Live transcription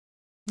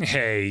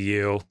Hey,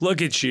 you.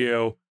 Look at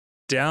you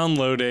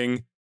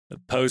downloading the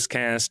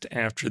postcast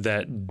after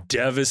that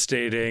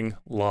devastating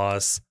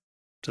loss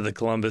to the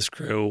Columbus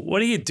Crew.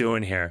 What are you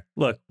doing here?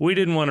 Look, we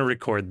didn't want to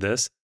record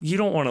this. You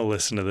don't want to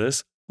listen to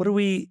this. What are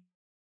we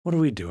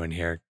doing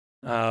here?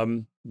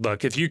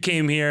 Look, if you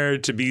came here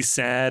to be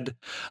sad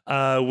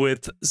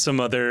with some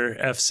other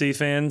FC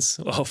fans,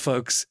 well,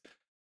 folks,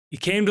 you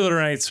came to the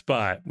right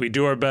spot. We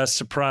do our best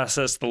to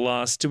process the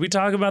loss. Do we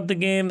talk about the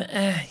game?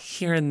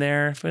 Here and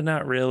there, but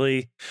not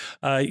really.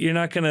 You're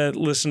not going to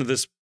listen to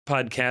this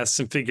podcast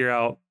and figure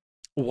out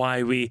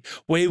why we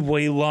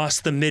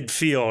lost the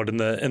midfield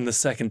in the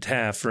second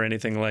half or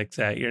anything like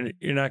that.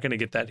 You're not going to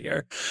get that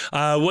here.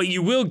 What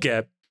you will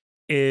get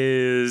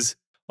is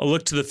a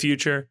look to the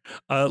future,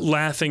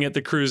 laughing at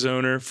the Crew's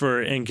owner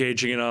for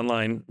engaging in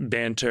online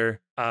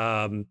banter,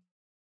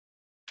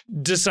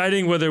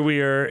 deciding whether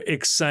we are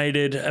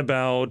excited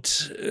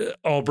about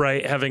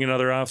Albright having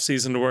another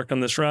offseason to work on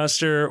this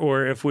roster,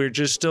 or if we're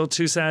just still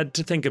too sad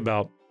to think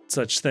about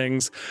such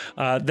things.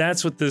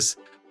 That's what this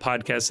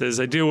podcast is.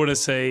 I do want to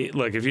say,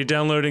 look, if you're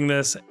downloading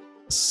this,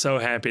 so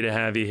happy to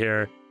have you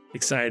here.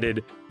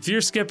 Excited. If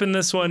you're skipping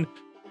this one,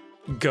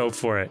 go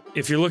for it.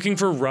 If you're looking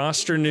for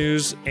roster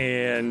news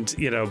and,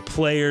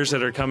 players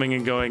that are coming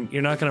and going,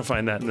 you're not going to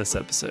find that in this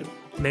episode.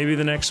 Maybe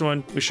the next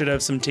one, we should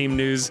have some team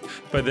news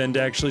by then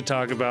to actually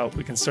talk about.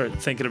 We can start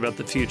thinking about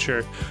the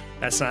future.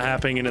 That's not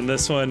happening in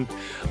this one.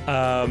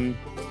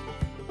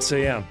 So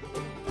yeah,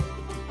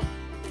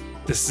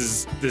 this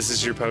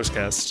is your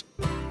postcast.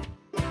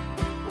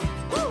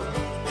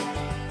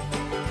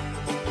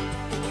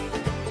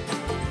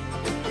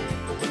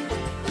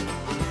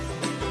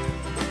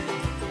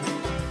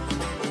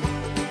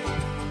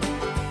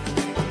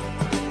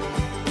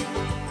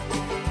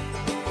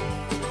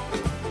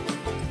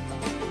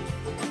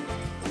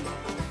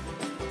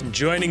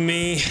 Joining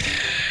me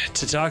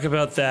to talk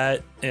about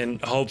that and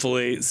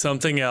hopefully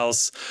something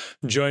else,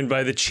 joined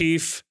by the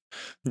Chief,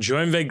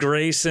 joined by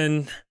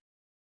Grayson.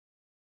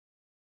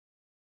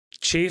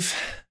 Chief,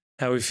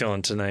 how are we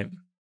feeling tonight?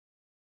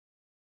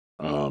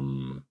 I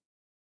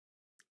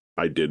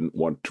didn't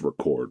want to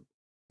record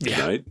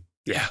tonight.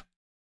 Yeah.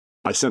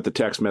 I sent the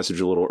text message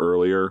a little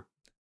earlier.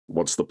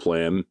 What's the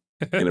plan?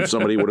 And if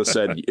somebody would have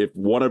said, if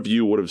one of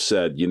you would have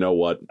said, you know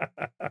what,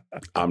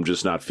 I'm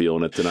just not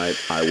feeling it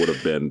tonight, I would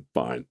have been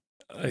fine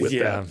with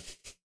that.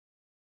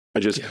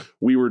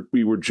 We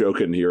were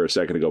joking here a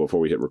second ago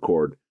before we hit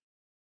record.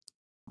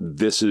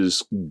 This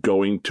is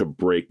going to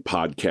break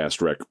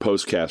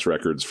postcast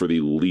records for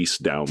the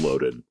least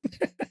downloaded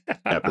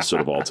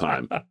episode of all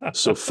time.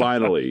 So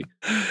finally,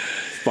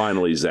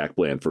 Zach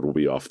Blandford will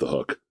be off the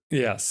hook.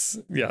 Yes.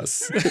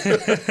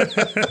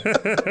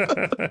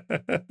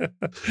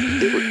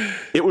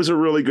 It was a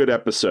really good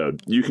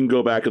episode. You can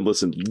go back and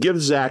listen. Give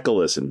Zach a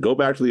listen. Go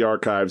back to the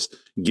archives.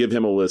 Give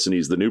him a listen.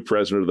 He's the new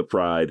president of the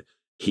Pride.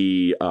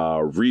 He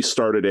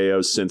restarted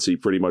AO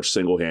Cincy pretty much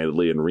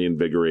single-handedly and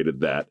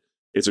reinvigorated that.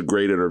 It's a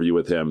great interview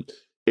with him.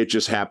 It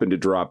just happened to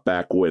drop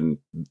back when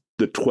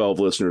the 12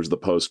 listeners of the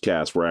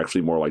postcast were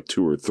actually more like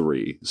 2 or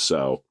 3.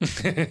 So I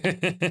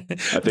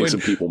think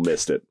some people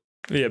missed it.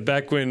 Yeah,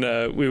 back when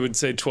we would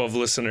say 12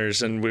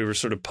 listeners and we were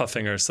sort of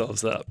puffing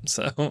ourselves up.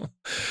 So,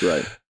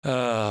 right.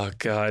 Oh,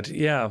 God.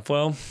 Yeah,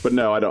 well. But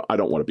no, I don't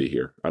want to be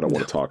here. I don't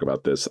want to talk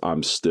about this. I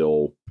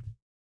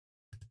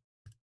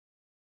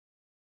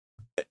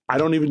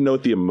don't even know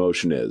what the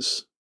emotion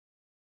is.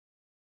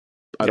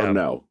 I don't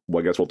know.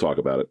 Well, I guess we'll talk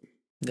about it.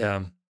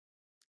 Yeah.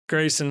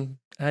 Grayson,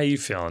 how you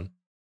feeling?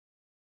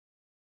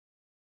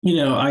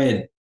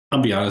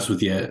 I'll be honest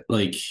with you,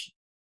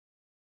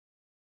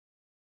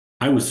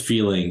 I was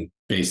feeling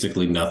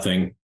basically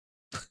nothing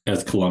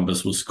as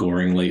Columbus was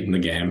scoring late in the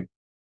game.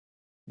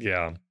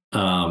 Yeah.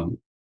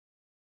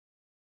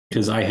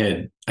 Because I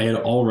had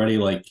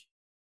already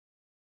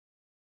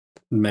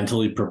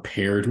mentally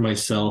prepared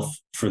myself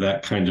for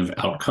that kind of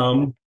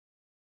outcome.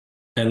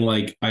 And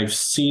I've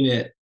seen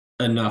it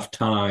enough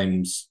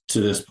times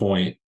to this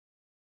point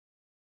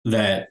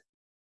that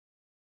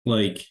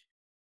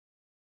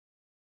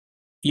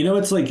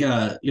it's like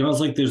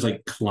there's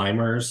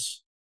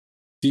climbers.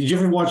 Did you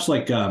ever watch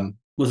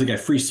was it guy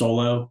Free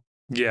Solo?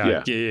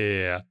 Yeah.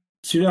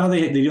 So you know how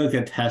they do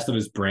a test of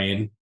his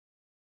brain,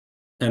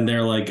 and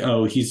they're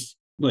oh, he's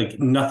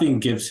nothing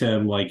gives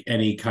him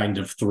any kind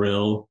of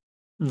thrill,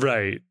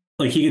 right?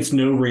 He gets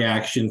no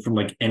reaction from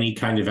any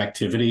kind of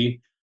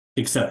activity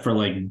except for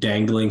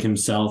dangling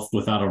himself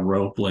without a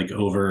rope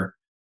over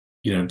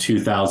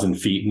 2,000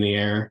 feet in the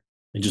air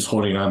and just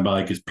holding on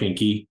by his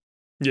pinky.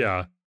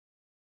 Yeah,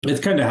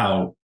 it's kind of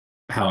how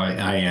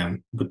I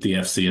am with the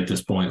FC at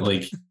this point.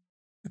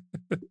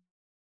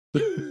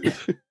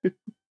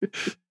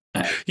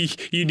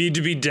 You need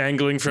to be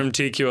dangling from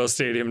TQL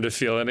Stadium to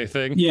feel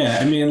anything. Yeah,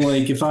 I mean,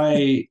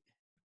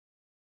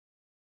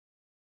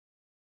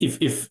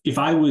 if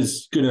I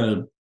was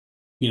gonna,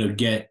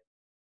 get,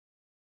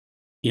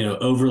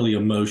 overly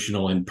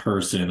emotional in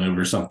person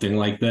over something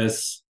like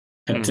this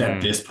at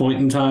this point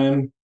in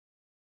time,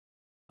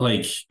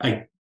 I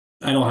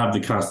don't have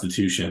the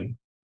constitution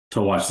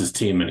to watch this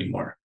team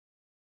anymore.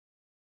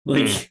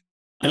 Like,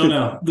 I don't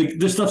know. Like,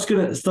 this stuff's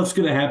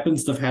gonna happen.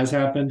 Stuff has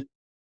happened.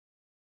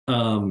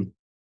 Um,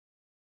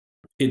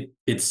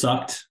 it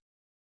sucked,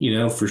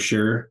 for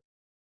sure.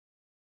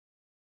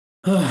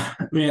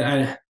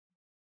 Man,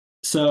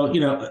 so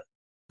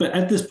but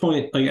at this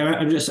point, like,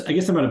 I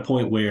guess I'm at a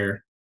point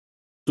where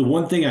the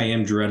one thing I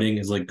am dreading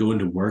is like going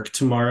to work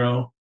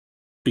tomorrow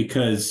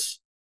because,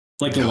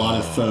 like a lot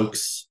of Oh,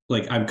 folks,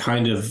 like I'm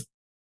kind of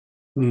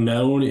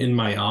known in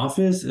my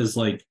office as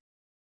like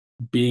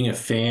being a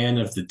fan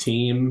of the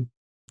team,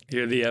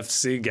 you're the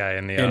FC guy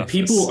in the and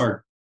people office.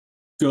 are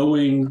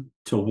going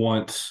to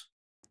want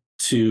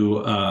to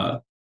uh,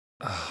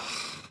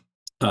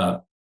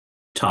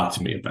 talk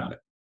to me about it.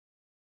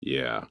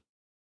 Yeah.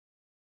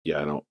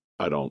 Yeah,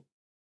 I don't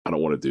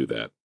want to do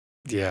that.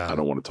 I Yeah.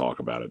 don't want to talk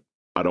about it.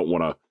 I don't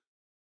want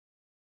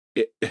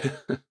to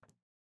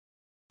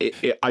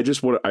I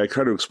just want to, I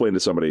try to explain to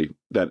somebody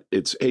that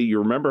it's, hey, you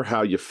remember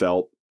how you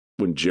felt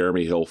when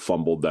Jeremy Hill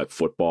fumbled that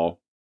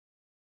football?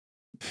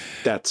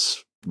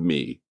 That's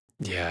me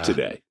Yeah.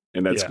 today.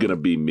 And that's Yeah. going to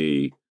be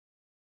me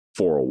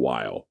for a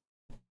while.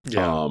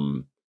 Yeah.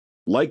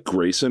 Like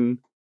Grayson,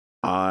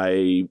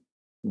 I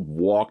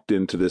walked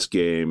into this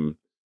game.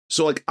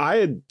 So like I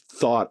had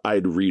thought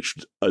I'd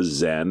reached a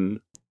zen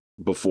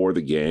before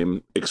the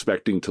game,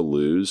 expecting to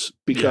lose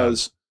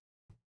because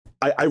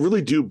I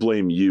really do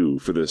blame you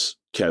for this,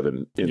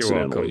 Kevin,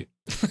 incidentally.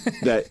 You're welcome.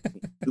 That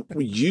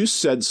you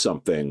said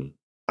something,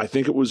 I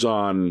think it was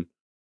on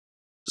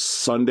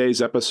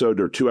Sunday's episode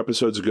or 2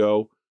 episodes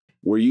ago,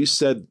 where you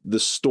said the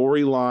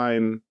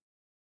storyline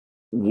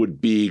would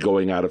be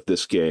going out of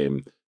this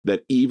game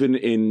that even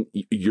in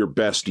your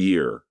best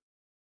year,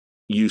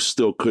 you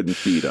still couldn't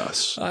beat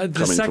us.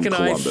 The second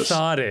I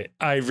thought it,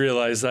 I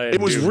realized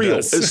it was real.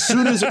 As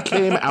soon as it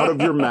came out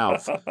of your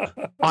mouth,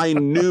 I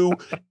knew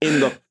in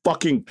the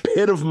fucking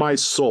pit of my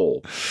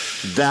soul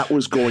that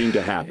was going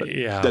to happen.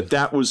 Yeah.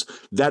 That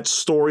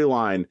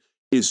storyline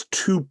is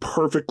too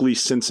perfectly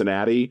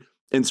Cincinnati,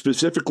 and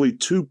specifically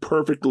too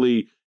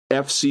perfectly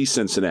FC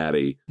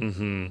Cincinnati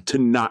to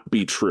not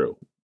be true.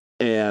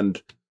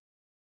 And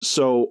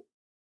so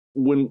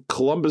when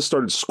Columbus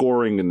started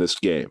scoring in this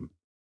game,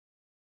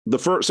 the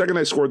second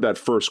they scored that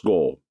first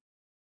goal,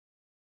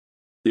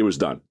 it was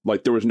done.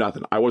 Like there was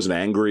nothing. I wasn't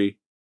angry.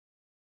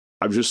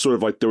 I was just sort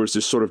of like, there was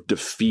this sort of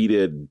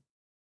defeated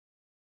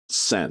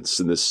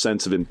sense and this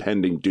sense of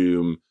impending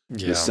doom,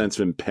 this sense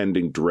of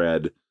impending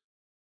dread.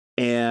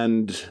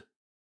 And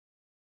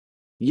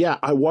yeah,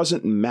 I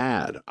wasn't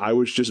mad. I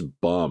was just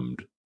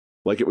bummed.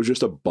 Like it was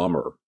just a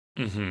bummer.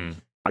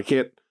 I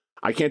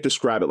can't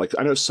describe it. Like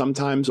I know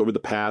sometimes over the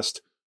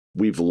past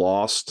we've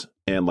lost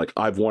and like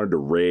I've wanted to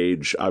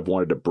rage, I've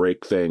wanted to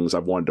break things,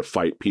 I've wanted to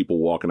fight people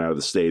walking out of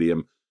the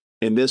stadium.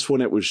 In this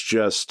one, it was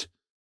just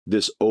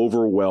this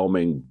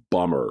overwhelming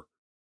bummer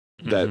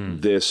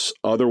that this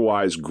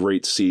otherwise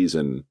great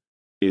season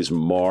is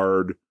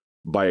marred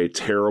by a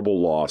terrible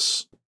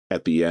loss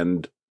at the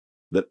end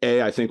that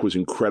A, I think was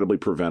incredibly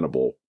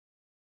preventable,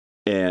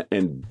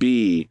 and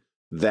B,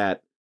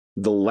 that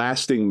the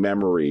lasting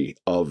memory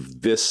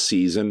of this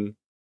season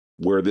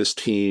where this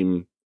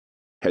team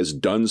has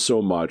done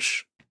so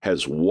much,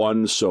 has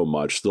won so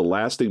much, the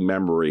lasting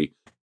memory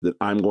that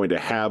I'm going to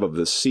have of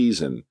this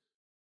season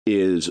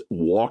is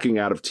walking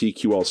out of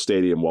TQL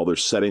Stadium while they're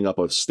setting up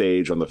a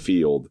stage on the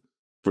field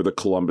for the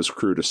Columbus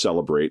Crew to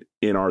celebrate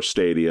in our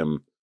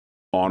stadium,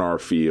 on our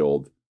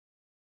field.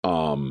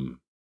 And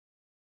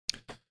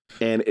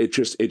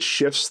it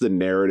shifts the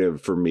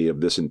narrative for me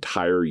of this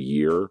entire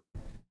year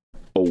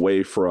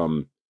away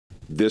from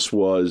this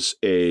was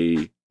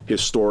a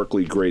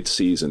historically great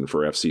season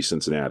for FC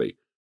Cincinnati,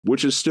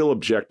 which is still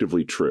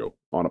objectively true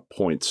on a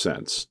point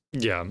sense.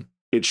 Yeah.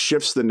 It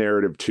shifts the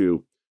narrative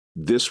to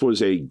this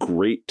was a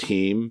great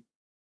team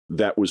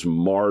that was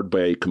marred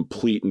by a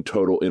complete and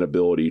total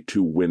inability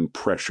to win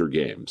pressure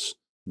games.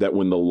 That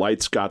when the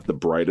lights got the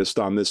brightest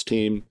on this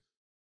team,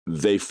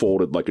 they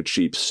folded like a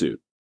cheap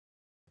suit.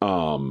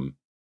 And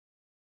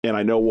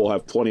I know we'll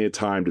have plenty of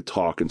time to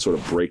talk and sort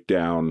of break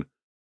down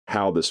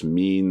how this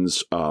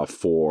means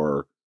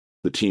for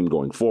the team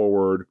going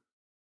forward,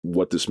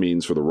 what this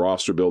means for the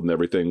roster build and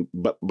everything.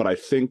 But I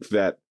think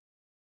that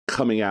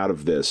coming out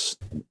of this,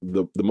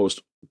 the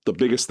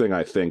biggest thing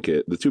I think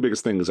the two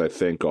biggest things I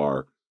think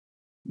are,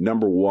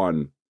 number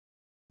one,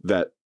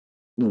 that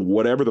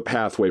whatever the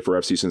pathway for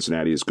FC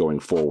Cincinnati is going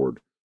forward,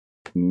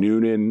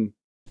 Noonan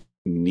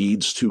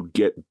needs to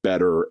get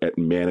better at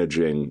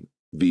managing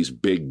these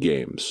big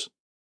games,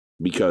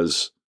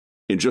 because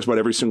in just about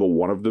every single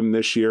one of them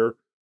this year,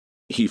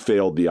 he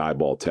failed the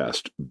eyeball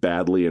test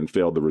badly and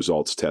failed the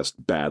results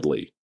test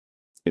badly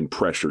in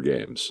pressure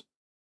games.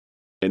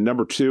 And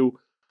number two,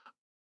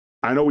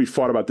 I know we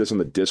fought about this on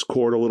the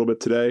Discord a little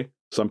bit today.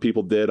 Some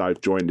people did.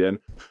 I've joined in.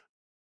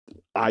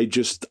 I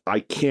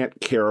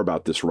can't care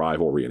about this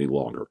rivalry any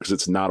longer because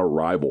it's not a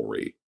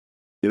rivalry.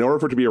 In order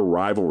for it to be a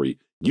rivalry,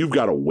 you've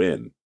got to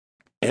win.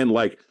 And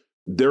like,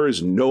 there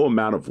is no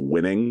amount of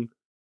winning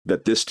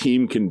that this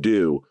team can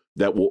do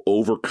that will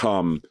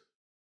overcome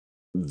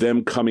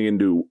them coming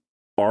into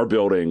our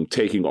building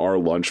taking our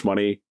lunch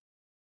money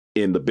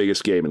in the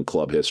biggest game in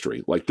club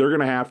history. Like they're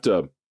going to have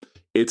to,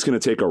 it's going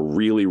to take a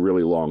really,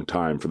 really long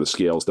time for the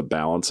scales to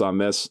balance on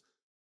this.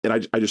 And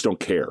I just don't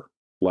care.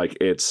 Like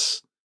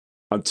it's,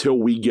 until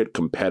we get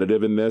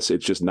competitive in this,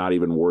 it's just not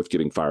even worth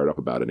getting fired up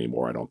about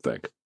anymore, I don't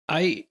think.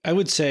 I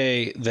would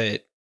say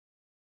that,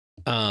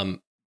 I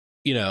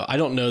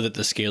don't know that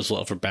the scales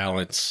will ever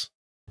balance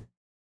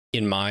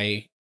in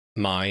my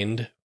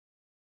mind,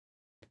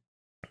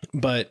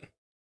 but,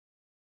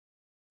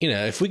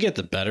 if we get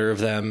the better of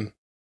them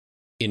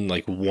in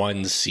like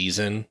one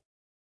season,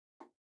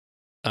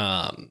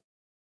 their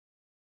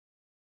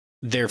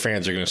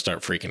fans are going to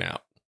start freaking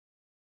out.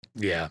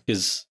 Yeah.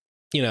 Because,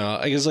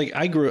 I guess like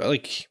I grew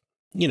like,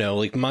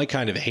 like my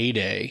kind of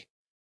heyday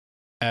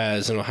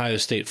as an Ohio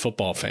State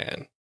football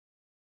fan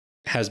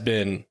has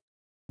been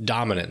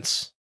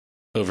dominance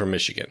over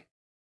Michigan.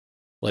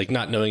 Like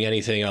not knowing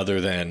anything other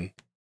than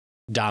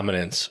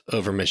dominance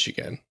over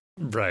Michigan.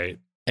 Right.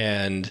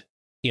 And,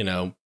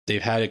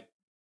 they've had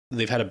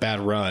a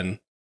bad run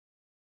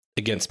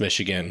against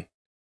Michigan.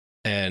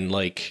 And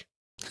like,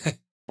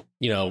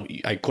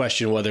 I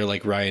question whether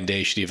like Ryan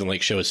Day should even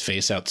like show his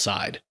face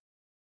outside.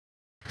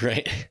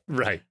 Right.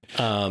 Right.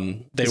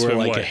 They were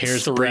like a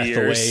hair's breadth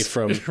away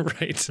from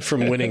right.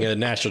 from winning a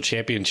national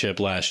championship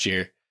last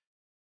year.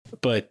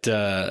 But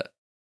so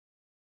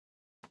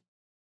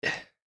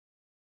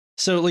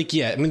like,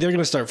 yeah, I mean, they're going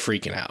to start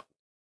freaking out.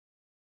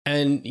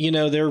 And,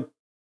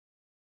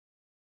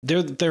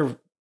 they're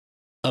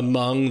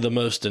among the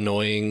most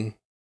annoying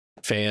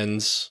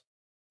fans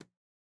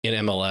in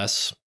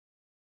MLS.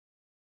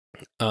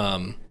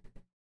 And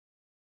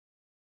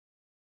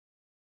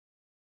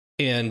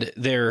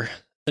they're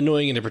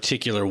annoying in a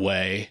particular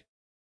way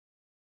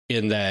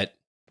in that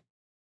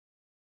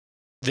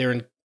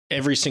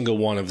every single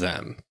one of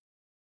them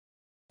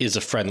is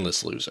a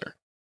friendless loser.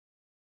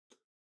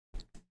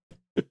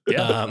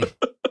 Yeah.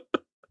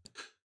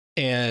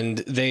 And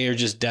they are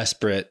just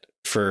desperate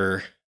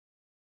for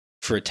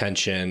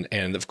attention.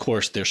 And of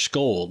course they're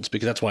scolds,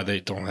 because that's why they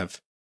don't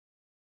have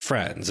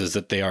friends, is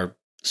that they are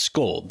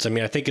scolds. I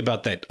mean, I think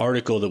about that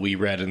article that we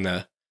read in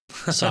the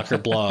Soccer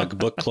Blog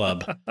Book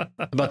Club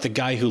about the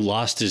guy who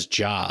lost his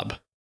job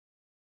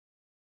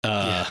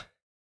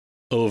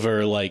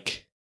over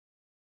like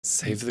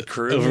Save the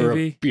Crew,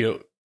 maybe?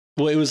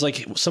 Well, it was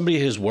like somebody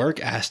at his work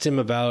asked him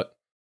about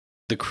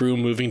the Crew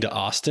moving to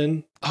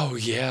Austin. Oh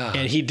yeah.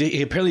 And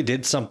he apparently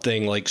did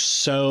something like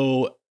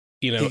so,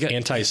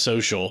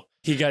 antisocial.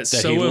 He got that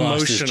so he emotional.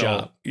 lost his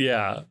job.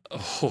 Yeah.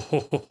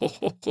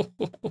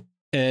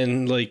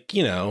 And like,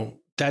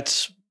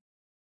 that's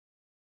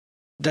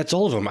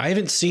all of them. I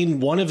haven't seen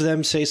one of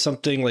them say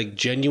something like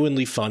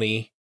genuinely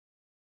funny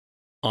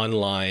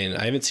online.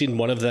 I haven't seen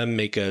one of them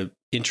make an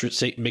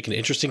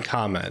interesting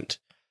comment.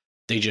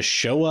 They just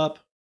show up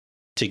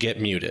to get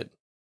muted.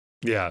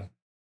 Yeah.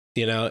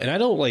 And I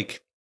don't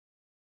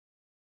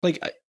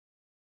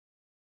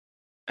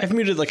I've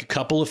muted like a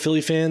couple of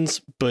Philly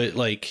fans, but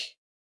like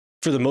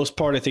for the most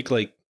part, I think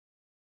the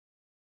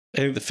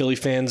Philly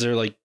fans are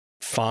like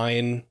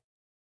fine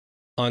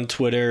on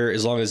Twitter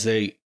as long as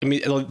they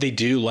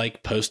do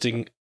like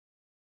posting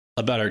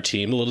about our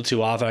team a little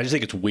too often. I just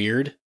think it's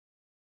weird.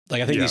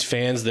 Like I think these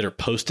fans that are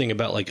posting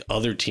about like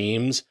other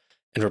teams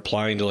and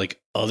replying to like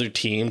other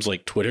teams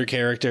like Twitter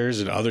characters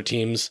and other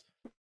teams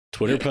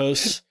Twitter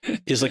posts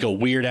is like a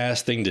weird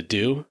ass thing to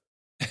do.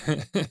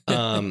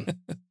 But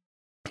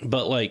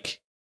like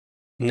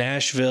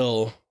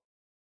Nashville,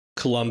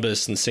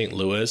 Columbus, and St.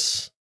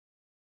 Louis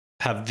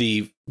have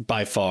the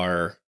by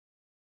far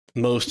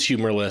most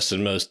humorless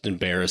and most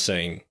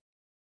embarrassing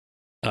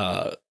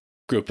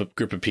group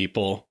of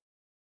people.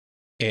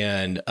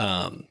 And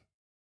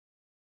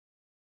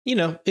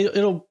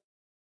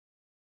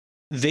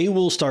they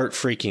will start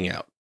freaking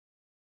out.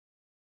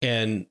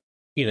 And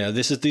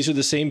these are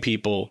the same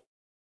people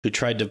who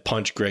tried to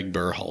punch Greg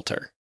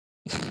Berhalter.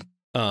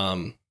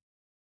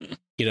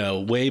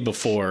 Way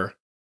before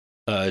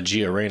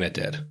Giorena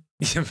did.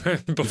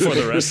 Before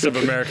the rest of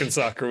American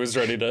soccer was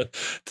ready to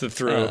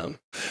throw.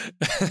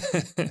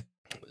 It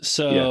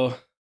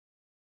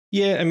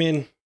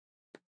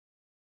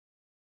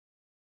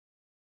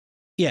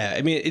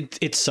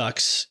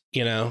sucks.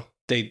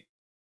 They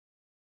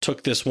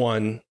took this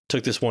one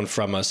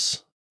from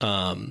us.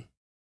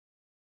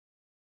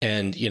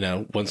 And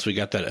once we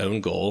got that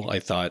own goal, I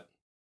thought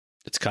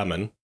it's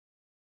coming,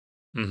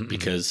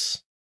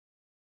 because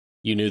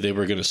you knew they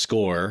were going to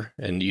score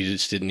and you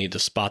just didn't need to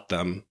spot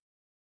them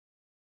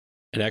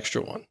an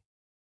extra one.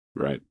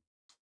 Right.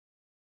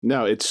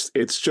 No, it's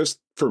just,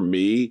 for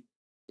me,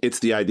 it's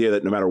the idea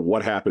that no matter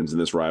what happens in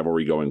this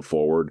rivalry going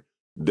forward,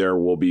 there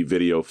will be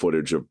video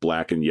footage of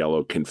black and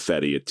yellow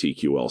confetti at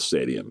TQL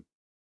Stadium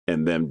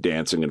and them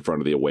dancing in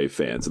front of the away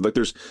fans. And like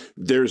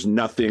there's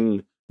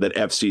nothing that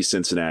FC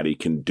Cincinnati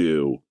can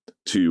do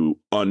to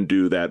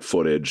undo that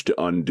footage,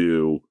 to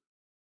undo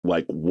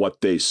like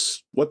what they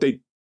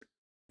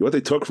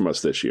took from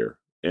us this year.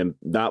 And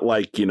not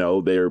like,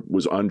 there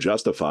was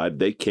unjustified.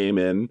 They came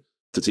in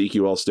to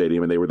TQL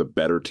Stadium and they were the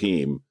better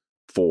team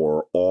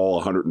for all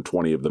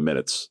 120 of the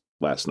minutes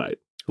last night.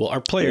 Well,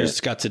 our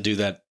players got to do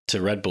that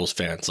to Red Bulls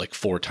fans like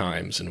 4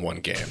 times in one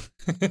game.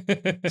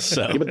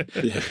 So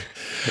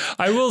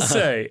I will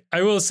say,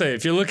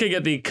 if you're looking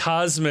at the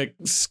cosmic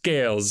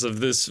scales of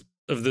this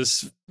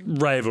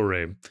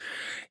rivalry,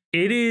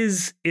 it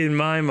is, in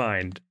my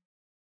mind,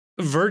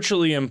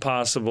 virtually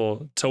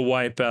impossible to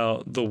wipe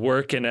out the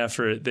work and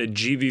effort that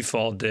GB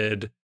Fall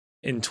did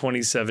in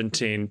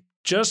 2017.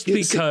 Just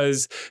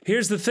because,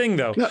 here's the thing,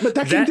 though. No, but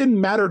that game didn't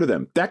matter to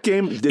them. That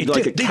game did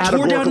like a they categorical...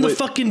 tore down the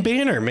fucking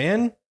banner,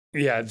 man.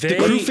 Yeah, the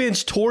crew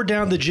fans tore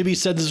down the Jibby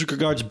said this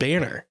regards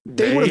banner.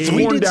 They would have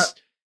torn down...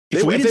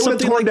 If we did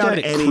something like that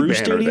at Crew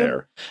Stadium,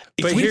 there.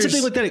 If we did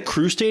something like that at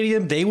Crew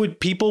Stadium,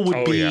 people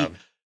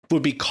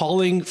would be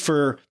calling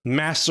for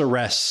mass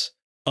arrests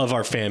of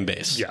our fan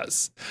base.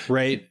 Yes.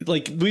 Right?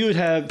 Like we would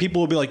have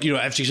people would be like,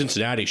 FC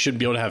Cincinnati shouldn't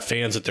be able to have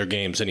fans at their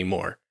games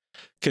anymore.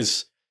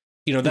 Because,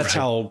 that's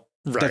how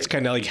that's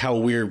kind of like how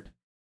we're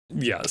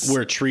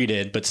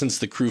treated. But since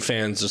the Crew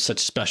fans are such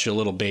special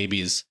little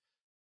babies,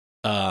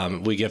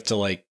 we have to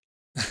like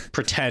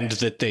pretend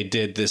that they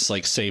did this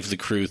like save the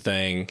crew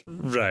thing,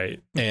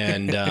 right?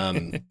 And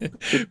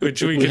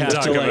which we can have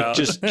talk to like about.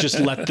 just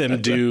let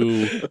them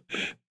do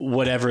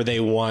whatever they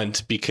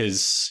want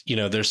because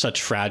they're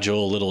such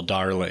fragile little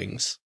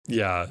darlings.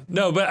 Yeah,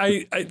 no, but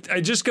I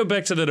just go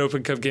back to that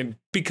Open Cup game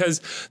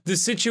because the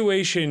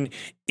situation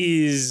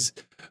is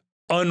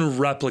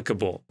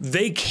unreplicable.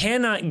 They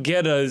cannot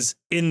get us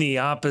in the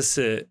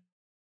opposite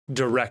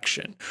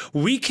direction.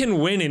 We can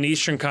win an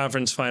Eastern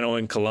Conference final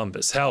in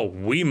Columbus. Hell,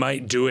 we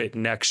might do it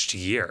next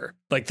year.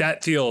 Like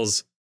that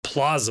feels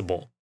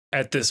plausible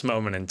at this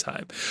moment in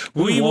time.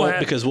 We won't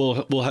because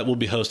we'll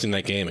be hosting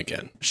that game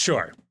again.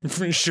 Sure. And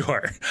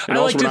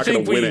also we're not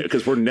going to win it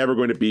because we're never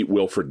going to beat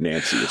Wilfred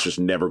Nancy. It's just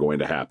never going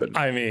to happen.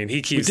 I mean,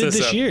 he keeps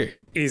this year.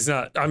 He's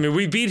not. I mean,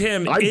 we beat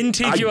him in TQL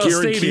Stadium. I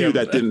guarantee you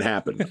that didn't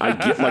happen. I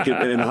get like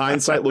in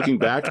hindsight, looking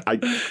back,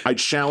 I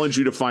challenge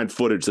you to find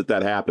footage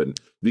that happened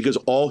because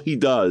all he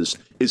does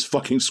is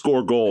fucking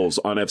score goals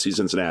on FC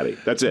Cincinnati.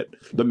 That's it.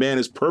 The man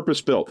is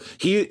purpose built.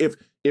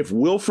 If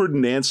Wilfred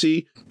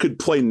Nancy could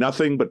play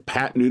nothing but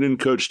Pat Noonan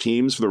coach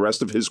teams for the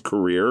rest of his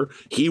career,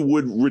 he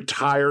would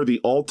retire the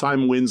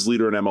all-time wins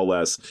leader in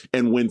MLS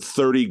and win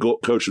 30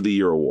 Coach of the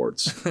Year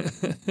awards.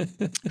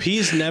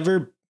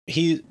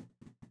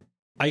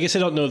 I guess I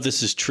don't know if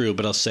this is true,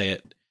 but I'll say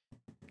it.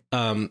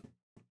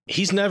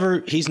 He's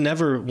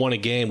never won a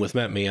game with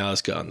Matt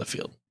Miazga on the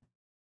field.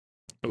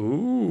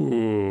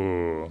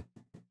 Ooh.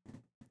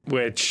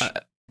 Which...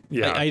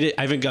 yeah, I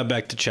haven't gone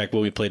back to check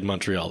when we played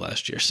Montreal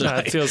last year. So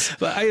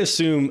but I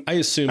assume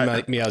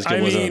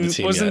Miazga wasn't on the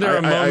team. Wasn't yet. there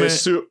a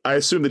moment? I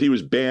assume that he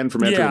was banned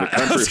from entering the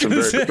country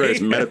from various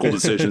medical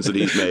decisions that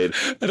he's made.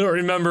 I don't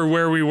remember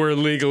where we were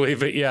legally,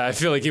 but yeah, I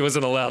feel like he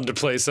wasn't allowed to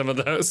play some of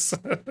those.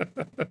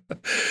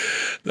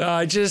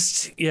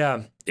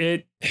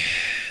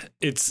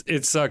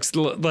 It sucks.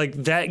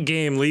 Like that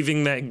game,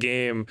 leaving that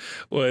game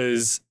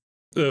was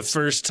the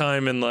first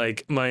time in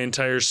like my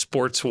entire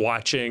sports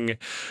watching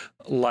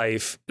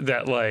life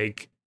that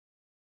like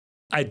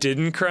I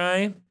didn't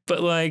cry,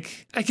 but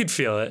like I could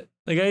feel it.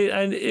 Like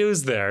it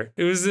was there.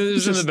 It was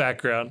in the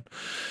background.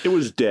 It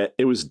was dead.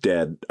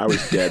 I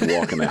was dead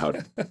walking out.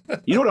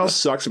 You know what else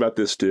sucks about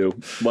this too?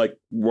 Like,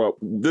 well,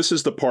 this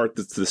is the part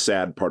that's the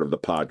sad part of the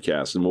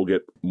podcast, and we'll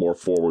get more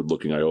forward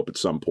looking, I hope, at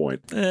some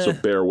point. So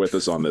bear with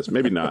us on this.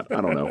 Maybe not.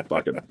 I don't know.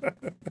 Fuck it.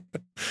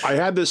 I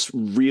had this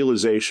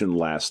realization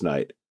last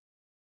night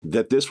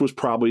that this was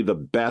probably the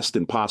best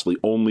and possibly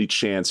only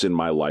chance in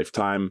my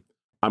lifetime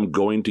I'm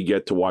going to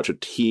get to watch a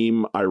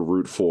team I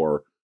root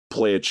for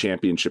play a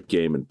championship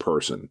game in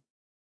person.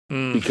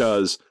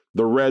 Because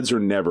the Reds are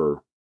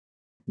never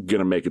going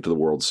to make it to the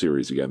World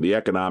Series again. The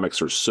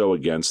economics are so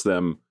against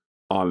them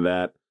on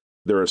that.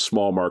 They're a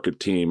small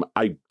market team.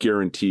 I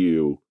guarantee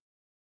you,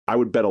 I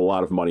would bet a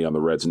lot of money on the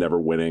Reds never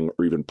winning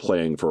or even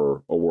playing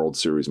for a World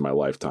Series in my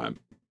lifetime.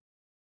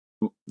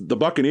 The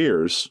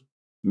Buccaneers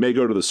may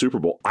go to the Super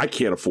Bowl. I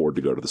can't afford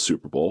to go to the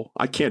Super Bowl.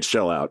 I can't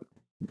shell out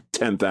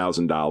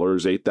 $10,000,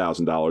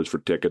 $8,000 for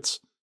tickets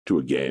to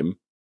a game.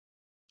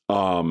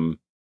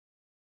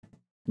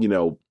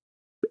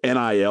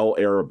 NIL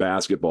era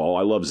basketball.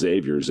 I love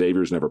Xavier.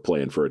 Xavier's never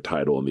playing for a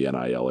title in the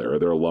NIL era.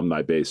 Their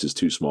alumni base is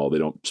too small. They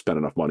don't spend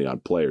enough money on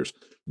players.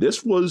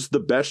 This was the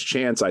best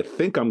chance I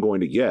think I'm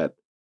going to get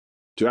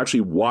to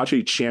actually watch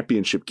a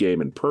championship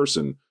game in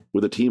person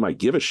with a team I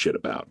give a shit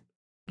about.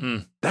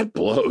 That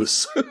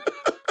blows.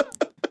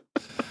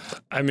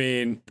 I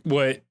mean,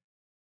 what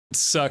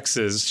sucks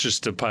is,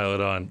 just to pile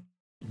it on,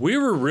 we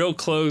were real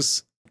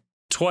close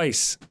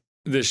twice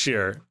this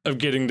year of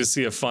getting to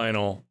see a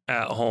final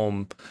at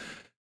home.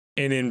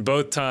 And in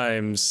both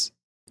times,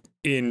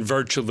 in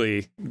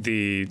virtually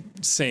the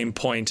same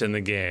point in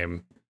the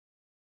game,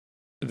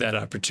 that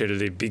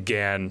opportunity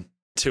began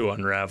to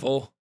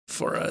unravel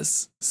for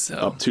us. So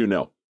up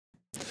 2-0.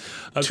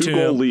 Up 2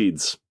 goal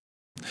leads.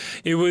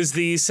 It was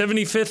the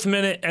 75th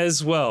minute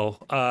as well,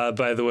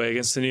 by the way,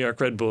 against the New York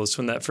Red Bulls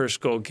when that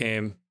first goal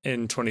came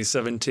in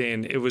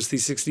 2017. It was the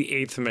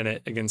 68th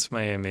minute against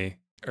Miami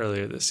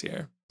earlier this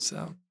year.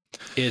 So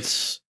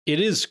it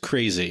is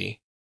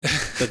crazy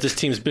that this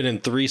team's been in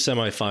 3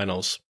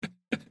 semifinals.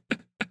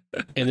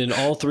 And in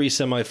all 3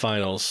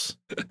 semifinals,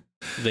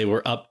 they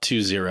were up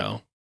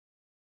 2-0.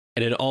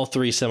 And in all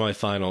 3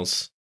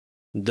 semifinals,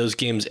 those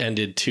games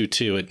ended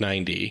 2-2 at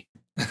 90.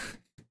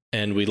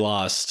 And we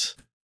lost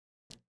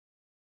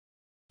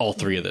all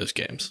 3 of those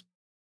games.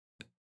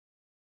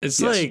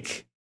 It's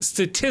like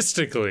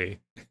statistically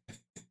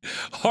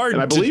hard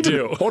and I believe to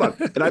do. Hold on.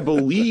 And I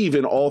believe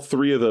in all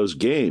 3 of those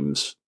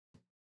games,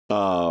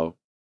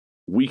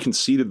 we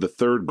conceded the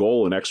 3rd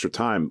goal in extra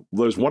time.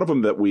 There's one of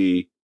them that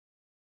we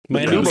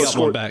got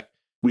one back.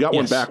 We got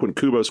one back when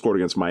Kubo scored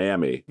against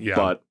Miami. Yeah.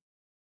 But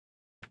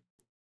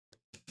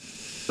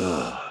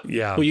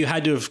yeah. Well, you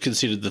had to have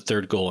conceded the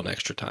 3rd goal in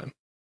extra time.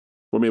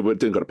 I mean, it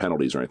didn't go to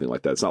penalties or anything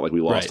like that. It's not like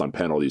we lost on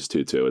penalties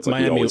 2-2. It's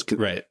like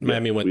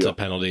Miami went to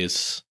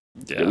penalties.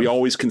 Yeah, we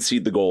always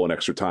concede the goal in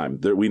extra time.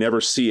 We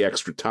never see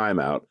extra time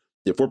out.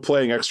 If we're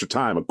playing extra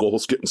time, a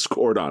goal's getting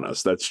scored on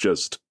us. That's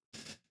just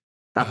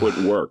how it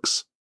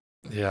works.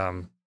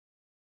 Yeah.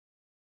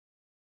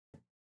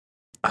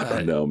 I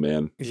don't know,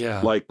 man. Yeah.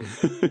 Like,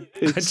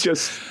 it's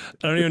just...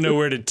 I don't even know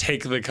where to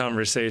take the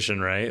conversation,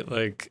 right?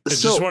 Like, I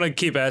just want to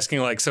keep asking,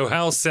 like, so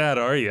how sad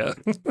are you?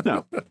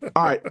 No.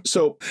 All right.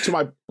 So, to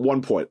my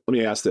one point, let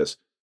me ask this.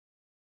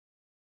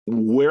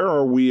 Where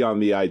are we on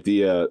the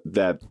idea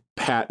that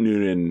Pat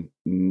Noonan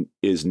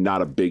is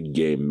not a big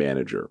game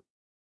manager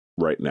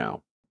right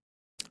now?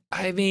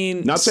 I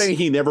mean... Not saying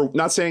he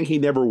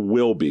never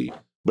will be,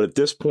 but at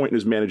this point in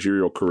his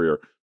managerial career,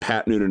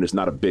 Pat Noonan is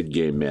not a big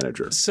game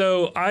manager.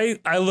 So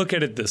I look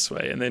at it this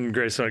way, and then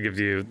Grace, I want to give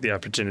you the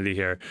opportunity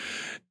here.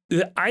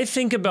 I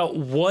think about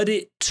what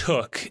it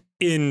took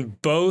in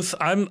both.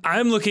 I'm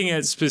looking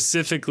at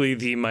specifically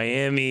the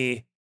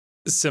Miami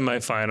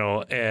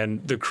semifinal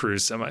and the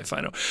Cruise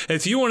semifinal.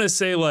 If you want to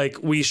say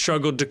like we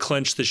struggled to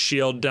clinch the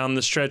Shield down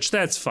the stretch,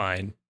 that's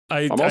fine.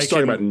 I'm also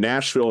talking about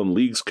Nashville and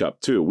Leagues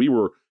Cup too. We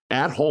were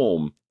at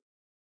home,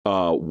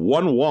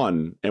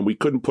 1-1, and we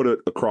couldn't put it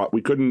across.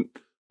 We couldn't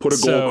put a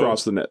goal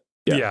across the net.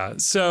 Yeah.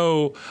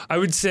 So I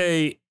would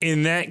say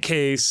in that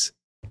case,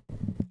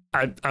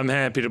 I'm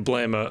happy to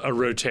blame a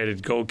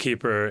rotated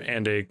goalkeeper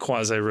and a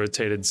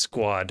quasi-rotated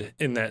squad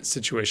in that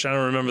situation. I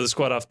don't remember the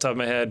squad off the top of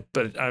my head,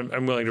 but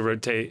I'm willing to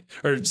rotate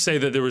or say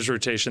that there was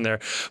rotation there.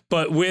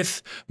 But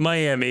with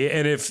Miami,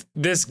 and if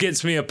this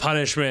gets me a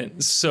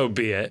punishment, so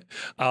be it.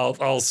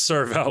 I'll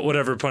serve out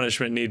whatever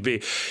punishment need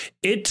be.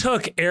 It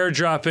took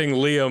airdropping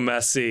Leo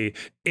Messi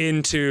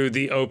into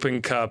the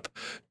Open Cup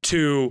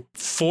to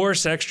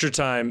force extra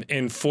time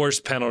and force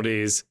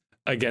penalties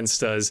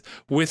against us.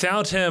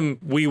 Without him,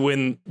 we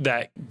win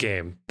that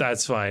game.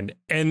 That's fine.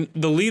 And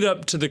the lead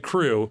up to the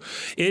Crew,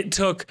 it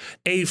took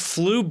a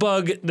flu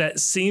bug that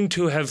seemed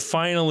to have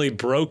finally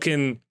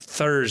broken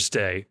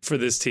Thursday for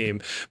this team.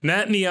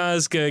 Matt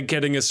Miazga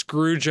getting a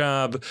screw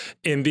job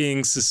and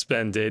being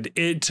suspended.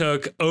 It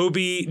took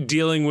Obi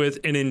dealing with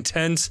an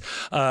intense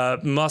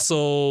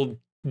muscle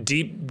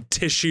deep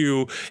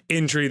tissue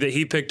injury that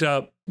he picked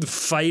up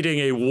fighting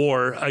a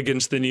war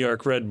against the New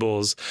York Red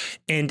Bulls.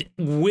 And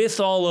with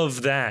all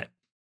of that,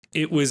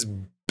 it was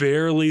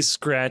barely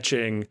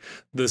scratching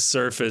the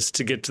surface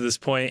to get to this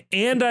point.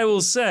 And I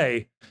will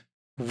say,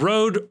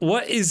 rode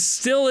what is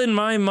still in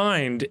my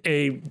mind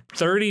a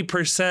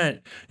 30%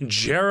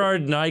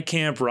 Gerard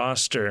Niekamp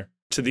roster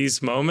to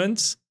these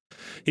moments.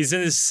 He's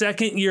in his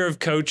 2nd year of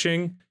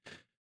coaching.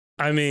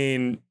 I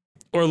mean,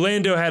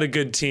 Orlando had a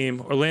good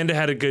team. Orlando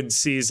had a good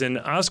season.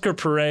 Oscar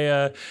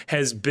Pereira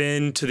has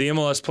been to the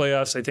MLS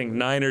playoffs, I think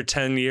 9 or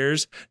 10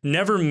 years,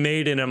 never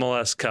made an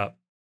MLS Cup.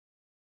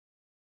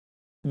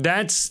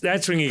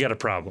 That's when you got a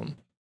problem.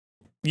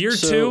 Year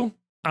 2,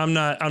 I'm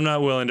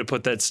not willing to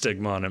put that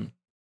stigma on him.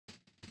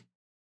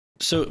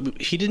 So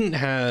he didn't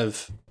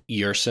have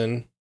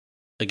Yerson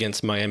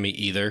against Miami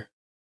either.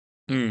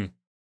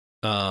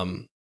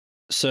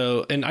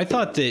 So, and I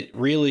thought that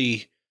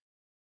really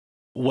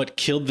what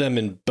killed them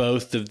in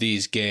both of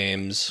these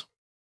games,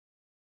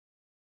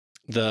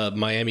 the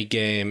Miami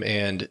game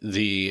and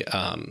the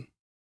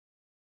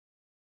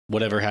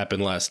whatever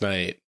happened last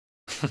night,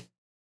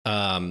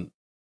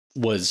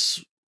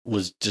 was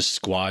just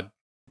squad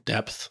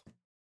depth.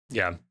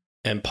 Yeah.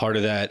 And part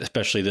of that,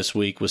 especially this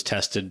week, was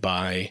tested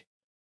by,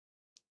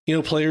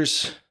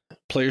 players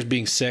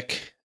being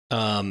sick.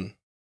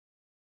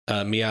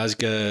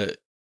 Miazga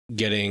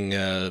getting,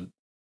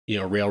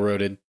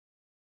 railroaded,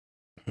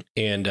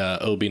 and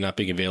Obi not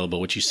being available,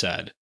 which you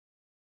said.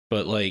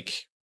 But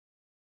like,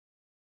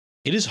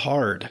 it is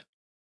hard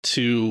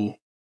to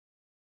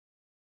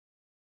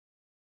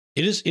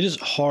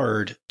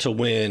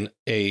win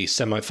a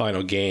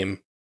semifinal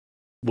game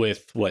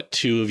with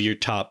 2 of your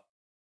top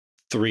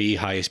 3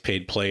 highest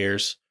paid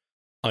players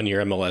on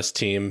your MLS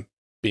team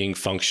being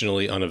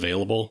functionally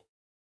unavailable.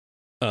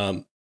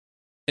 And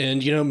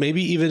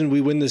maybe even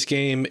we win this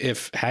game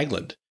if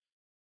Hagland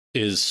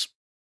is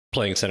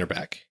playing center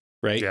back,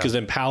 right? Because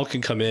then Powell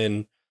can come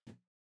in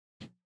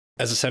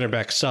as a center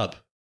back sub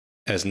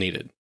as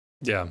needed.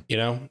 Yeah. You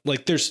know,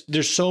 like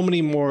there's so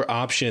many more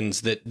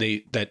options that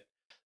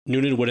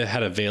Noonan would have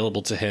had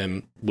available to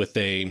him with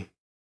a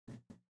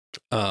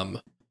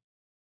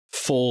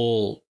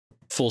full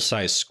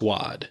size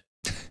squad.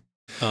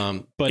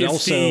 But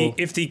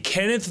if the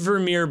Kenneth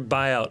Vermeer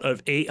buyout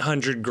of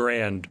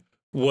 $800,000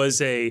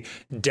 was a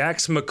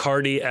Dax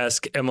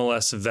McCarty-esque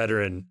MLS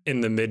veteran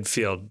in the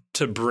midfield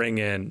to bring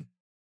in,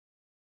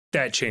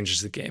 that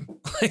changes the game.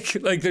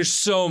 Like there's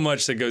so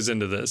much that goes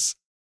into this.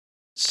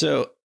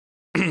 So,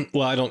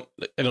 well, I don't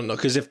know,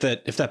 because if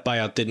that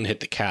buyout didn't hit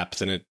the cap,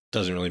 then it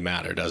doesn't really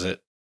matter, does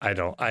it? I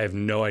have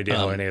no idea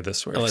how any of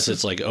this works. Unless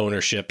it's like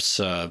ownership's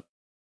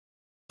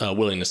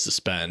willingness to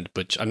spend,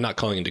 but I'm not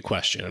calling into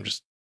question. I'm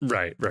just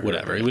right.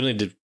 Whatever. Right. We don't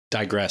need to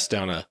digress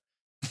down a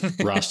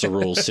roster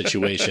rules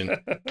situation.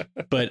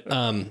 But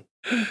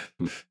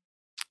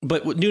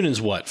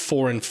Noonan's what,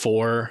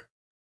 4-4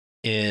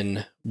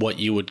 in what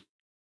you would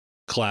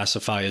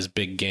classify as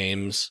big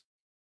games.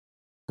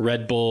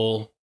 Red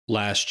Bull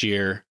last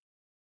year.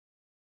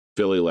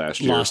 Philly last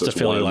year. Lost to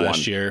Philly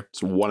last year.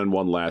 It's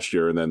 1-1 last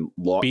year, and then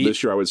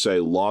this year I would say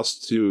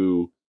lost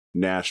to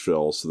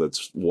Nashville, so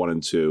that's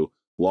 1-2.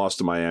 Lost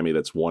to Miami,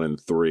 that's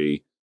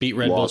 1-3. Beat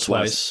Red Bull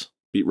twice.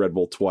 Beat Red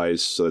Bull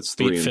twice, so that's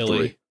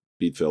 3-3.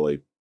 Beat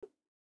Philly.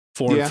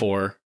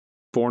 4-4.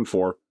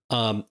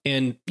 4-4.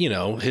 And you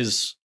know,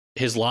 his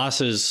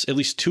losses, at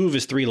least 2 of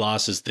his 3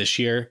 losses this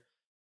year,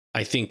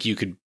 I think you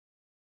can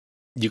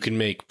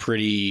make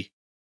pretty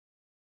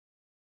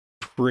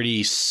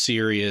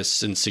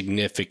serious and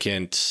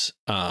significant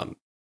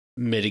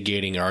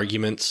mitigating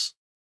arguments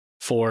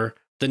for.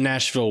 The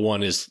Nashville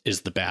one is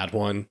the bad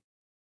one.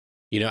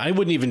 You know, I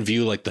wouldn't even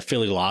view like the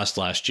Philly loss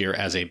last year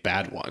as a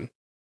bad one.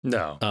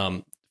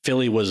 No.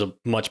 Philly was a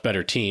much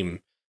better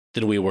team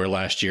than we were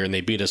last year, and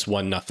they beat us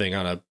 1-0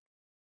 on a,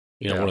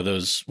 you know, one of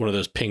those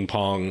ping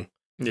pong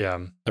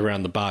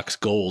around the box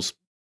goals.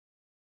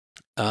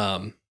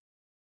 But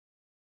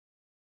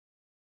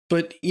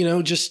you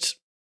know, just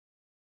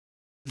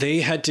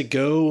they had to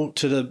go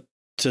to the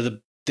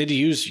they had to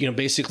use, you know,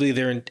 basically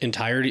their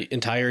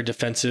entire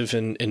defensive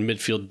and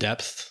midfield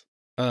depth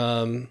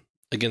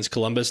against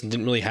Columbus, and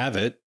didn't really have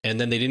it. And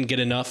then they didn't get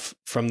enough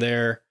from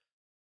there.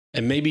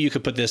 And maybe you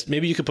could put this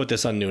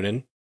on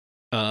Noonan.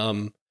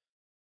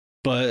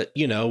 But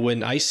you know,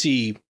 when I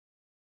see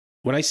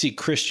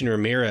Christian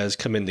Ramirez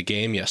come in the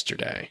game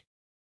yesterday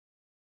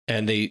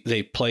and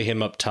they play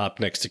him up top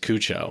next to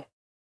Cucho,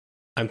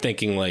 I'm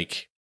thinking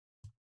like,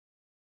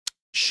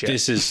 shit.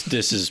 This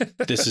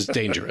is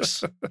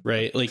dangerous,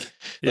 right? Like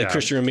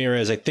Christian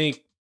Ramirez, I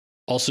think,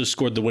 also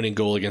scored the winning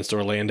goal against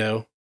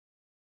Orlando.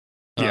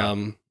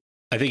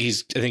 I think he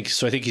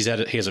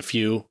has a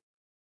few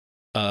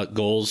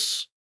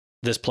goals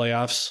this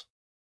playoffs.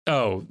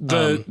 Oh,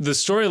 the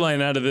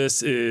storyline out of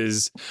this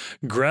is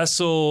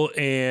Gressel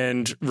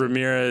and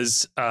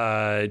Ramirez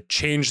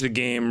changed the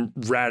game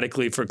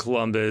radically for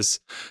Columbus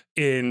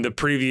in the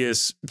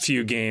previous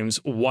few games.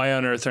 Why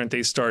on earth aren't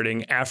they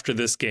starting after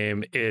this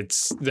game?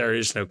 There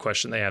is no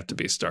question they have to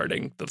be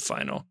starting the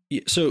final.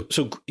 So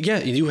yeah,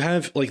 you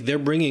have like they're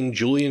bringing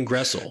Julian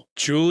Gressel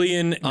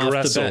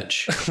off the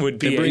bench.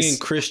 They're bringing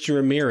Christian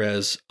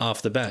Ramirez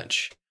off the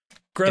bench.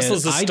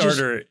 Gressel's the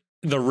starter.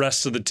 The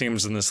rest of the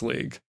teams in this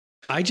league.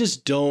 Was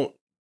Gressel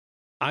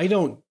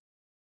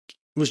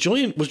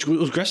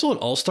an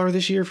all-star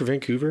this year for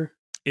Vancouver?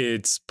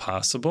 It's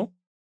possible.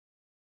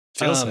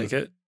 Feels like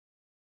it.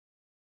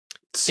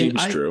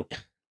 Seems true.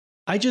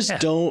 I just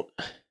don't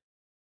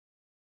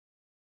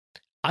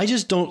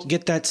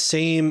get that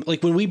same,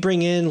 like when we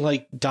bring in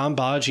like Dom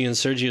Badji and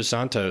Sergio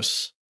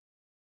Santos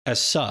as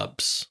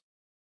subs,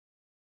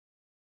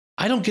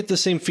 I don't get the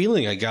same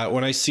feeling I got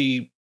when I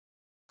see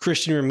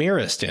Christian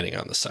Ramirez standing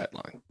on the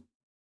sideline.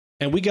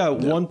 And we got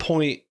 1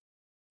 point,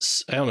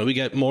 I don't know, we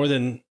got more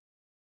than,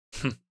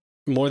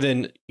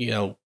 you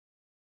know,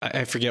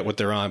 I forget what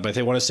they're on, but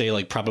they want to say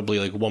like probably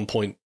like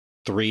 1.3,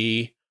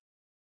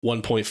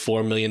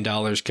 $1.4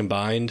 million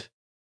combined,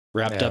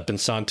 wrapped up in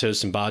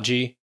Santos and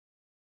Badji.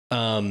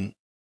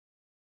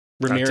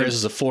 Ramirez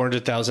is a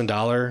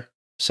 $400,000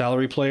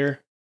 salary player.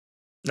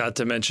 Not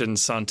to mention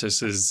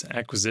Santos's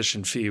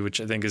acquisition fee,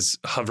 which I think is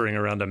hovering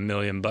around $1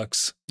 million.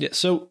 Yeah.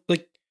 So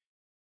like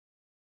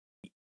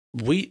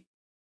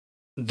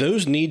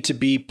those need to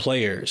be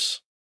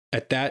players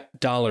at that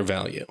dollar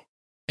value.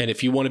 And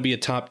if you want to be a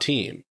top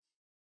team,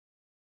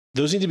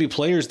 those need to be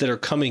players that are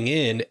coming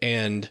in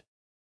and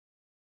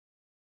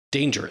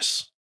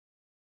dangerous.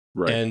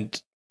 Right.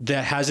 And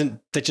that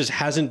just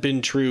hasn't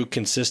been true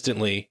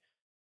consistently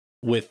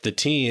with the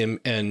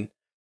team. And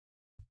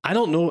I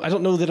don't know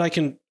that I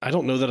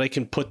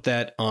can put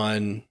that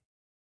on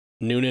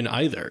Noonan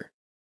either.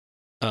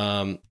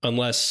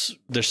 Unless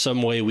there's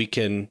some way we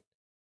can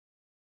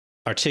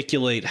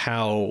articulate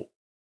how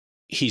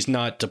he's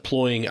not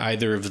deploying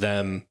either of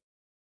them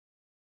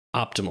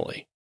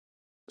optimally.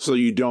 So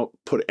you don't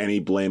put any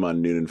blame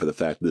on Noonan for the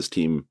fact this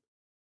team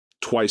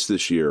twice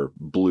this year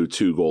blew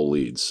 2-goal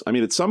leads. I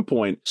mean, at some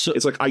point, So-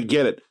 it's like, I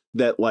get it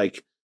that,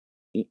 like,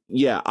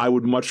 yeah, I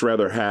would much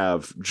rather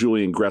have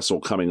Julian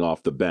Gressel coming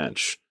off the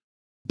bench,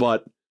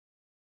 but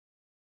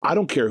I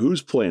don't care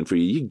who's playing for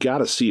you. You got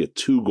to see a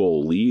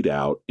 2-goal lead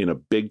out in a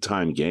big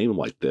time game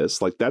like this.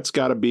 Like, that's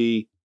spit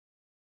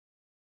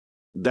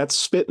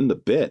in the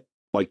bit.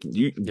 Like,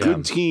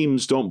 good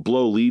teams don't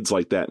blow leads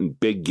like that in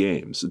big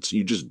games.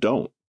 You just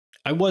don't.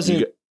 I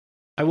wasn't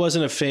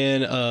a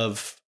fan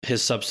of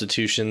his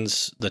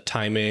substitutions, the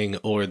timing,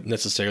 or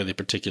necessarily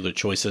particular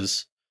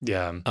choices.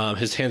 Yeah.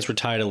 His hands were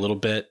tied a little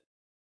bit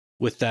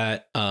with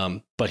that,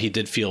 but he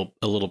did feel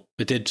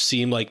it did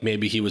seem like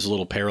maybe he was a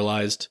little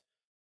paralyzed,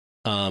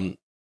 and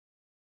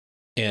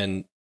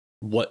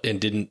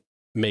didn't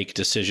make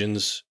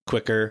decisions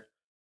quicker.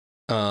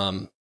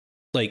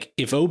 Like,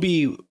 if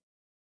Obi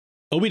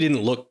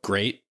didn't look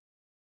great.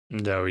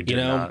 No, he did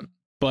not.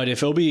 But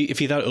if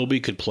he thought Obi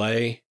could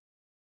play,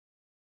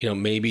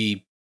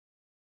 maybe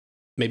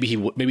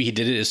he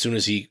did it as soon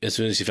as he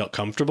felt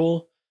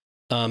comfortable.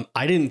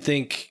 I didn't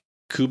think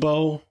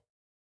Kubo,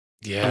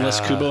 unless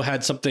Kubo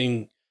had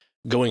something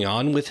going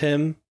on with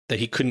him that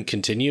he couldn't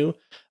continue.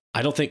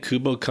 I don't think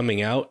Kubo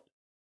coming out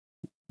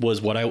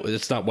was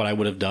it's not what I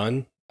would have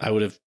done. I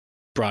would have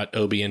brought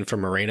Obi in for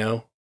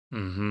Moreno.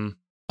 Mm-hmm.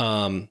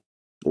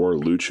 Or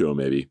Lucho,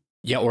 maybe.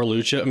 Yeah, or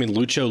Lucho. I mean,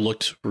 Lucho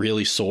looked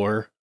really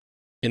sore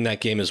in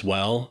that game as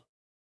well.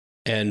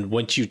 And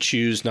once you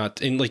choose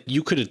not, and like,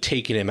 you could have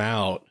taken him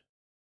out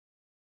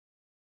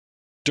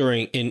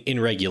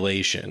in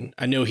regulation.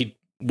 I know he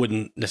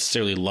wouldn't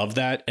necessarily love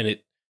that, and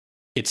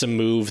it's a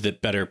move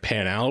that better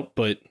pan out.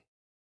 But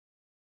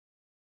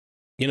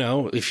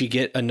if you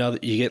get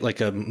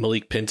like a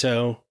Malik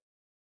Pinto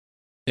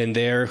in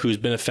there who's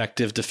been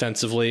effective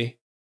defensively,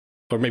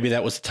 or maybe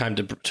that was the time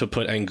to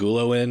put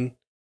Angulo in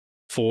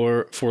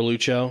for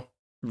Lucho.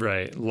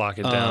 Right. Lock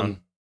it down.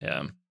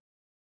 Yeah.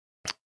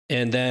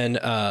 And then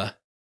I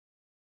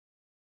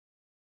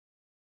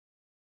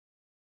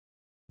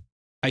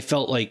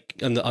felt like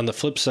on the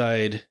flip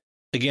side,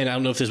 again, I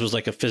don't know if this was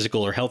like a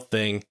physical or health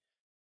thing.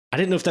 I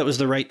didn't know if that was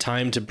the right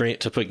time to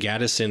put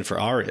Gaddis in for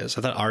Arias.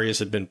 I thought Arias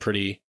had been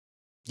pretty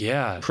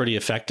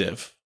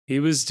effective. He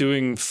was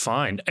doing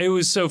fine. It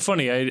was so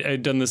funny. I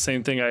had done the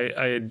same thing.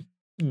 I had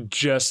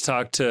just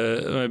talked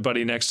to my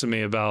buddy next to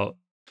me about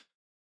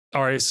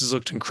Arias has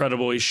looked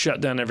incredible. He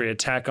shut down every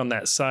attack on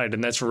that side,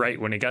 and that's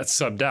right when he got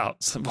subbed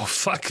out. So, well,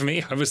 fuck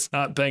me. I was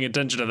not paying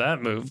attention to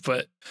that move,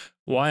 but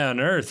why on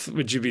earth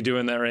would you be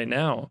doing that right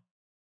now?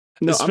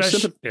 No,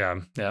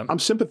 I'm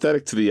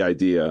sympathetic to the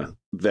idea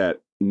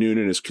that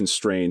Noonan is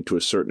constrained to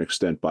a certain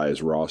extent by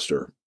his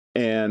roster.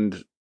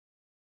 And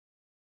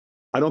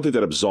I don't think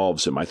that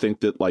absolves him. I think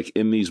that, like,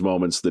 in these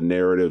moments, the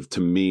narrative to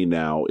me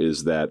now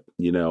is that,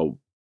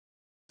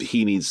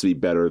 he needs to be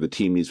better. The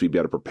team needs to be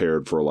better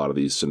prepared for a lot of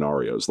these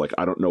scenarios. Like,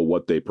 I don't know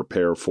what they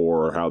prepare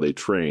for or how they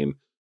train,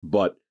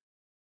 but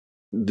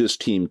this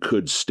team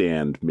could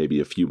stand maybe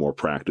a few more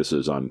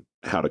practices on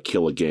how to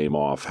kill a game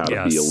off, how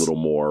to be a little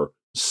more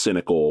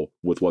cynical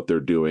with what they're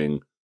doing,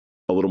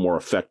 a little more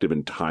effective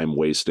in time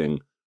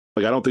wasting.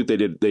 Like, I don't think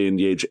they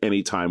engaged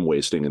any time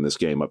wasting in this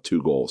game up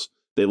 2 goals.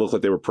 They looked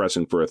like they were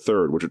pressing for a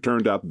third, which it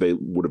turned out they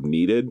would have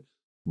needed.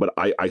 But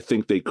I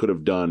think they could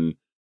have done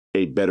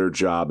a better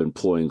job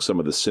employing some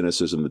of the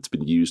cynicism that's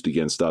been used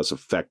against us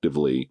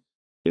effectively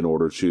in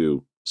order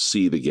to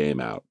see the game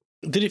out.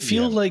 Did it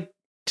feel like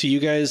to you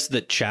guys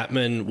that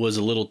Chapman was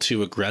a little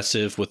too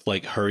aggressive with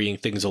like hurrying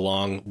things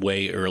along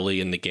way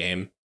early in the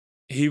game?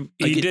 He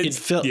did.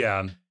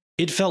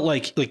 It felt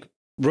like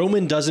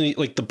Roman doesn't,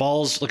 like, the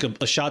ball's like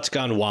a shot's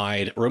gone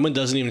wide. Roman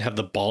doesn't even have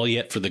the ball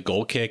yet for the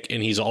goal kick,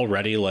 and he's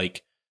already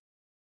like,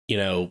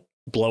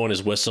 blowing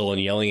his whistle and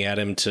yelling at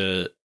him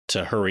to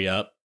hurry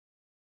up.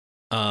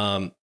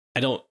 It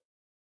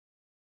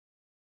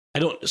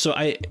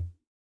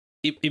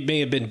may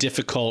have been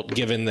difficult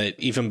given that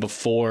even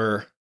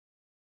before,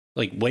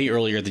 like, way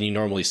earlier than you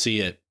normally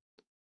see it,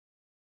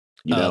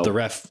 the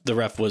ref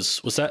was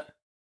that?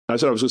 I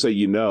said I was going to say,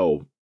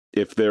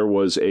 if there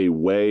was a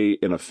way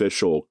an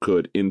official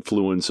could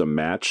influence a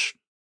match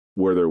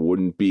where there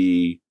wouldn't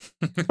be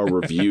a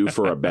review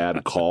for a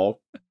bad call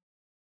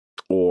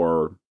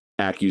or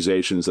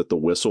accusations that the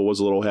whistle was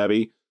a little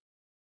heavy,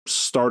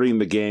 starting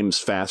the games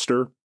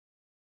faster,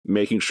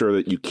 making sure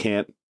that you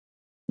can't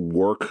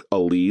work a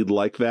lead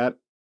like that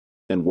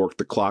and work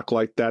the clock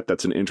like that.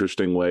 That would be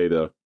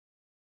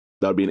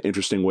an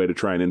interesting way to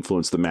try and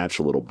influence the match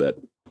a little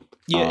bit.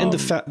 Yeah. And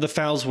the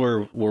fouls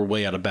were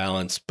way out of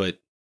balance, but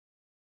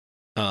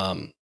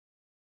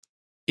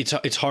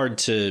it's hard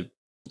to.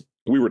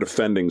 We were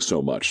defending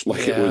so much.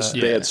 Like,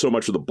 they had so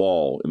much of the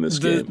ball in this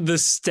game. The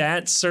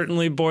stats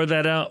certainly bore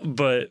that out,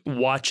 but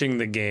watching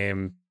the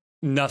game,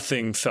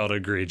 nothing felt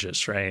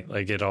egregious, right?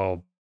 Like, it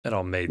all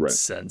made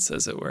sense,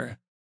 as it were.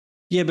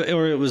 Yeah,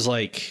 or it was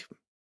like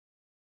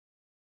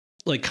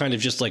kind of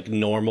just like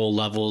normal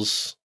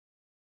levels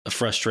of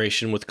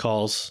frustration with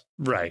calls.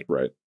 Right.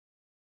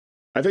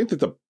 I think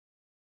that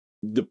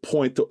the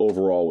point to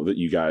overall that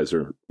you guys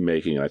are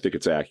making, and I think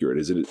it's accurate,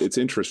 is it's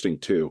interesting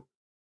too.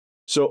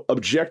 So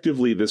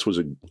objectively, this was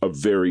a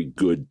very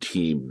good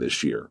team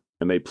this year,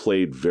 and they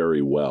played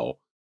very well.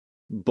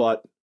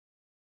 But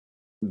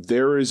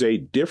there is a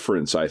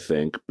difference, I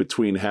think,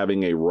 between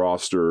having a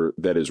roster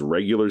that is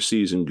regular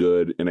season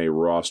good and a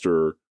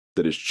roster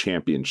that is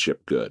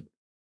championship good.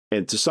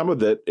 And to some of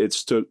that,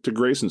 it's to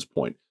Grayson's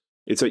point.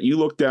 It's that you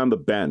look down the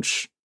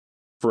bench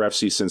for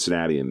FC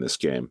Cincinnati in this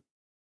game,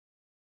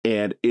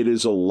 and it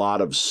is a lot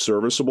of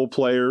serviceable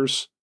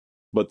players,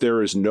 but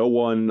there is no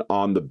one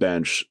on the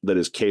bench that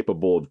is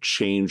capable of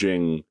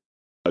changing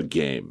a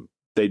game.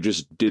 They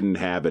just didn't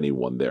have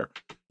anyone there.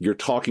 You're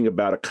talking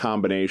about a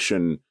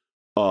combination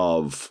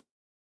of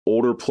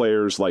older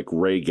players like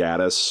Ray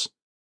Gaddis,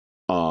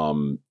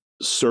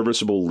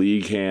 serviceable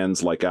league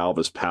hands like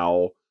Alvis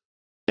Powell,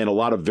 and a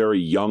lot of very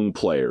young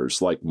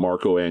players like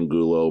Marco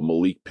Angulo,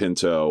 Malik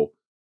Pinto,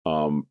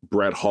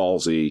 Brett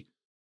Halsey,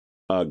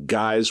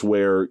 guys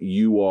where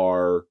you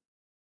are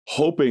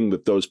hoping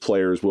that those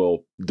players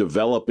will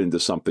develop into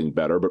something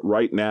better. But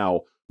right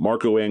now,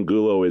 Marco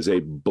Angulo is a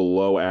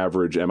below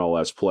average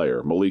MLS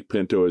player. Malik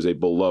Pinto is a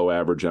below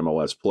average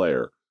MLS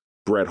player.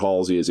 Brett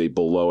Halsey is a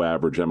below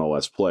average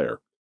MLS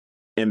player.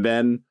 And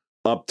then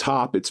up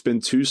top, it's been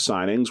two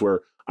signings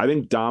where I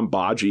think Dom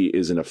Baji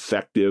is an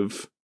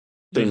effective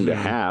thing to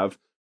have.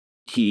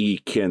 He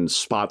can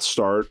spot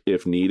start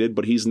if needed,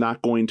 but he's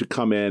not going to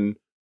come in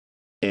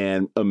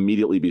and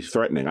immediately be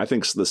threatening. I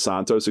think the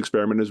Santos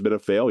experiment has been a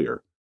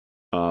failure.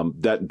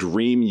 That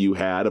dream you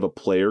had of a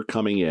player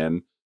coming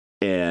in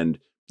and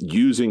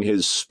using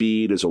his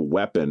speed as a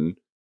weapon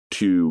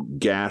to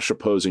gash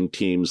opposing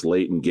teams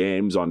late in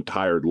games on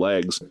tired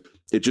legs,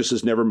 it just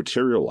has never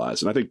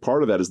materialized. And I think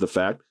part of that is the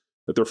fact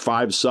that there are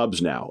 5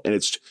 subs now, and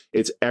it's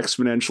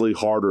exponentially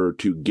harder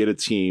to get a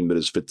team that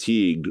is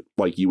fatigued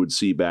like you would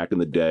see back in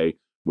the day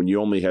when you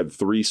only had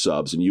 3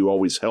 subs and you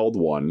always held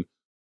one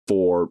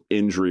for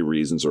injury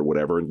reasons or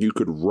whatever, and you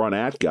could run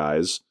at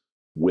guys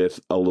with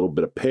a little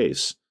bit of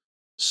pace.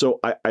 So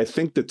I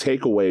think the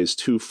takeaway is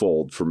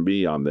twofold for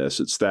me on this.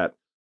 It's that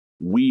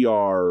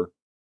we're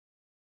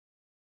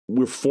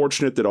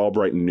fortunate that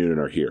Albright and Noonan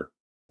are here.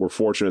 We're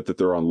fortunate that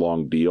they're on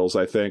long deals,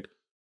 I think.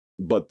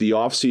 But the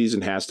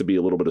offseason has to be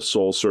a little bit of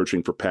soul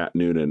searching for Pat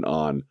Noonan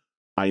on,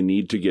 I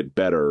need to get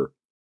better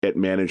at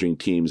managing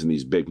teams in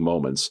these big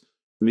moments.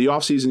 And the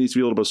offseason needs to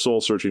be a little bit of soul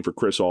searching for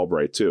Chris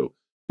Albright too,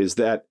 is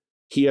that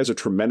he has a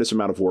tremendous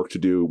amount of work to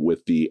do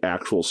with the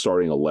actual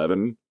starting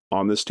 11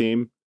 on this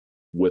team,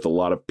 with a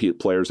lot of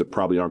players that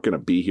probably aren't going to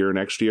be here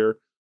next year.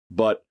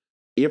 But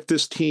if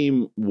this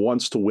team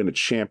wants to win a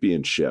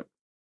championship,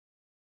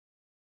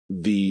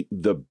 the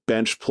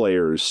bench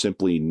players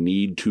simply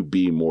need to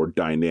be more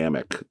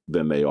dynamic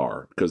than they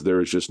are, because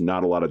there is just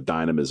not a lot of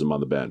dynamism on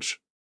the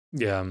bench.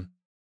 Yeah.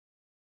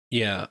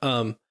 Yeah.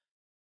 And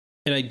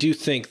I do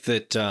think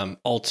that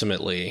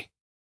ultimately,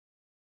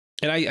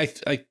 and I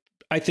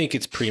think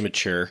it's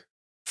premature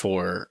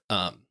for,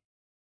 like,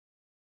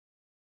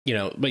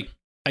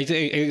 I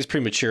think it's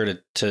premature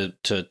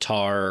to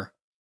tar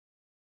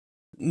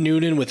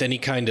Noonan with any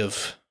kind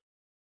of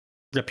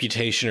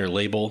reputation or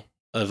label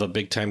of a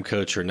big time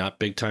coach or not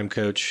big time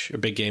coach or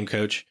big game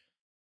coach.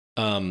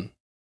 But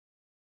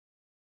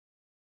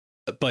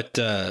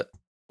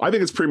I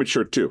think it's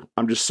premature too.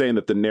 I'm just saying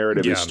that the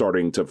narrative is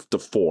starting to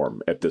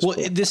form at this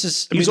point.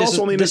 He's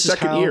also only in his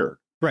second year.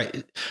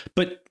 Right.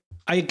 But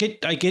I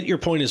get your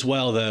point as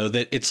well, though,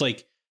 that it's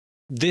like,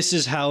 this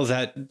is how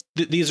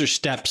these are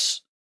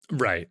steps,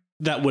 right,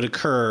 that would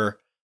occur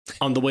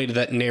on the way to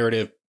that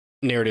narrative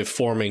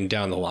forming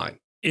down the line.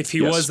 If he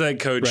was that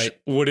coach,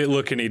 would it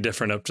look any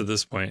different up to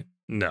this point?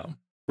 No.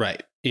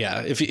 Right.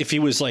 Yeah. If he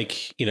was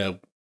like,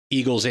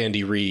 Eagles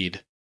Andy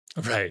Reid,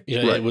 right.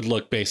 It would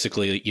look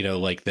basically,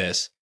 like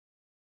this.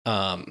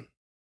 And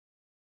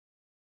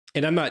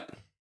I'm not.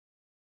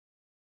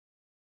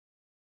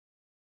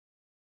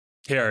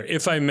 Here,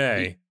 if I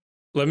may,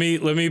 let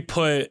me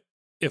put,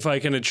 if I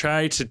can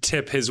try to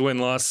tip his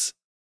win-loss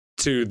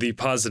to the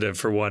positive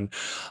for one,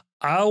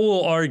 I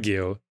will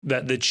argue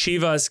that the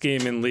Chivas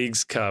game in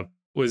Leagues Cup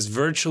was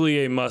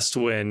virtually a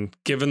must-win,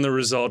 given the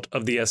result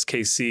of the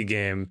SKC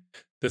game.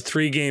 The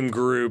 3-game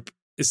group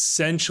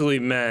essentially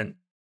meant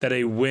that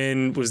a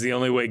win was the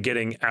only way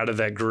getting out of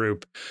that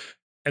group.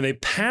 And they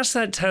passed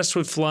that test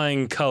with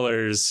flying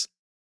colors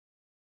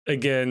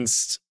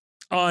against,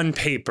 on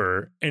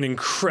paper, an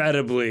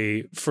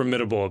incredibly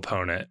formidable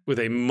opponent with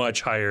a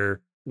much higher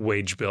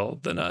wage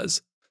bill than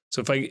us.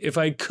 So if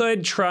I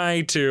could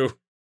try to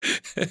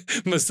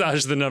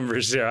massage the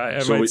numbers here,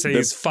 I might say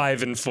he's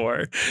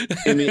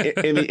 5-4. In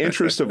the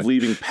interest of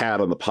leaving Pat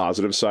on the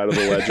positive side of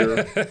the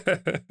ledger,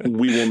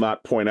 we will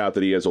not point out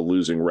that he has a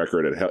losing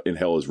record in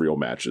Hell is Real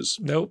matches.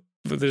 Nope,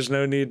 but there's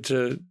no need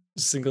to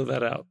single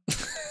that out.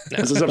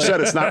 As I've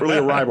said, it's not really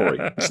a rivalry.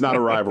 It's not a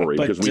rivalry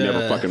because we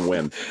never fucking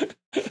win.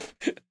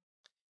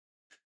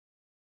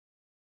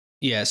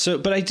 Yeah. So,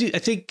 but I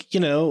think,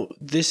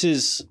 this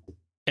is,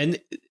 and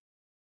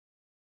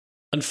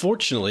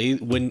unfortunately,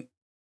 when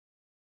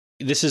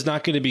this is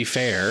not going to be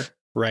fair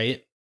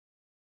right?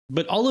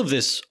 But all of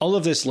this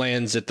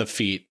lands at the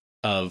feet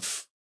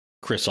of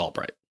Chris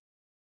Albright.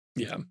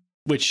 Yeah.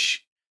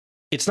 Which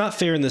it's not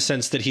fair in the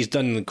sense that he's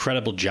done an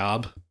incredible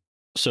job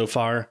so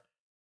far,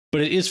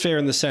 but it is fair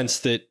in the sense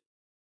that,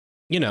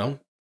 you know,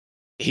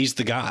 he's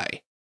the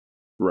guy.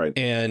 Right.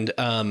 And,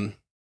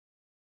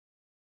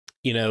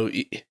 you know,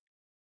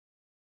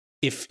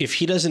 if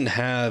he doesn't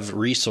have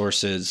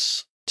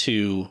resources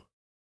to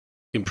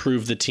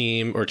improve the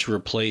team or to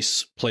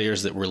replace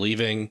players that were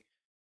leaving,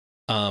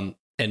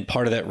 and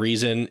part of that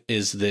reason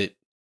is that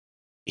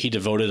he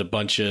devoted a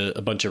bunch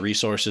of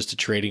resources to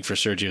trading for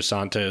Sergio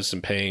Santos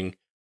and paying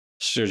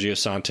Sergio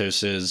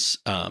Santos's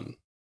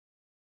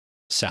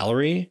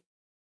salary.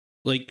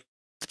 Like,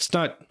 it's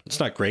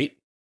not great.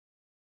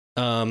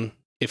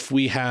 If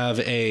we have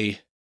a,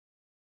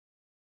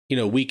 you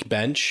know, weak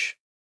bench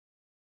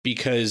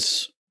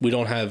because we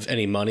don't have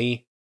any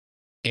money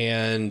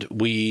and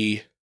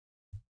we,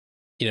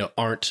 you know,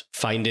 aren't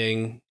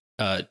finding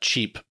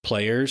cheap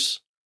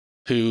players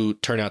who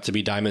turn out to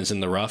be diamonds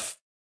in the rough,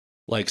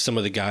 like some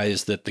of the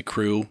guys that the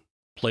Crew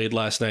played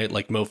last night,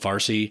 like Mo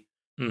Farsi,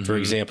 for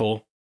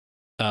example,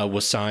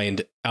 was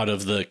signed out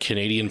of the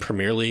Canadian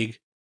Premier League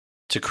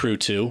to Crew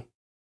 2,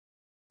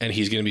 and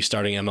he's going to be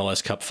starting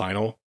MLS Cup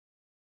final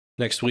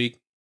next week.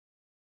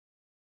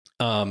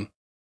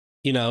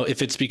 You know,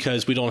 if it's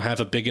because we don't have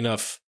a big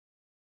enough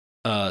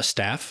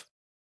staff,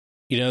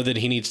 you know, that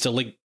he needs to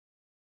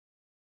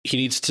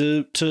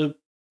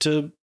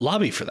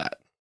lobby for that,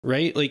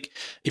 right? Like,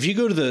 if you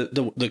go to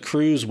the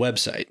Crew's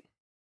website,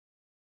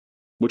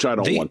 which I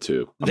don't want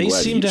to. I'm they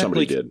glad seem to have,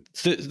 somebody like,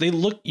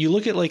 did. You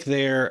look at like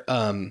their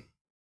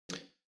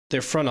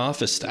front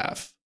office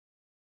staff,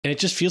 and it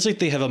just feels like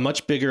they have a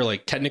much bigger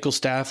like technical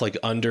staff, like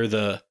under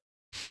the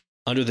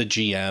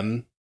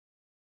GM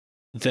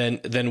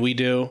than we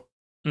do.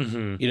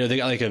 You know, they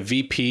got like a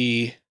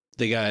VP,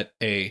 they got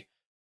a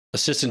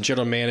assistant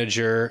general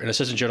manager, an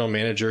assistant general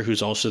manager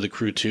who's also the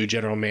Crew 2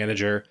 general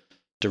manager,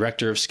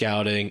 director of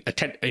scouting,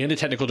 and a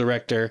technical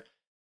director,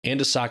 and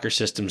a soccer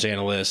systems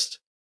analyst.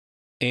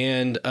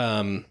 And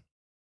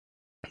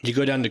you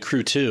go down to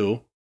Crew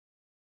 2,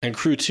 and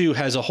Crew 2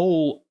 has a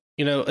whole,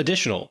 you know,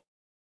 additional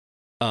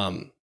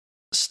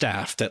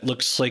staff that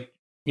looks like,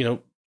 you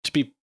know, to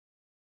be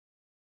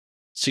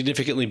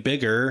significantly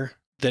bigger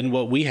than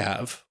what we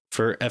have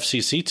for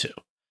FCC2.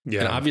 Yeah.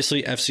 And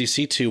obviously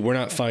FCC2, we're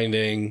not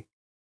finding,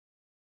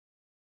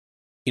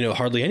 you know,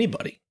 hardly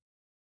anybody.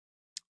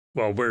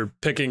 Well, we're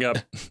picking up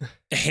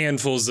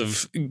handfuls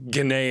of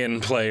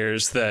Ghanaian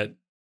players that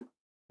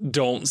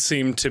don't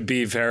seem to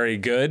be very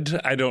good.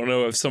 I don't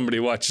know if somebody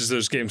watches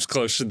those games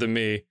closer than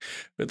me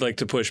would like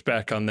to push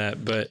back on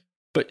that, but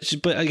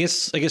I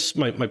guess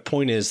my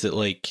point is that,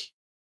 like,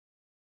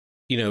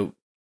 you know,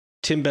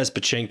 Tim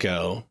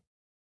Bezpachenko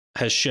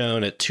has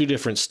shown at 2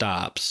 different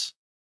stops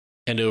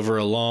and over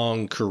a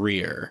long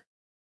career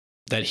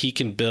that he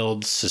can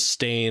build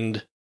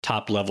sustained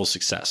top level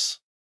success.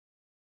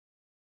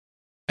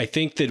 I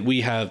think that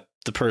we have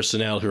the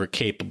personnel who are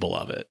capable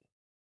of it,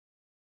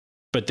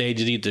 but they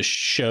need to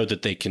show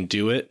that they can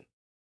do it.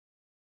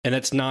 And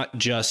that's not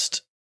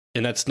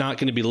going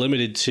to be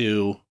limited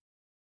to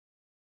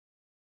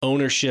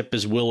ownership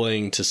is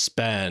willing to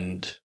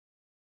spend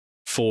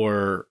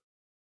for,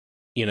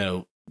 you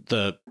know,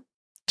 the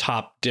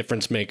top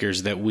difference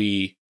makers that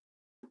we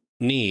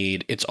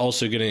need. It's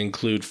also going to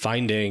include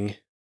finding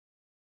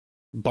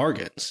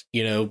bargains,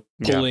 you know,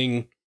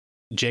 pulling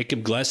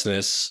Jacob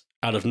Glesnes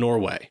out of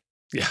Norway.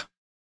 Yeah.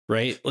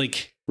 Right?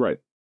 Like, right.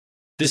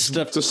 This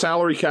stuff. It's a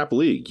salary cap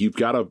league. You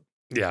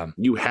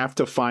have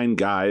to find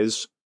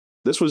guys.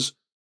 This was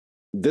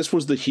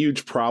the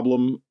huge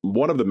problem.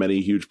 One of the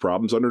many huge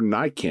problems under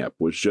Nijkamp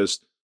was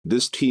just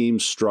this team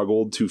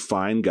struggled to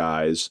find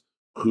guys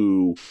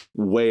who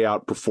way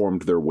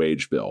outperformed their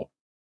wage bill.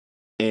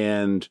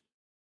 And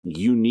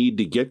you need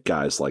to get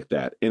guys like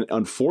that. And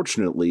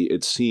unfortunately,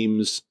 it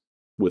seems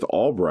with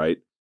Albright,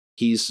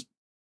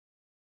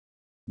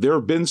 there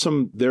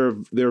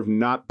have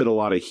not been a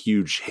lot of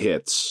huge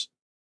hits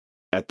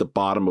at the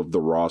bottom of the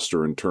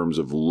roster in terms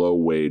of low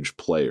wage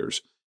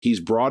players. He's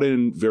brought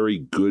in very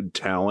good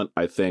talent,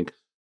 I think,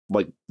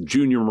 like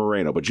Junior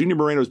Moreno, but Junior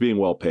Moreno is being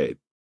well paid.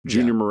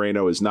 Junior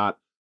Moreno is not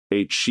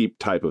a cheap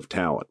type of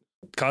talent.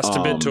 Cost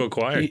a bit to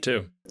acquire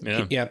too.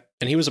 Yeah.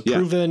 And he was a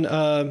proven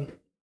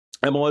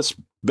MLS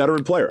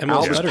veteran player.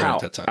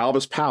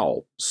 Alvis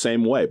Powell,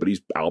 same way, but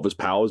Alvis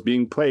Powell is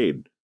being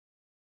paid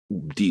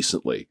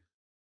decently.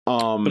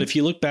 But if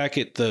you look back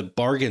at the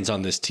bargains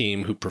on this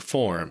team who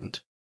performed,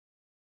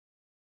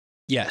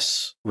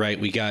 yes, right,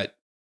 we got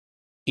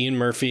Ian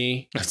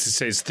Murphy. I was to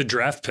say it's the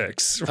draft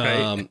picks,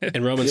 right?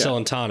 And Roman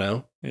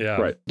Celentano. Yeah.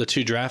 Right. The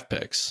 2 draft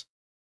picks.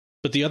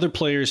 But the other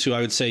players who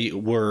I would say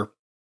were,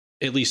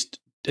 at least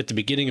at the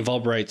beginning of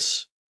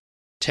Albright's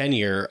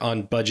tenure,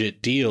 on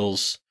budget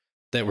deals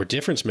that were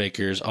difference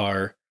makers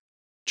are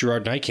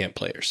Gerard Nijkamp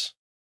players.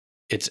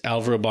 It's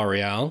Alvaro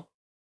Barreal.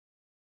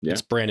 Yeah.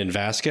 It's Brandon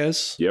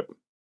Vasquez. Yep.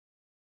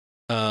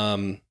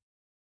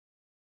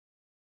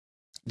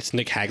 It's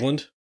Nick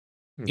Hagland,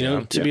 you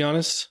know, to be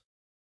honest.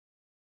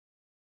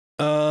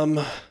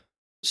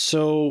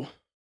 So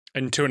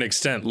And to an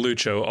extent,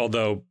 Lucho,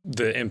 although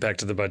the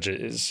impact of the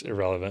budget is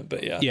irrelevant.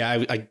 But yeah.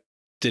 yeah, I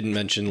didn't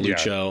mention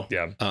Lucho.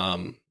 Yeah.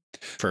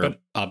 For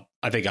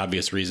I think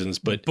obvious reasons,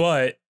 but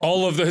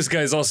all of those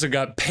guys also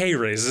got pay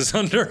raises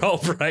under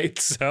Albright,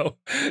 so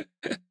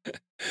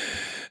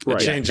it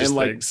changes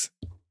things.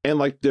 And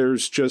like,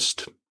 there's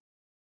just,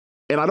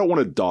 and I don't want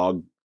to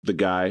dog the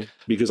guy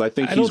because I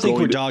think I don't think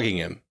we're dogging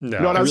him. No,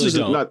 I really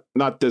don't.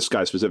 Not this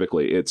guy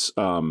specifically. It's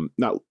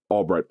not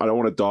Albright. I don't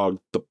want to dog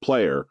the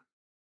player,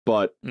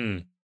 but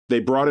they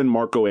brought in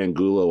Marco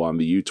Angulo on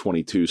the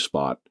U22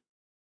 spot,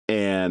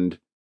 and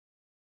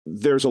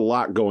there's a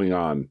lot going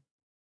on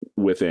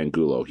with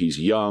Angulo. He's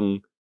young.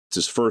 It's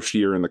his first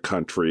year in the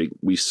country.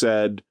 We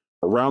said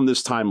around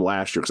this time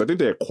last year, because I think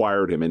they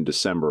acquired him in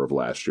December of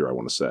last year, I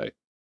want to say.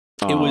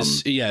 It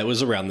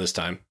was around this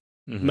time.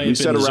 May have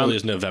been as early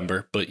as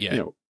November, but yeah. You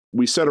know,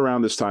 we said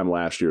around this time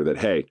last year that,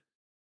 hey,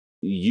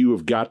 you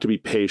have got to be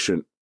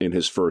patient in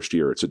his first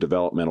year. It's a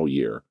developmental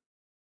year.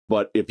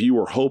 But if you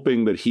were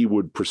hoping that he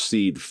would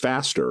proceed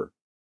faster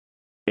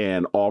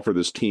and offer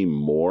this team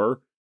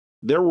more,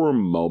 there were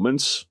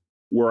moments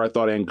where I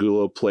thought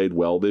Angulo played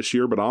well this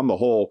year, but on the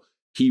whole,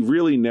 he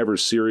really never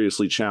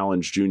seriously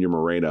challenged Junior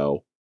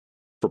Moreno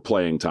for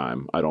playing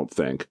time, I don't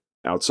think,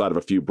 outside of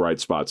a few bright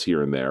spots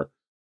here and there.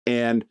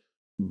 And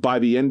by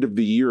the end of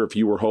the year, if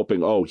you were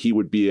hoping, oh, he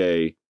would be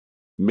a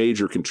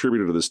major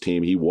contributor to this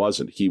team, he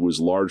wasn't. He was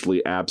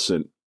largely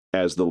absent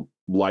as the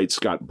lights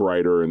got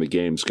brighter and the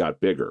games got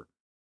bigger.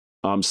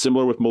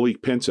 Similar with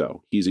Malik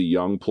Pinto. He's a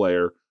young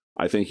player.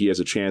 I think he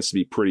has a chance to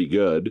be pretty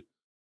good.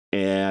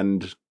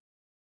 And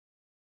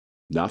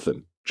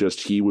nothing.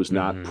 Just he was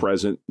not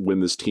present when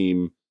this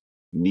team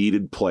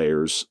needed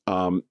players.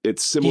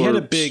 It's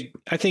similar.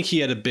 I think he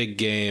had a big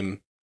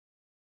game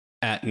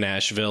at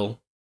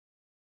Nashville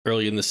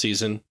early in the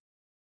season.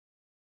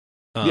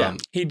 Yeah,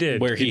 he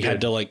did. Where he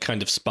had to like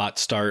kind of spot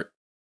start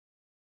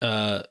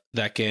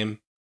that game.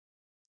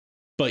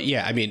 But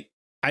yeah, I mean,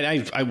 I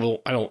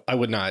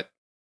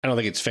don't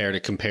think it's fair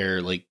to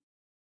compare like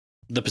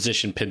the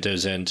position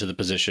Pinto's in to the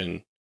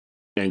position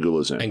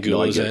Angulo's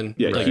in.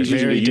 Yeah, like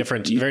very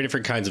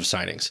different kinds of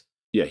signings.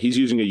 Yeah, he's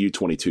using a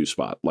U22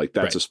 spot. Like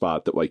that's a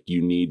spot that like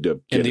you need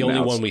to get. And the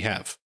only one we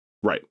have.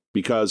 Right.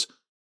 Because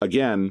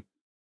again,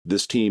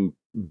 this team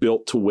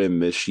built to win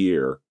this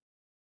year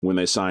when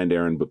they signed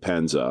Aaron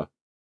Bopenza.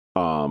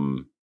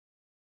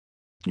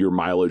 Your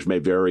mileage may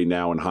vary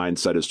now in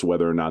hindsight as to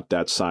whether or not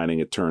that signing,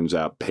 it turns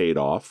out, paid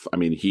off. I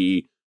mean,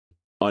 he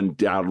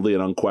undoubtedly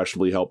and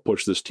unquestionably helped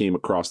push this team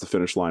across the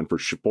finish line for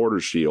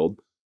Supporters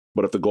Shield.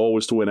 But if the goal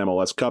was to win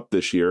MLS Cup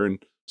this year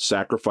and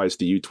sacrifice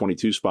the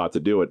U22 spot to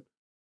do it,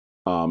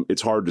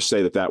 it's hard to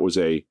say that that was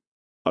a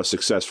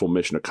successful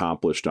mission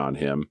accomplished on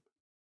him.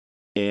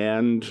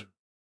 And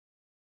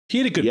he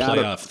had a good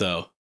playoff,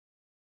 though.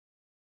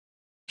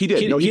 He did.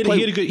 He had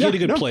a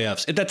good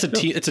playoffs. That's a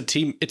team. It's a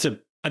team.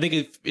 I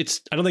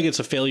don't think it's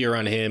a failure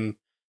on him.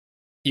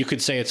 You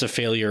could say it's a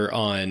failure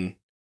on,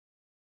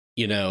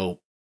 making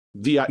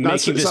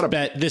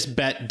this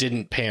bet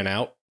didn't pan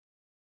out.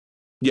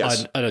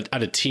 Yes,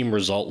 at a team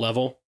result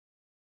level.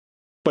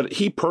 But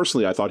he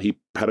personally, I thought he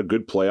had a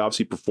good playoffs.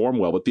 He performed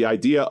well. But the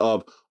idea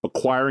of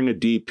acquiring a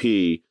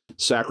DP,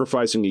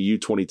 sacrificing a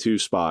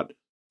U22 spot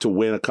to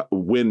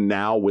win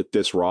now with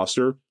this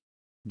roster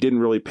didn't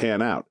really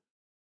pan out.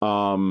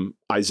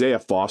 Isaiah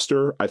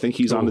Foster, I think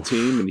he's on the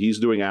team and he's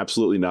doing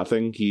absolutely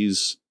nothing.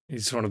 He's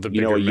one of the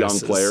bigger a young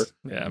misses. player.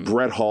 Yeah.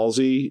 Brett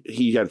Halsey,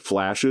 he had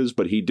flashes,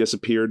 but he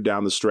disappeared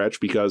down the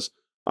stretch because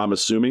I'm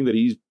assuming that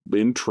he's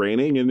in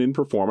training and in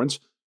performance.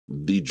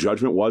 The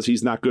judgment was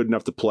he's not good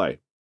enough to play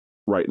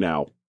right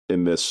now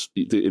in this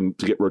to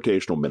get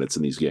rotational minutes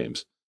in these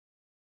games.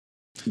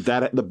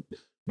 That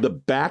the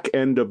back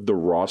end of the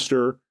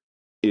roster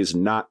is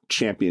not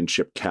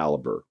championship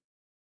caliber.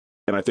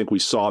 And I think we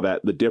saw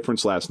that the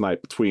difference last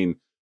night between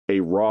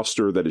a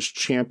roster that is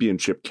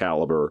championship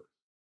caliber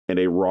and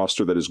a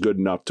roster that is good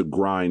enough to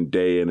grind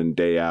day in and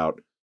day out,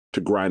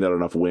 to grind out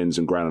enough wins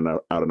and grind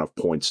out enough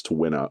points to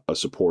win a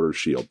Supporters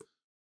Shield.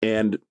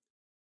 And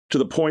to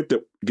the point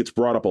that gets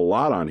brought up a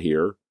lot on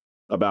here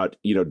about,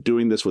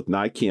 doing this with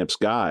Nycamp's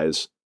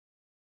guys,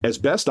 as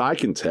best I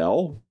can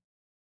tell,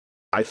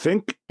 I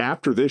think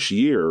after this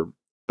year,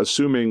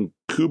 assuming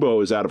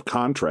Kubo is out of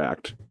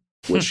contract,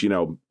 which,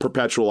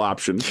 perpetual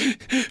option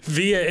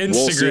via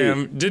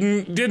Instagram,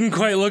 didn't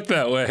quite look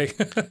that way.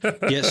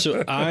 Yeah, so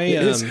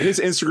his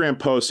Instagram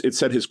post, it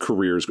said it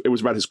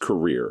was about his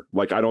career.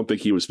 Like, I don't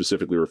think he was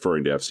specifically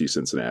referring to FC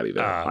Cincinnati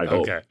there. I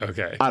hope.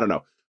 Okay. I don't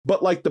know.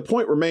 But like the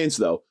point remains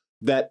though,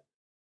 that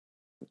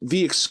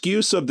the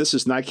excuse of this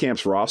is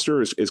Nycamp's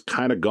roster is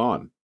kind of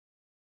gone.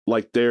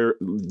 Like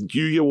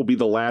Yuya will be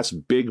the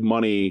last big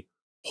money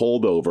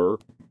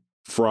holdover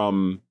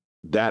from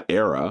that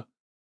era.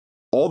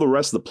 All the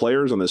rest of the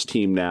players on this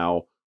team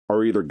now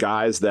are either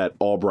guys that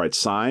Albright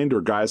signed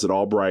or guys that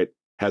Albright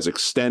has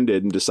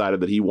extended and decided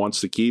that he wants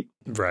to keep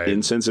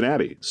in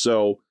Cincinnati.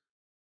 So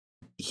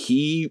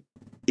he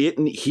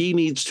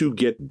needs to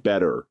get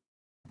better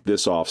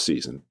this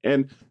offseason.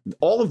 And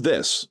all of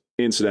this,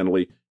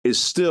 incidentally, is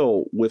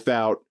still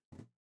without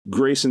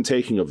Grayson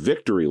taking a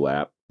victory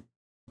lap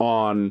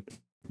on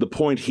the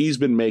point he's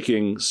been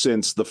making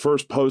since the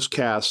first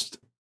postcast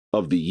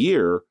of the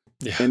year.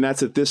 Yeah. And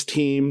that's that this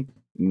team,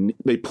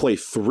 they play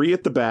 3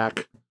 at the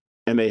back,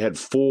 and they had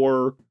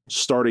 4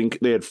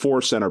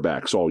 center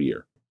backs all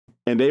year.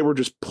 And they were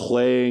just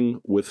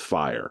playing with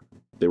fire.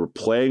 They were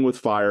playing with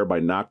fire by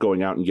not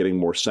going out and getting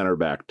more center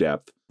back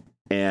depth.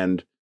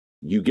 And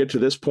you get to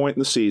this point in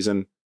the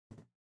season,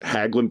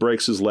 Hagelin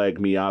breaks his leg,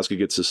 Miazga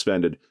gets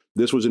suspended.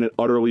 This was an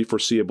utterly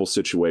foreseeable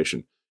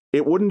situation.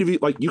 It wouldn't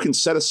have, like, you can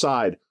set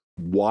aside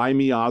why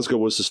Miazga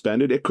was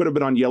suspended. It could have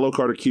been on yellow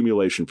card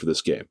accumulation for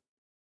this game.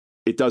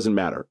 It doesn't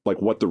matter,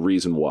 like, what the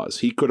reason was.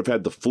 He could have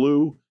had the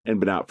flu and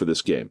been out for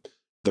this game.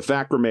 The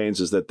fact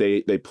remains is that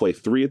they play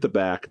 3 at the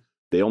back.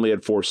 They only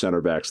had 4 center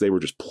backs. They were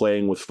just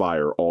playing with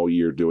fire all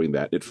year doing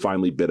that. It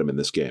finally bit him in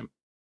this game.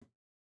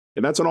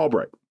 And that's on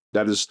Albright.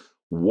 That is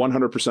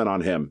 100%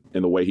 on him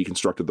in the way he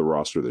constructed the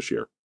roster this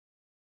year.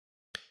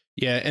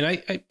 Yeah,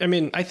 and I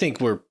mean, I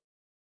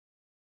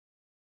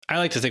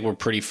like to think we're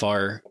pretty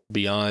far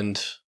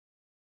beyond,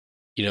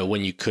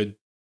 when you could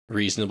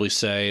reasonably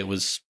say it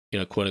was,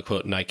 quote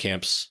unquote,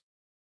 Nykamp's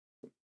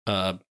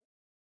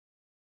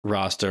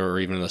roster, or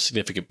even a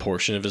significant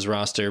portion of his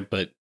roster.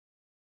 But,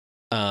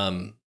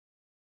 with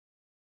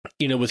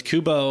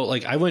Kubo,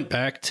 like, I went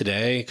back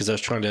today because I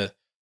was trying to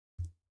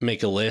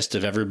make a list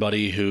of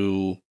everybody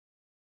who,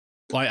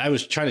 I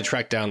was trying to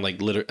track down like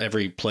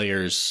every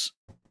player's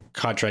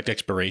contract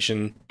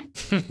expiration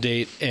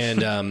date,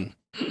 and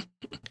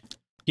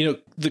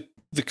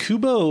the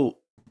Kubo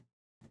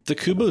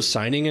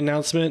signing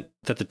announcement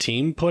that the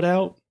team put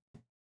out,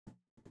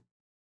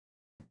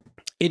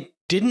 it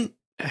didn't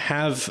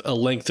have a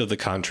length of the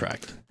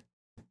contract.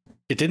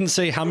 It didn't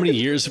say how many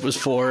years it was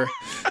for.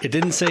 It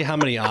didn't say how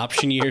many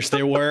option years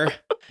there were.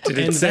 Did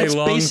it say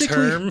long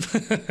term?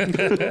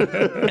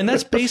 And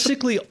that's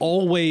basically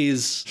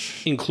always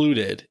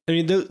included. I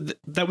mean,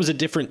 that was a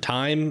different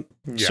time.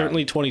 Yeah.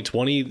 Certainly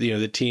 2020,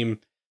 the team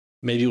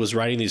maybe was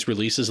writing these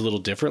releases a little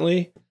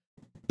differently,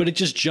 but it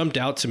just jumped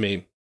out to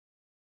me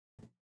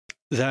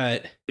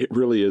that it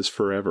really is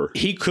forever.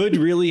 He could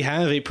really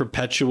have a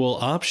perpetual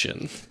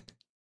option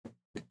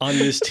on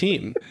this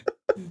team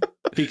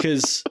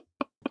because,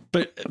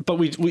 but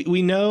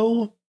we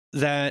know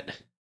that.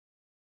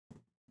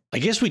 I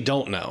guess we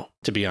don't know,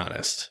 to be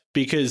honest,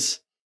 because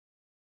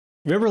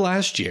remember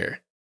last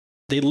year,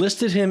 they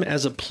listed him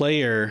as a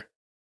player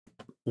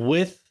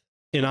with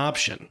an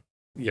option.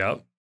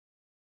 Yep.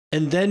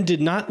 And then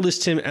did not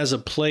list him as a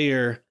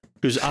player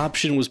whose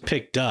option was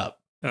picked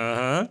up.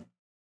 Uh-huh.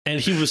 And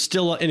he was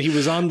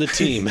on the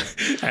team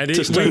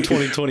to start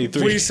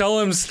 2023. We saw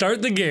him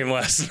start the game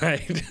last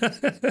night.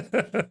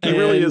 He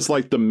really is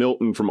like the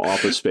Milton from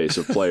Office Space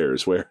of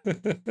players, where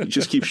he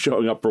just keeps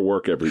showing up for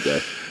work every day.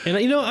 And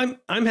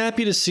I'm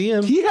happy to see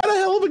him. He had a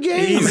hell of a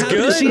game. I'm happy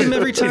to see him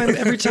every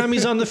time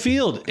he's on the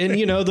field. And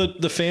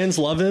the fans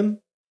love him.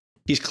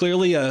 He's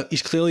clearly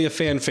a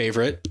fan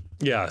favorite.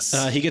 Yes.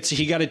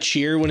 He got a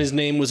cheer when his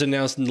name was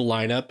announced in the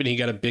lineup, and he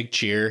got a big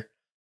cheer.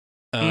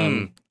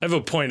 I have a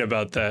point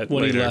about that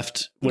when later. He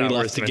left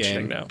the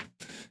game. Now.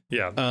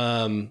 Yeah.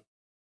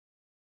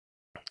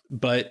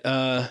 But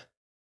I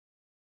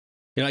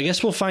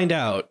guess we'll find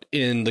out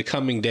in the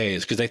coming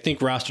days, because I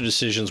think roster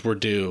decisions were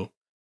due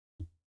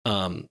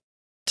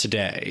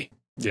today.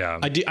 Yeah.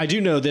 I do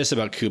know this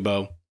about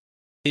Kubo.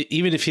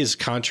 Even if his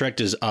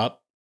contract is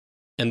up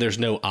and there's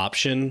no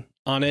option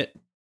on it,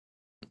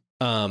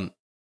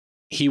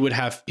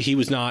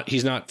 he's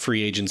not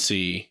free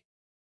agency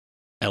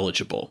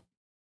eligible.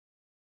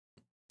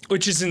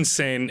 Which is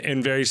insane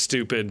and very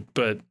stupid,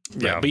 but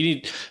yeah.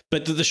 Right,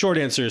 but the short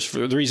answer is,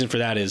 the reason for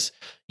that is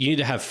you need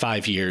to have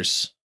 5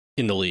 years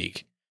in the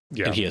league,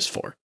 and he has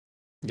 4.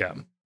 Yeah,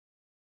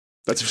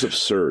 that's just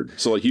absurd.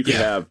 So like you could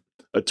have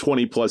a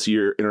 20+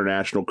 year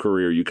international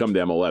career. You come to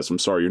MLS. I'm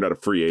sorry, you're not a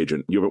free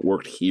agent. You haven't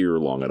worked here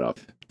long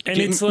enough. And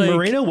it's like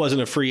Moreno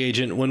wasn't a free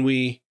agent when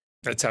we.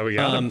 That's how we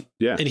got him.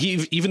 Yeah, and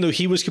even though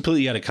he was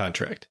completely out of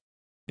contract.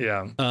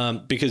 Yeah.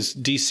 Because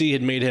DC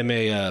had made him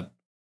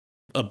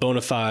a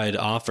bona fide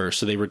offer,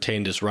 so they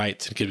retained his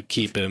rights and could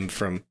keep him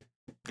from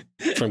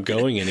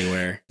going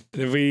anywhere.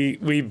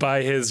 We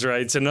buy his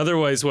rights, and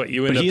otherwise, what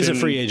you end up? He is a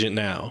free agent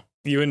now.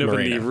 You end up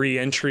Moreno. in the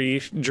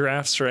re-entry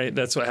drafts, right?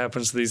 That's what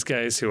happens to these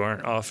guys who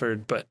aren't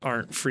offered but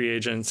aren't free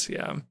agents.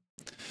 Yeah,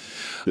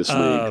 this league,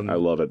 I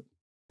love it.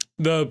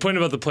 The point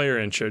about the player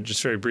intro,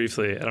 just very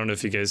briefly, I don't know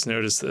if you guys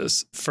noticed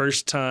this.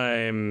 First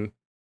time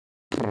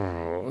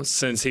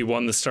since he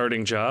won the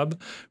starting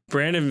job,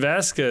 Brandon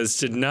Vasquez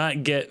did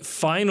not get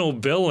final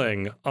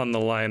billing on the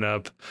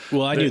lineup.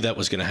 Well, I knew that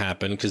was going to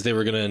happen because they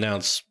were going to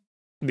announce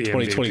the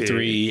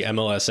 2023 MVP.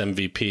 MLS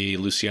MVP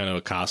Luciano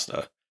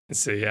Acosta.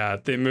 So yeah,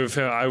 they move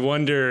him. I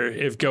wonder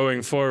if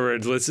going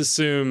forward, let's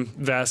assume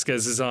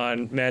Vasquez is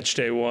on match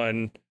day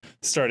 1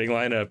 starting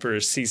lineup or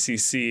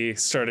CCC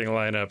starting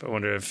lineup. I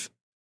wonder if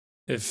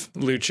if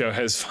Lucho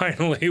has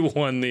finally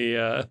won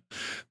the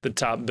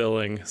top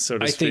billing, so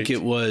to speak. I think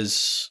it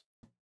was.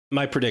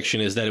 My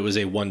prediction is that it was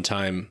a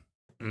one-time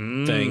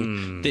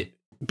thing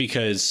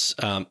because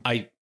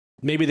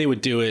maybe they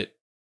would do it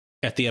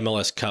at the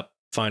MLS Cup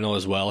final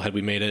as well had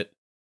we made it,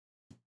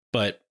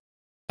 but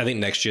I think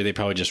next year they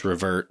probably just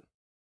revert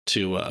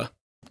to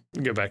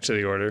go back to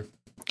the order.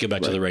 Get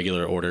back to the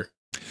regular order.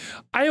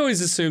 I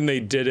always assumed they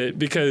did it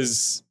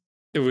because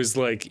it was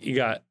like you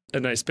got a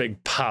nice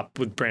big pop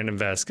with Brandon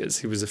Vasquez.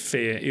 He was a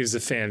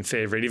fan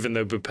favorite, even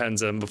though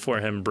Bupenza and before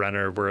him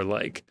Brenner were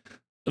like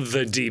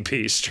the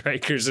DP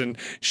strikers and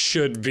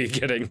should be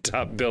getting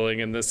top billing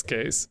in this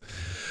case.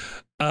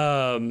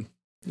 Yeah.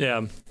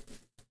 Yeah,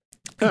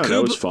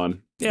 that was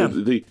fun. Yeah.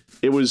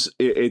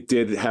 It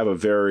did have a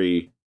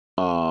very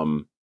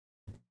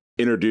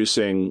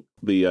introducing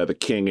the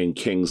King and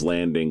King's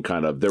Landing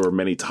kind of. There were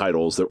many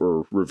titles that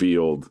were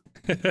revealed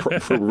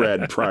for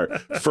Red prior.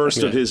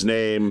 First of his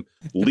name,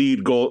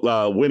 lead goal,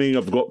 winning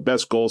of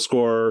best goal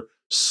scorer,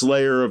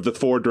 slayer of the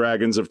 4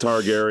 dragons of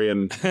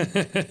Targaryen.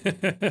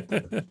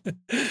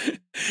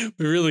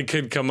 We really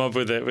could come up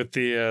with it with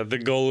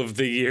the goal of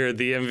the year,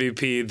 the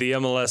MVP, the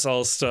MLS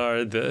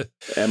All-Star, the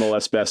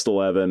MLS Best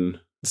 11,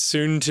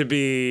 soon to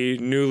be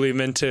newly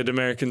minted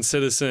American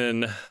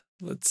citizen.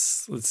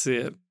 Let's see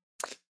it.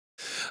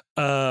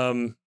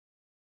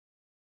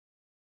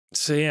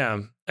 So yeah,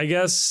 I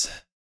guess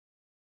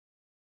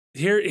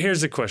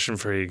here's a question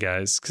for you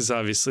guys, because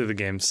obviously the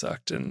game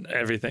sucked and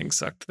everything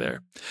sucked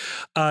there.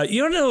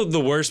 You don't know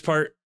the worst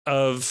part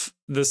of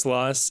this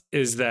loss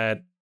is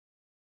that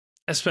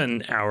I spent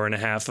an hour and a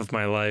half of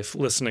my life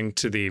listening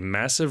to the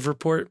Massive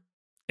Report.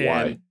 And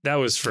Why? That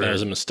was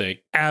a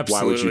mistake.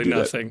 Absolutely Why would you do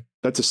nothing.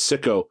 That's a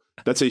sicko.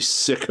 That's a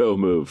sicko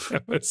move.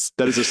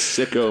 That is a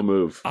sicko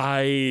move.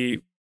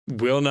 I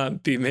will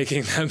not be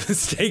making that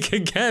mistake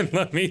again.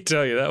 Let me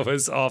tell you, that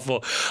was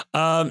awful.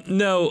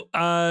 No,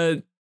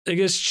 I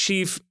guess,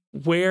 Chief,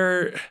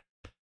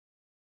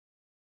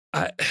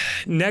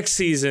 next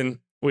season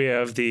we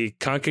have the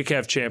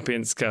CONCACAF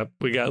Champions Cup,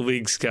 we got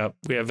Leagues Cup,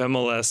 we have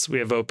MLS, we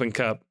have Open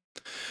Cup.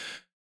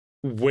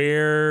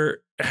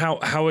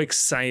 How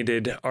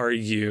excited are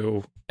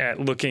you at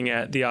looking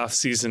at the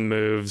off-season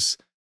moves?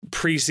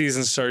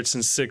 Preseason starts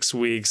in 6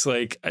 weeks.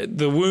 Like,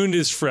 the wound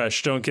is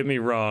fresh, don't get me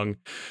wrong,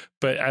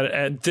 but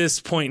at this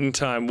point in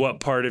time, what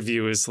part of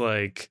you is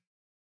like,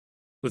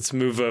 let's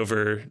move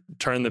over,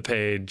 turn the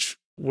page?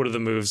 What do the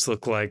moves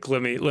look like?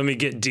 Let me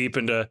get deep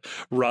into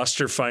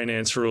roster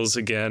finance rules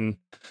again.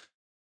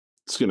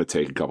 It's going to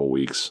take a couple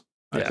weeks,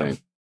 I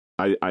think.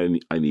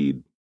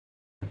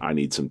 I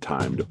need some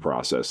time to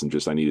process, and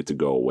I need it to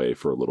go away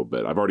for a little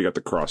bit. I've already got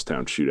the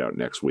Crosstown shootout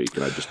next week,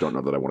 and I just don't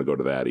know that I want to go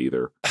to that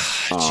either.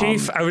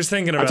 Chief, I was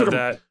thinking about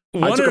that.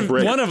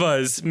 One of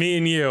us, me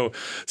and you,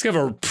 it's gonna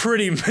have a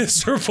pretty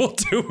miserable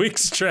 2-week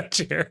stretch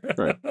here.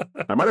 Right.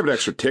 I might have an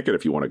extra ticket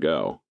if you want to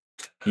go.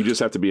 You just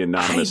have to be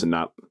anonymous and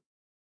not.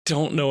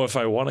 Don't know if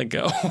I want to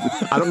go.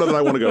 I don't know that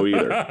I want to go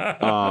either.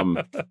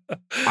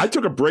 I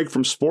took a break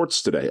from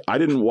sports today. I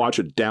didn't watch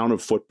a down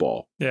of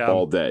football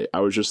all day.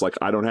 I was just like,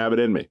 I don't have it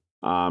in me.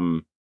 I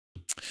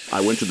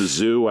went to the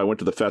zoo. I went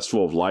to the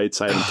Festival of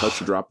Lights. I haven't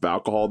touched a drop of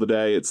alcohol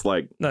today. It's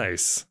like,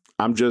 nice.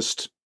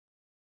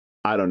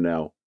 I don't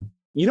know.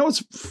 You know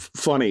what's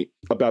funny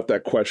about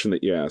that question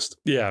that you asked?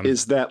 Yeah.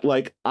 Is that,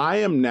 like, I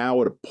am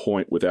now at a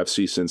point with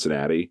FC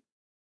Cincinnati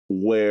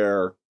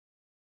where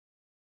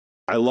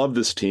I love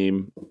this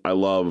team. I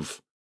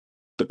love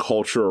the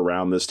culture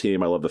around this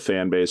team. I love the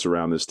fan base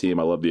around this team.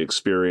 I love the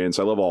experience.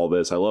 I love all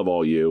this. I love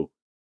all you.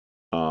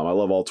 I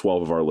love all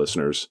 12 of our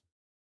listeners.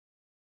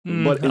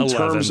 But in 11.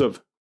 terms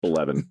of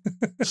 11,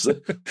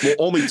 well,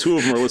 only 2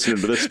 of them are listening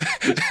to this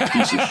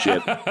piece of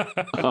shit.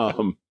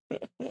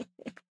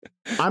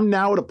 I'm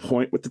now at a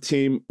point with the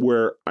team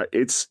where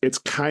it's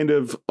kind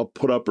of a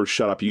put up or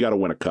shut up. You got to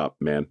win a cup,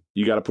 man.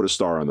 You got to put a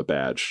star on the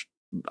badge.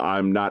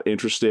 I'm not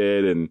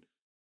interested in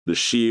the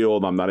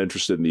Shield. I'm not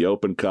interested in the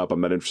Open Cup.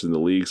 I'm not interested in the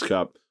Leagues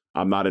Cup.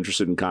 I'm not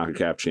interested in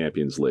CONCACAF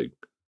Champions League.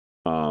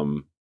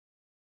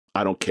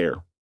 I don't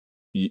care.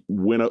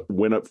 Win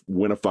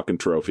a fucking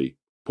trophy.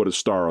 Put a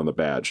star on the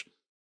badge.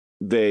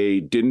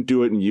 They didn't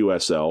do it in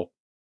USL.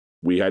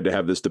 We had to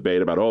have this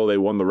debate about, they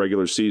won the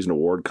regular season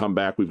award. Come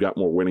back. We've got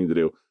more winning to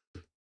do.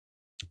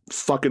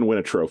 Fucking win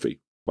a trophy.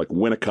 Like,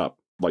 win a cup.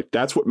 Like,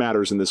 that's what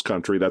matters in this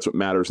country. That's what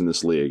matters in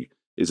this league,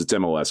 is its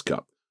MLS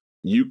Cup.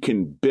 You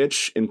can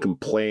bitch and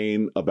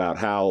complain about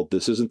how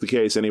this isn't the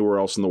case anywhere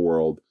else in the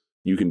world.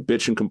 You can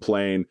bitch and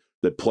complain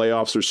that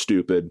playoffs are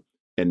stupid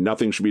and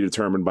nothing should be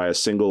determined by a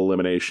single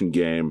elimination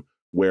game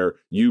where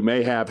you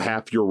may have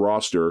half your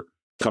roster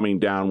coming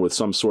down with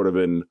some sort of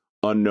an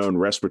unknown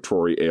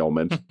respiratory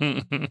ailment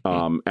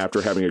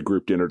after having a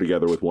group dinner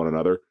together with one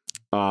another.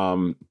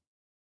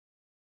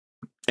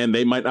 And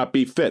they might not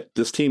be fit.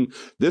 This team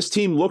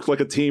looked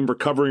like a team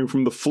recovering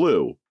from the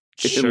flu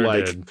in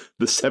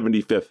the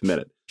 75th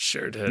minute.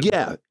 Sure did.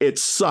 Yeah, it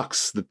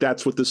sucks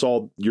that's what this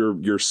all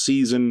your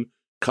season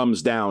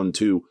comes down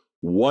to.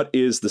 What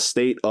is the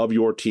state of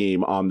your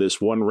team on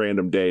this one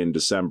random day in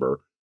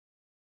December?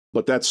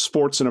 but that's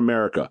sports in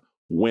America.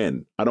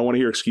 Win. I don't want to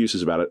hear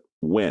excuses about it.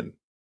 Win.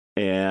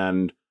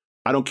 And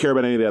I don't care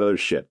about any of that other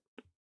shit.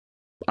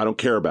 I don't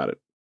care about it.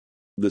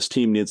 This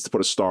team needs to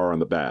put a star on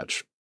the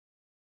badge.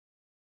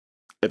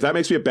 If that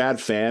makes me a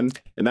bad fan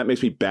and that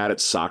makes me bad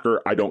at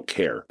soccer, I don't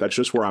care. That's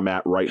just where I'm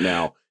at right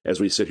now as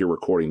we sit here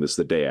recording this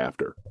the day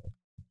after.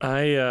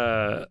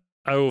 I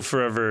will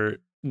forever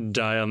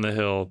die on the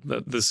hill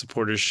that the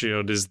Supporters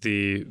Shield is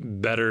the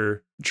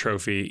better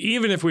trophy,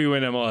 even if we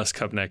win MLS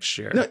Cup next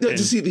year. No,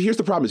 see, here's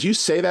the problem: is you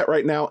say that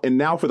right now, and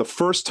now for the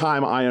first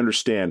time, I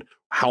understand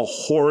how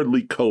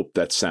horridly coped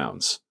that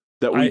sounds.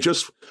 That we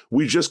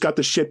just got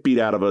the shit beat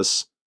out of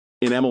us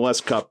in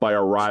MLS Cup by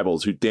our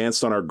rivals who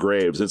danced on our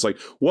graves. And it's like,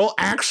 well,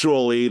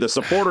 actually, the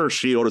Supporters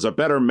Shield is a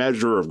better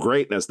measure of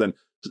greatness than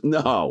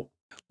no.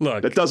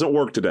 Look, that doesn't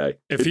work today.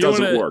 If you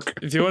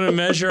want to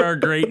measure our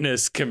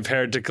greatness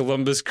compared to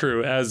Columbus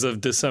Crew as of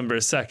December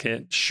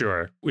 2nd,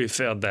 sure, we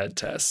failed that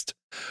test.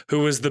 Who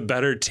was the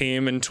better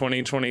team in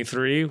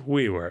 2023?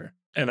 We were.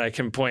 And I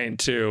can point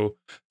to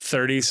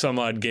 30 some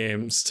odd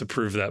games to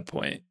prove that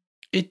point.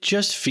 It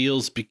just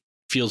feels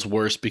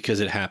worse because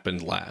it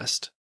happened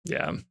last.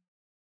 Yeah.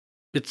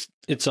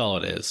 It's all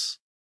it is.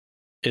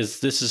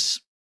 This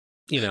is,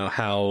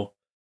 how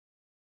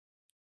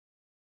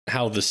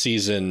the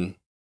season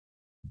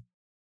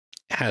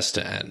has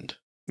to end.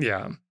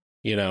 Yeah.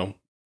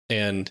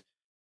 And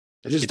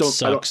I just it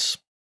sucks.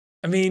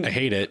 I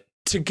hate it.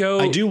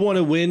 I do want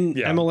to win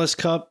MLS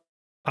Cup,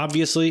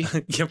 obviously.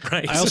 Yeah,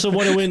 right. I also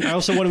want to win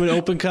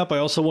Open Cup. I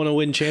also want to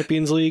win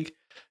Champions League.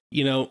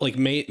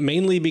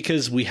 Mainly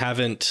because we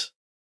haven't,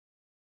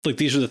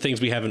 these are the things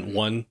we haven't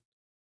won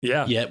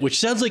yet, which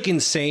sounds like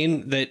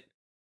insane that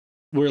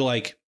we're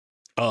like,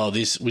 oh,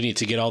 we need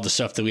to get all the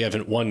stuff that we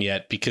haven't won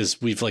yet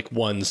because we've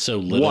won so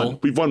little.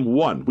 We've won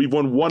one. We've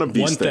won one of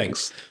these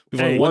things.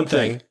 We've won one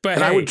thing. But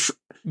and hey, I would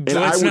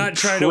let's not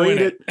try to win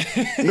it.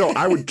 No,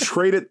 I would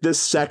trade it this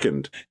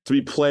second to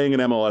be playing an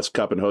MLS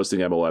Cup and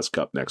hosting MLS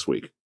Cup next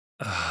week.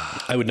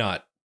 I would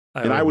not.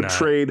 I would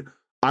trade.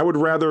 I would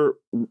rather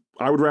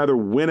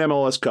win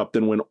MLS Cup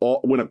than win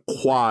a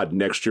quad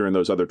next year in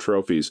those other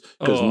trophies,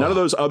 because none of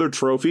those other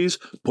trophies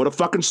put a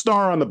fucking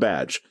star on the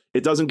badge.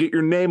 It doesn't get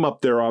your name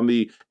up there on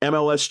the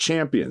MLS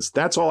champions.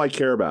 That's all I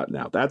care about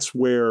now. That's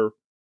where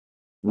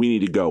we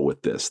need to go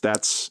with this.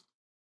 That's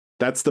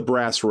the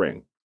brass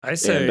ring. I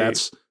say,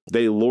 and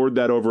they lord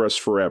that over us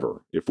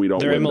forever if we don't.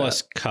 They're win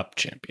MLS that. Cup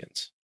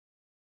champions.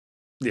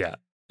 Yeah,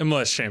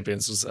 MLS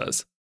champions was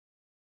us.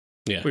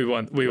 Yeah, we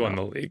won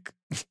the league.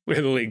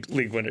 We're the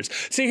league winners.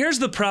 See, here's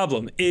the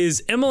problem: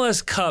 is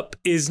MLS Cup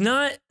is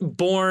not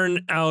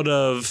born out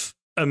of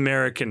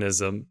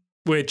Americanism,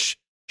 which,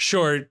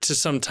 sure, to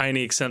some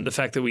tiny extent, the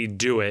fact that we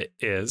do it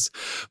is,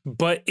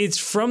 but it's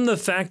from the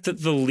fact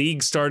that the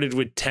league started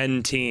with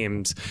 10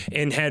 teams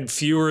and had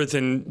fewer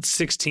than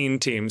 16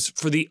 teams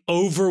for the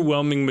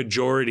overwhelming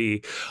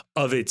majority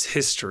of its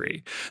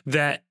history.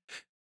 That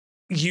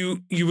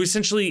you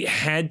essentially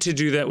had to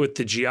do that with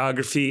the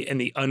geography and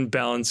the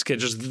unbalanced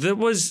schedules. That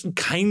was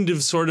kind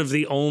of sort of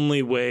the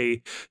only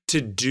way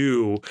to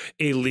do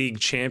a league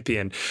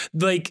champion.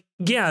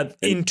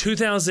 In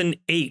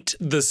 2008,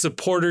 the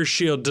Supporters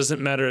Shield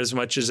doesn't matter as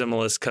much as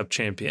MLS Cup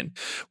champion.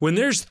 When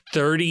there's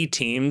 30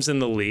 teams in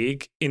the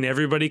league and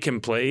everybody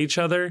can play each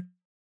other,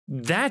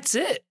 that's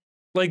it.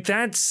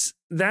 That's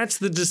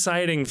the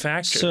deciding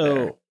factor.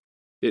 So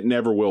it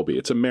never will be.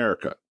 It's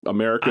America.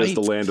 America is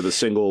the land of the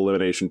single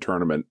elimination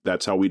tournament.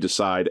 That's how we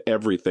decide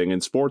everything in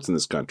sports in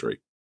this country.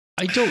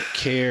 I don't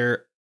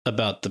care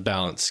about the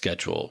balanced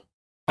schedule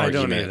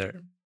argument. I don't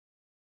either.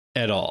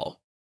 At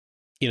all.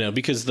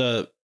 Because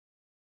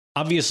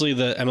obviously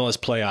the MLS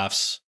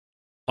playoffs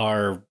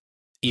are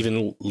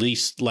even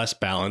less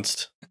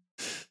balanced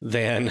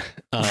than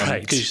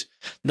right. Because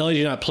not only do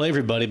you not play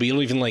everybody, but you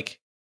don't even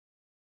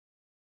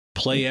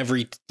play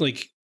every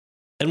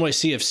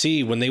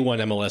NYCFC, when they won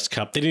MLS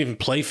Cup, they didn't even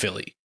play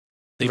Philly.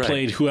 They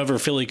played whoever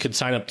Philly could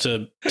sign up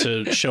to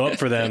show up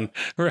for them.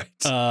 Right.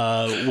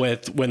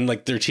 When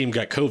their team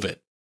got COVID.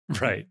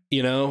 Right.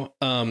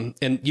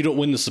 And you don't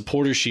win the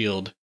Supporter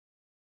Shield,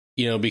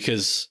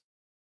 because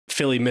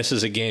Philly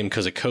misses a game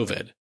because of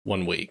COVID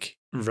one week.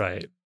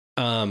 Right.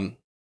 But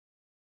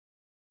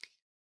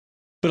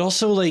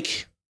also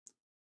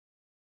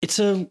it's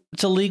a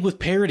league with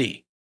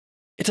parity.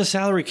 It's a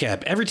salary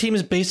cap. Every team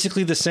is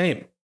basically the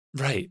same.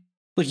 Right.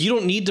 You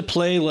don't need to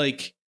play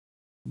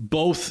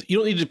both. You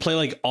don't need to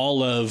play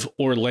all of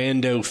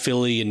Orlando,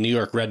 Philly, and New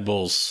York Red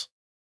Bulls,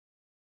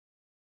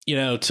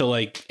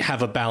 to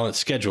have a balanced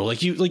schedule.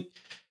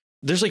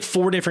 There's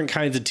 4 different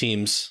kinds of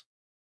teams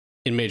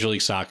in Major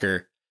League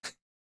Soccer.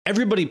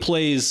 Everybody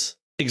plays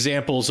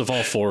examples of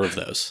all 4 of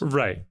those.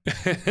 Right.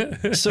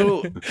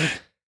 So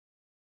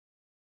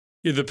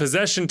you're the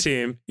possession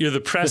team, you're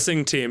the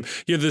pressing team,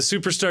 you're the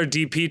superstar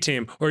DP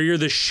team, or you're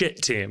the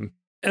shit team.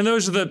 And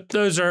those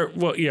are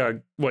what you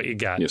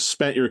got. You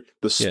spent your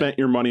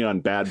money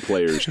on bad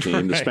players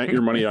team. Right. Spent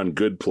your money on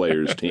good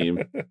players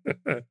team.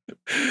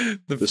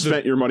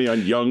 Spent your money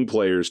on young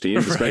players team.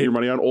 Right. Spent your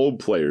money on old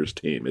players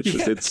team. It's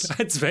just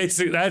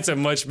that's a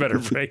much better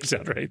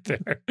breakdown right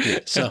there.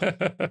 So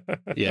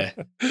yeah.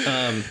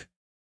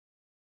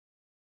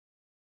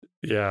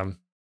 Yeah.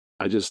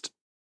 I don't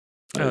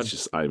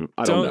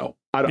know.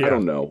 I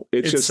don't know.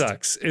 It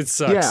sucks. It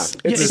sucks.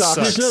 Yeah, it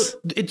sucks.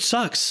 It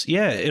sucks.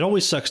 Yeah, it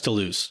always sucks to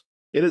lose.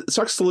 It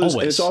sucks to lose.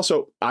 Always. And it's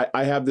also,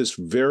 I have this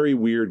very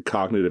weird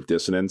cognitive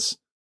dissonance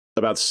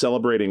about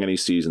celebrating any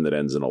season that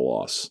ends in a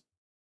loss.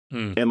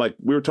 And like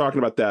we were talking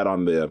about that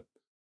on I think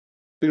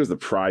it was the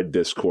Pride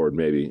Discord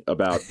maybe,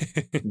 about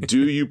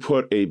do you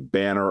put a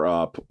banner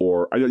up,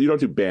 or you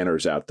don't do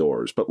banners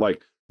outdoors, but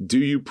like, do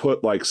you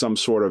put like some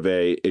sort of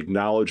a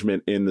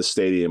acknowledgement in the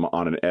stadium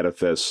on an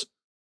edifice?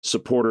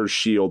 Supporters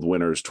Shield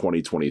winners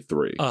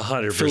 2023.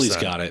 100%. Philly's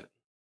got it.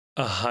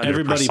 100%.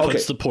 Everybody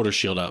puts the Porter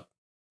Shield up.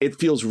 It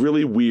feels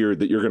really weird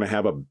that you're going to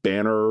have a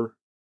banner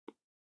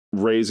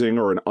raising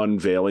or an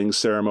unveiling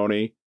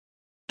ceremony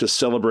to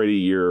celebrate a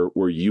year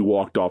where you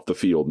walked off the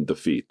field in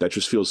defeat. That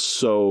just feels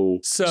so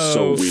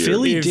weird.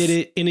 Philly did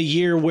it in a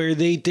year where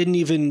they didn't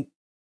even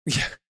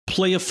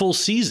play a full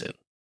season.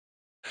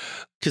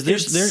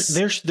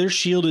 Because their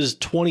Shield is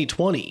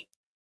 2020.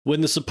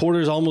 When the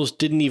supporters almost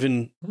didn't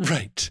even give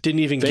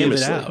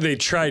it out. They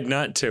tried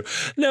not to.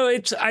 No,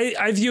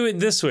 I view it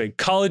this way.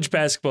 College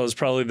basketball is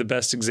probably the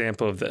best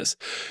example of this.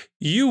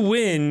 You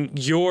win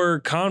your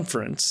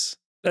conference.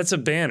 That's a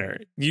banner.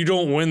 You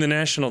don't win the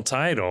national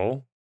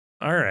title.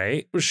 All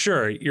right. Well,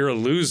 sure, you're a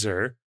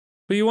loser,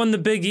 but you won the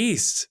Big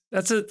East.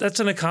 That's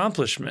an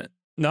accomplishment.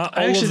 Not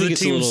all of the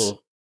teams.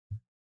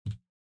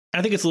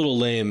 I think it's a little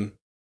lame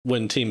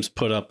when teams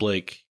put up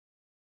like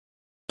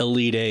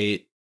Elite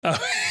Eight,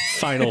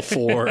 Final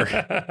Four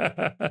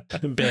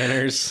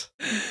banners.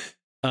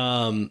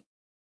 Conference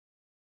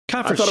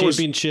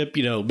championship,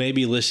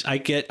 maybe I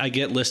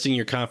get listing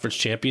your conference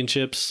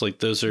championships. Like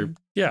those are.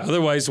 Yeah.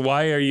 Otherwise,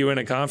 why are you in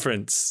a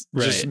conference?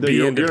 Right. Just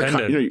be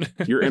independent.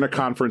 You're in a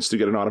conference to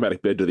get an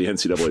automatic bid to the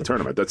NCAA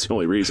tournament. That's the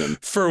only reason.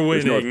 For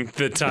winning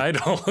the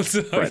title.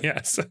 So, right.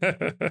 Yes.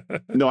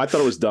 No, I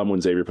thought it was dumb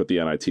when Xavier put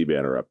the NIT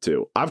banner up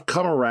too. I've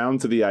come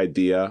around to the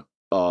idea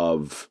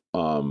of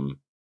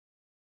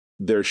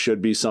there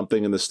should be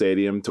something in the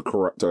stadium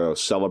to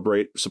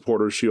celebrate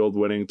Supporters Shield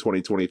winning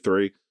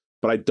 2023.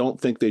 But I don't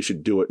think they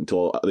should do it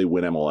until they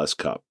win MLS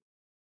Cup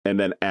and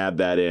then add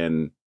that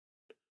in.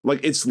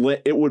 Like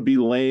it would be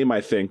lame, I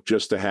think,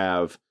 just to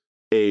have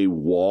a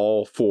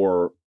wall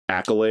for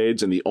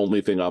accolades and the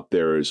only thing up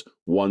there is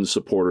one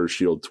Supporters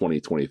Shield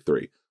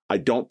 2023. I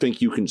don't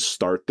think you can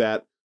start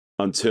that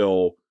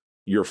until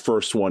your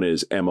first one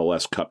is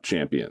MLS Cup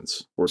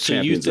champions or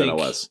champions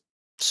MLS.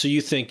 So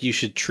you think you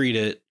should treat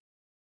it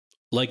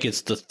like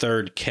it's the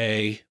third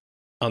K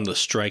on the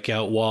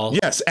strikeout wall?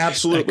 Yes,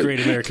 absolutely. At Great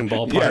American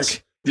Ballpark.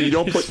 Yes. You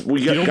don't put.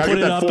 We got to get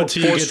that fourth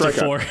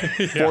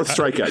strikeout. Fourth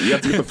strikeout. You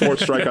have to get the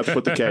fourth strikeout to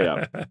put the K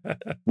up.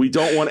 We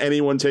don't want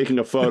anyone taking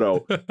a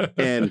photo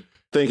and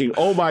thinking,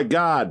 "Oh my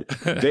God,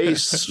 they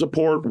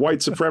support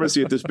white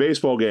supremacy at this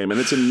baseball game," and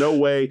it's in no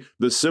way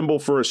the symbol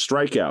for a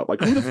strikeout.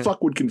 Like, who the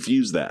fuck would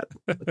confuse that?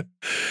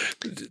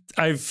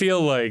 I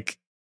feel like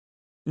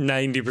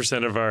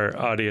 90% of our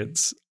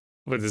audience.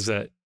 What is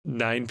that?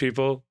 9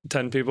 people,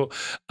 10 people.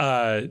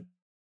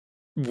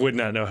 Would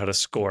not know how to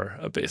score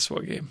a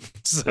baseball game.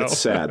 So. That's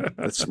sad.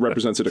 That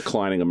represents a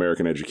declining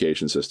American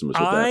education system.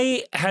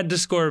 I had to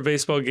score a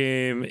baseball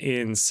game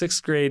in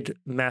 6th grade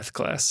math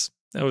class.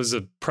 That was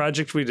a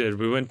project we did.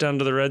 We went down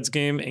to the Reds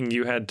game and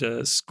you had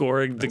to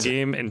score the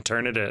game and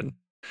turn it in.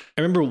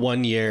 I remember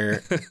one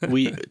year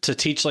to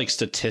teach like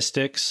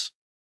statistics,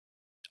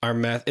 our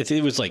math,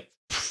 it was like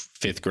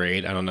 5th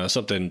grade. I don't know,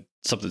 something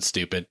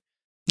stupid.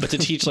 But to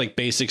teach like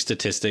basic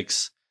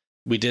statistics,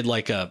 we did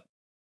like a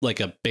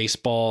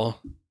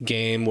baseball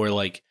game where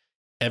like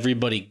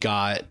everybody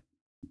brought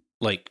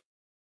like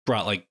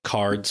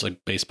cards,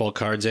 like baseball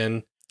cards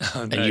in,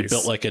 and you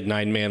built like a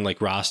 9-man like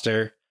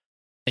roster,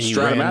 and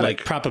you ran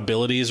like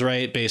probabilities,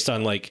 right, based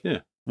on like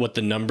what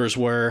the numbers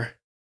were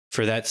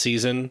for that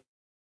season.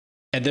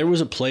 And there was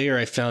a player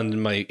I found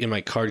in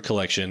my card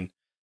collection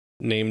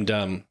named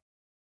I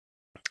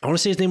want to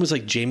say his name was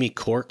like Jamie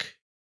Cork,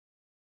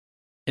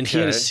 and he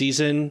had a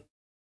season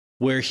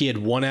where he had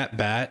one at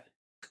bat.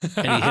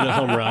 And he hit a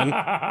home run.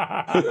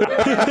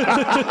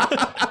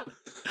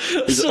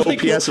 Is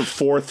OPS of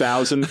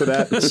 4,000 for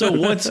that? So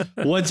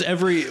once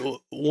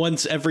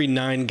every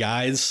 9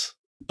 guys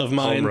of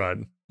mine home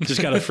run.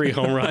 Just got a free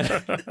home run.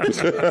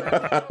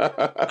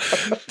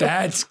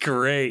 That's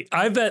great.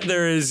 I bet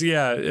there is,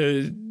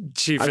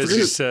 Chief, as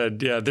you said,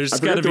 there's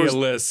got to be a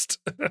list.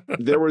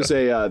 there was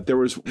I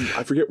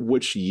forget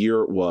which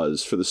year it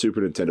was for the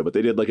Super Nintendo, but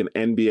they did like an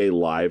NBA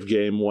Live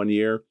game one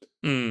year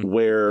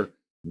where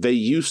they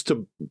used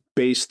to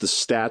base the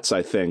stats,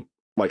 I think,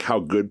 like how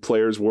good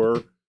players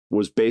were,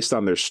 was based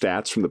on their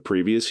stats from the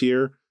previous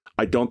year.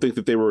 I don't think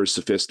that they were as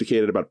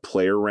sophisticated about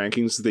player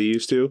rankings as they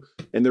used to.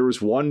 And there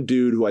was one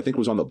dude who I think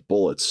was on the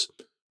Bullets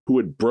who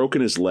had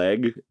broken his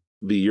leg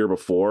the year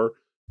before.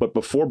 But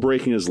before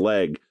breaking his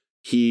leg,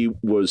 he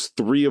was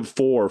 3 of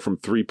 4 from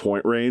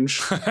 3-point range.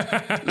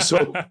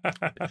 So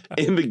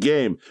in the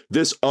game,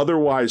 this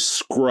otherwise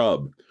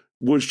scrub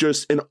was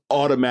just an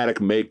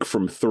automatic make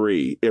from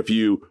 3 if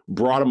you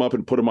brought him up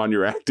and put him on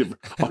your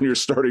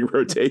starting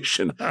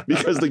rotation,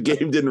 because the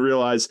game didn't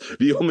realize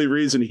the only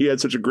reason he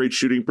had such a great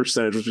shooting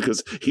percentage was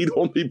because he'd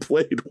only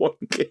played one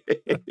game.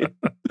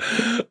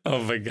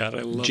 Oh my God,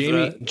 I love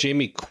Jamie that.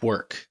 Jamie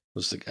Quirk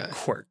was the guy.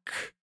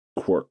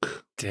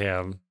 Quirk.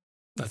 Damn,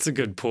 that's a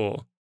good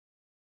pull.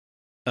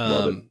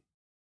 Love it.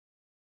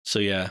 So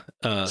yeah.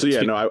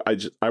 No,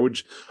 I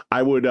would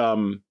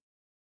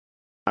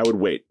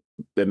wait,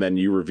 and then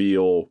you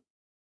reveal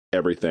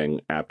everything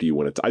after you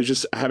win it.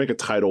 Having a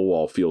title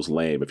wall feels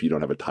lame if you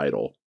don't have a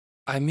title.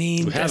 I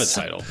mean, we have a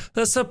title.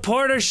 The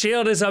Supporter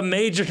Shield is a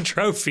major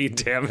trophy.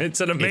 Damn it,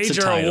 it's a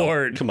major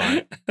award. Come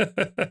on.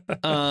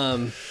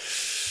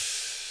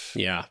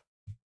 Yeah.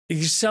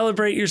 You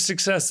celebrate your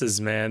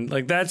successes, man.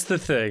 Like, that's the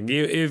thing.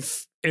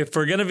 If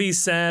we're gonna be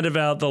sad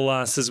about the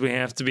losses, we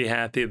have to be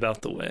happy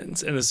about the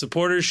wins. And the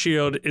Supporters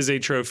Shield is a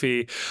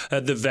trophy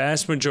that the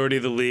vast majority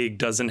of the league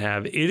doesn't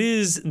have. It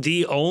is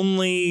the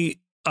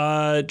only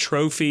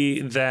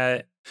trophy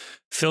that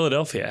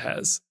Philadelphia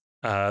has,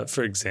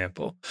 for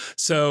example.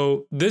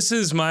 So this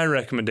is my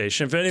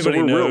recommendation. If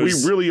anybody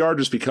knows, we really are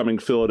just becoming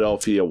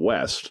Philadelphia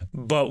West,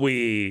 but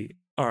we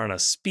are on a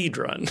speed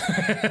run.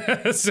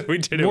 So we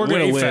did it We're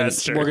gonna way win.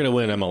 faster. We're gonna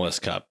win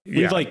MLS Cup.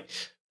 Yeah.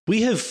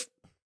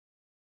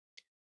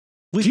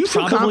 Do you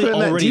feel confident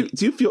already...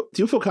 Do you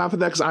feel confident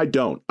that? Because I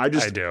don't. I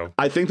do.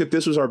 I think that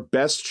this was our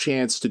best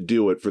chance to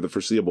do it for the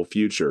foreseeable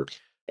future.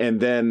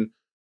 And then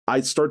I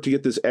start to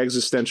get this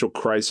existential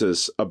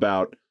crisis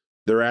about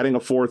they're adding a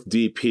 4th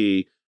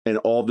DP, and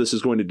all this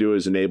is going to do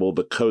is enable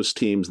the coast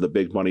teams, the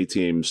big money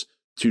teams,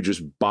 to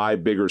just buy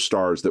bigger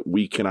stars that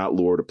we cannot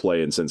lure to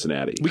play in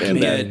Cincinnati. We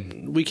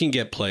can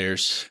get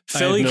players.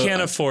 Philly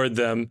can't afford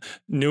them.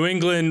 New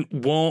England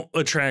won't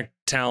attract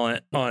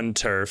talent on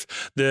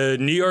turf. The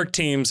New York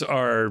teams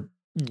are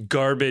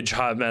garbage,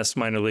 hot mess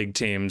minor league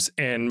teams,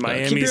 and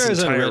Miami's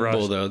entire Red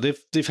Bull, though.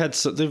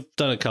 They've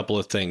done a couple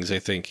of things, I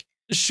think.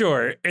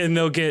 Sure, and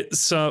they'll get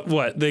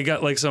they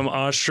got like some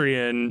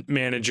Austrian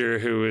manager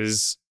who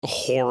is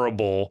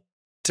horrible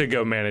to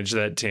go manage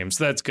that team.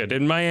 So that's good.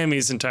 And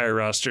Miami's entire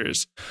roster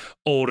is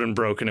old and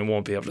broken and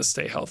won't be able to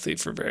stay healthy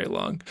for very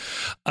long.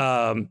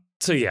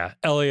 So yeah,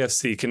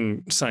 LAFC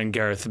can sign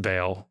Gareth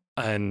Bale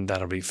and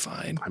that'll be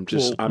fine. I'm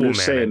just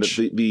saying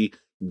that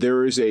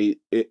there is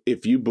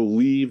if you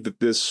believe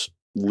that this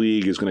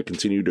league is going to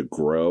continue to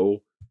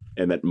grow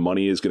and that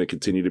money is going to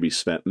continue to be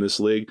spent in this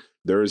league,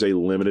 there is a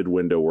limited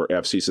window where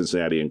FC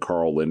Cincinnati and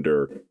Carl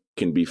Linder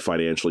can be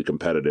financially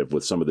competitive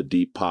with some of the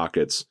deep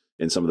pockets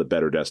and some of the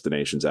better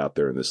destinations out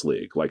there in this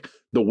league. Like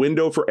the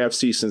window for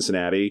FC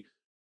Cincinnati,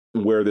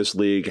 where this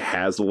league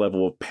has the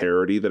level of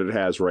parity that it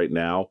has right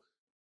now,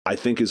 I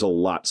think is a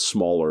lot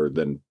smaller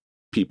than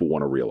people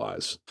want to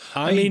realize.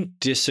 I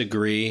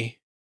disagree.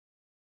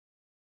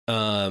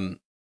 I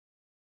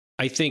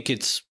think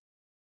it's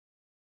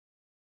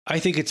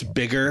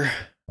bigger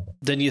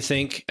than you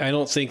think. I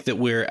don't think that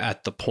we're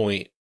at the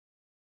point,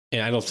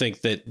 and I don't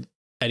think that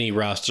any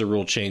roster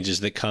rule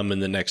changes that come in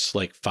the next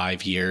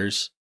 5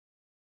 years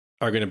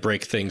are going to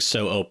break things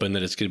so open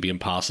that it's going to be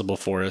impossible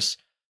for us.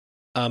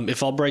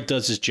 If Albright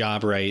does his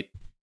job right,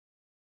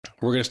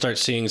 we're going to start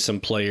seeing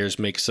some players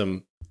make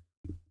some,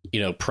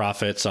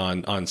 profits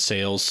on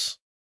sales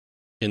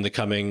in the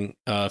coming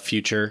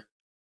future.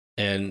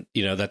 And,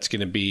 that's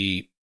going to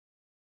be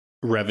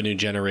revenue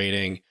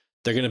generating.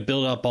 They're going to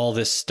build up all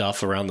this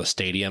stuff around the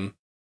stadium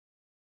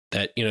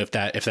that, if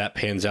that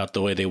pans out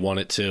the way they want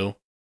it to,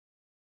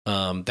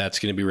 that's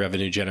going to be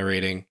revenue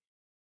generating.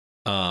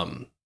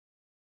 And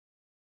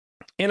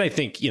I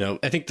think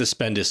the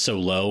spend is so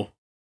low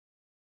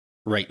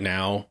right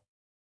now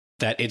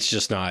that it's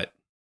just not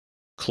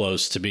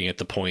close to being at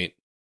the point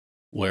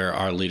where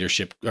our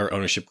ownership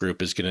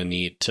group is going to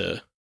need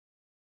to,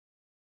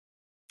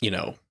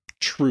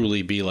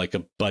 truly be like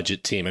a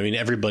budget team. I mean,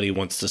 everybody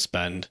wants to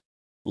spend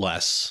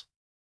less,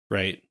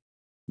 right?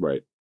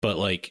 Right. But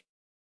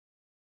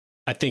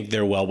I think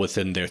they're well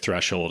within their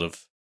threshold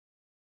of,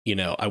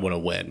 I want to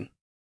win,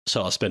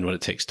 so I'll spend what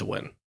it takes to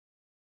win.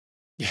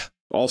 Yeah.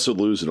 Also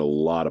losing a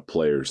lot of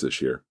players this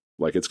year.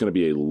 It's going to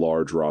be a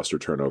large roster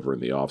turnover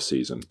in the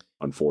offseason,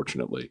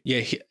 unfortunately.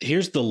 Yeah,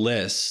 here's the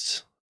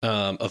list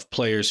of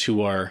players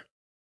who are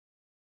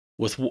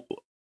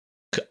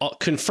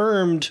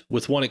confirmed,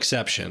 with one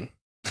exception,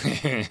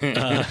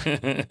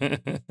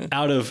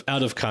 out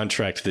of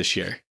contract this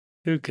year.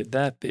 Who could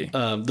that be?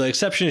 The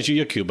exception is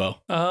Yuya Kubo.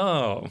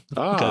 Oh,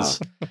 because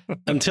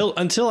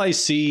until I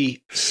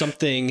see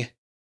something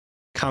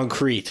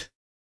concrete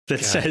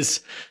that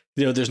says,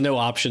 there's no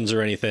options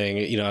or anything,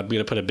 I'm going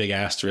to put a big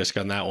asterisk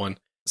on that one.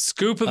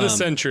 Scoop of the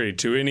century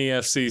to any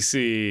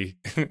FCC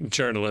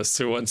journalist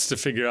who wants to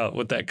figure out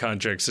what that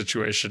contract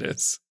situation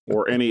is.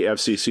 Or any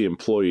FCC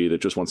employee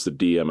that just wants to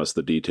DM us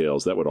the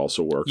details, that would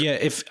also work. Yeah,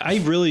 if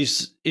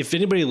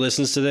anybody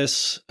listens to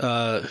this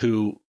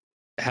who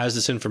has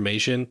this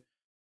information,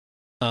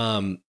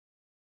 I'm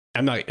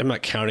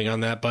not counting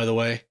on that, by the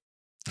way.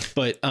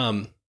 But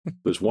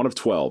There's one of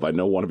 12. I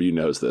know one of you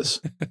knows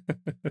this.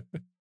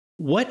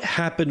 what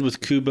happened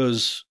with Kubo,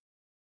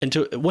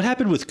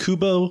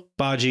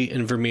 Baji,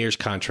 and Vermeer's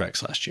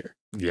contracts last year?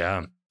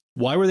 Yeah.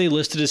 Why were they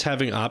listed as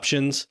having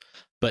options,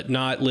 but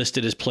not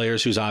listed as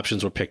players whose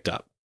options were picked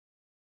up?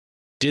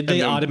 Did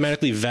they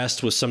automatically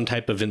vest with some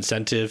type of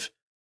incentive?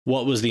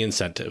 What was the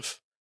incentive?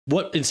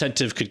 What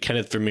incentive could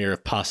Kenneth Vermeer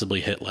have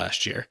possibly hit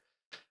last year?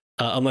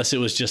 Unless it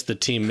was just the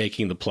team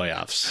making the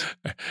playoffs.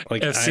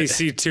 Like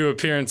FCC 2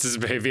 appearances,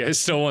 baby. I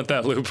still want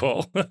that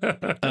loophole.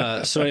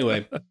 So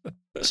anyway,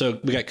 so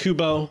we got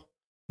Kubo.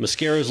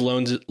 Mascaro's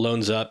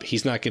loans up.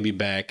 He's not going to be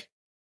back.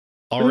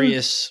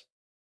 Arias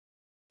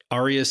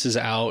is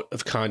out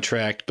of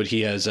contract, but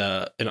he has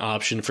an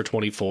option for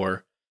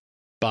 24.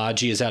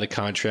 Baji is out of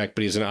contract,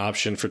 but he has an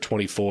option for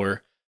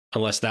 24,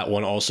 unless that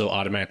one also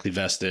automatically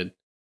vested.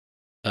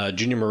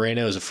 Junior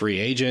Moreno is a free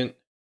agent.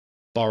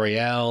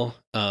 Barreal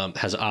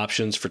has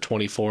options for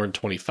 24 and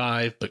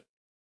 25, but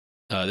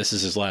this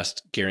is his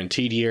last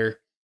guaranteed year.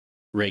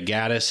 Ray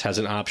Gaddis has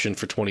an option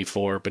for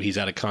 24, but he's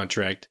out of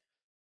contract.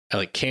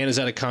 Alec Can is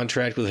out of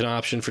contract with an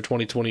option for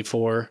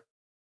 2024.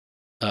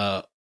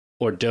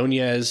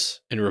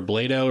 Ordonez and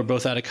Robledo are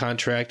both out of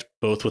contract,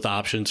 both with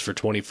options for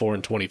 24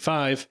 and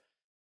 25.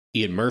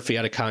 Ian Murphy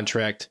out of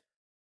contract,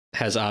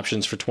 has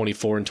options for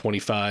 24 and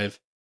 25.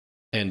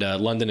 And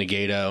London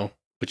Agato,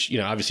 which,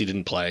 obviously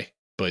didn't play,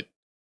 but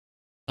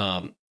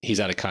he's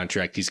out of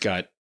contract. He's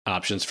got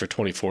options for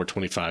 24,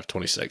 25,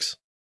 26.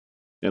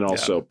 And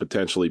also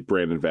potentially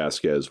Brandon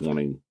Vasquez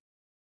wanting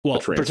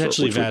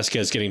potentially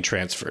Vasquez getting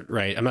transferred,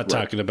 right? I'm not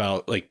talking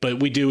about but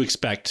we do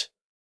expect,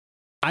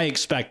 I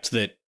expect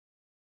that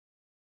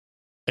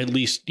at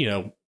least,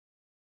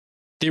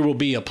 there will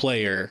be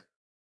players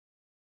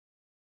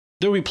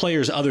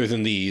other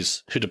than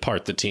these who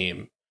depart the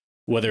team,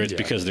 whether it's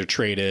because they're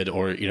traded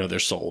or, they're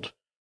sold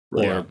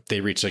or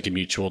they reach a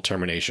mutual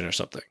termination or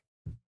something.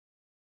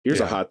 Here's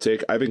a hot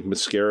take. I think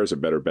Mascara is a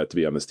better bet to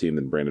be on this team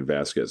than Brandon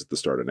Vasquez at the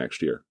start of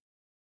next year.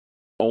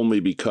 Only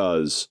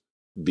because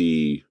of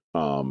the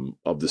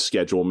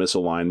schedule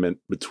misalignment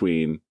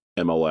between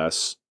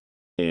MLS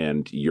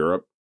and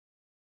Europe,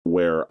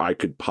 where I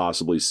could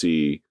possibly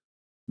see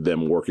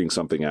them working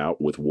something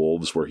out with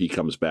Wolves where he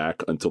comes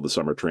back until the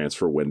summer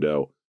transfer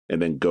window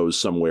and then goes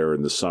somewhere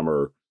in the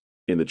summer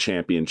in the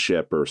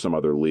championship or some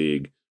other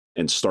league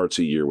and starts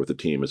a year with the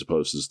team, as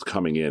opposed to just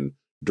coming in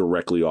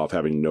directly off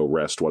having no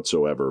rest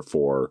whatsoever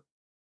for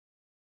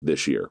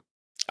this year.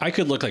 I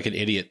could look like an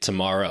idiot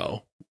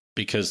tomorrow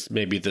because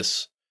maybe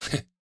this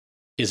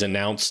is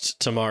announced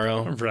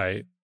tomorrow.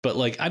 Right. But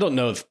I don't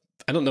know if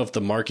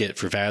the market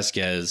for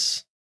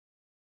Vasquez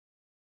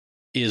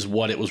is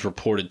what it was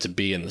reported to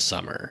be in the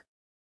summer.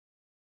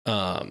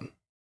 I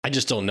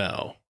just don't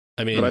know.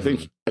 I mean, but I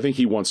think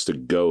he wants to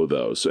go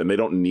though, and they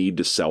don't need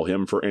to sell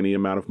him for any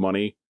amount of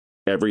money.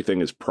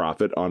 Everything is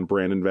profit on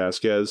Brandon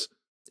Vasquez.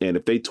 And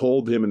if they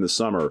told him in the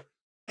summer,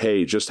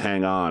 hey, just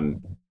hang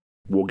on,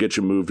 we'll get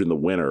you moved in the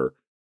winter.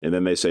 And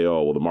then they say,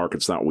 oh, well, the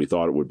market's not what we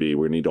thought it would be.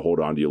 We need to hold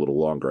on to you a little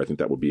longer. I think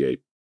that would be a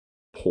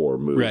poor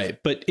move. Right.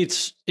 But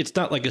it's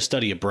not like a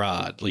study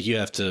abroad. There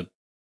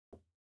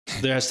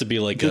has to be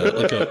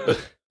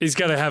he's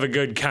got to have a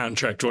good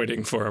contract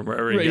waiting for him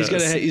wherever he goes.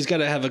 He's got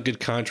to have a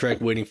good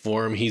contract waiting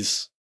for him.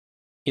 He's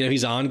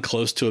on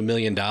close to $1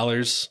 million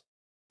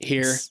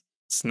here.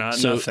 It's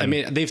not nothing. I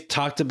mean, they've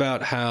talked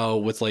about how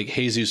with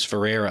Jesus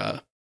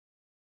Ferreira,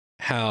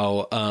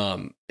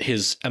 how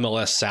his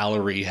MLS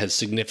salary has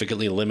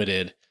significantly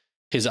limited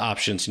his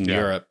options in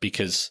Europe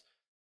because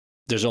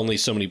there's only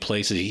so many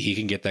places he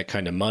can get that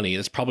kind of money.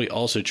 That's probably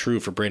also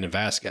true for Brandon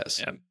Vasquez.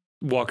 Yeah.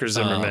 Walker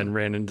Zimmerman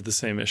ran into the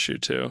same issue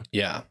too.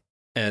 Yeah.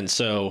 And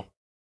so,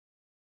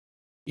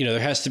 there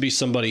has to be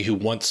somebody who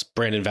wants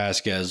Brandon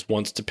Vasquez,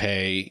 wants to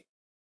pay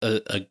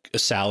a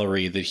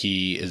salary that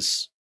he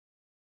is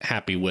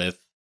happy with.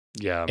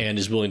 Yeah. And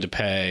is willing to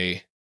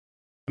pay.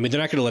 I mean, they're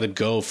not going to let him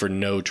go for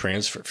no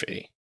transfer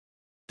fee.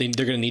 They're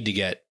going to need to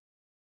get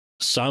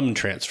some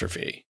transfer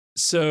fee.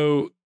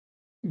 So,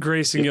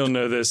 Grayson, you'll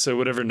know this. So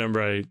whatever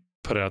number I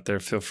put out there,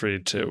 feel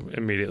free to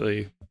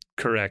immediately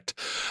correct.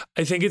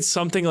 I think it's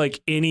something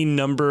like any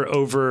number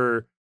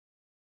over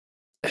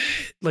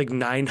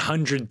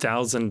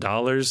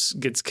 $900,000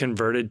 gets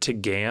converted to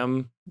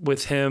GAM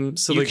with him.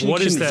 So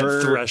what is that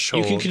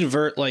threshold? You can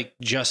convert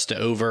just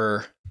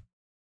over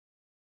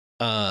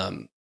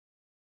 $1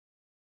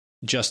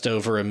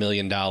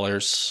 million.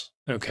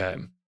 Okay.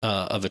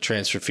 Of a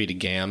transfer fee to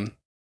GAM.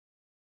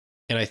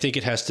 And I think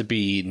it has to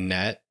be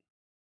net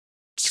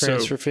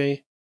transfer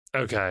fee.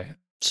 Okay.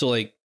 So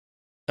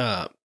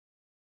but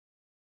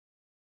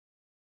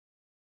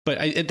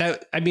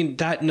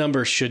that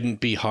number shouldn't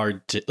be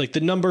hard to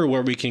the number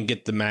where we can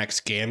get the max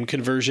GAM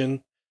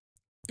conversion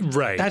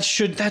Right. That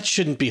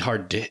shouldn't be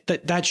hard to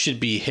that should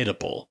be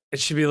hittable. It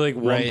should be like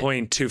Right.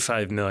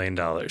 $1.25 million,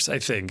 I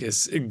think,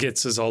 it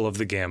gets us all of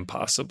the GAM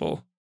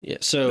possible. Yeah.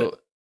 So,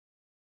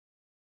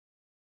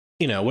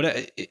 what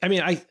I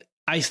mean,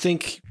 I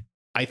think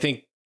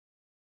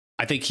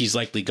he's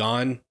likely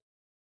gone,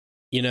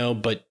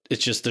 but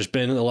it's just there's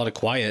been a lot of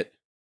quiet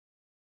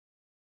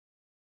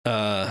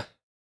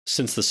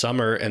since the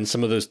summer, and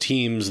some of those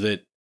teams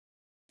that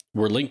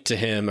were linked to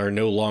him are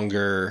no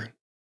longer,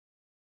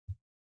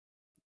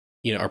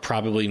 are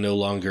probably no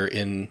longer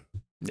in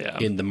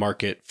the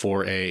market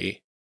for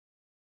a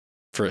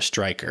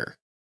striker.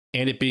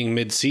 And it being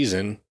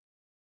mid-season,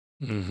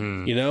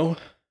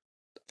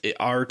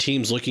 our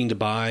team's looking to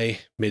buy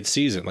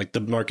mid-season. Like,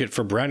 the market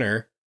for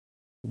Brenner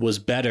was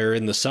better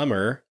in the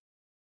summer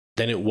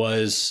than it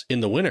was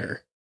in the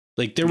winter.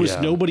 Like, there was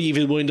nobody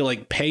even willing to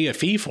like pay a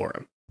fee for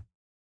him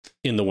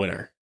in the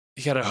winter.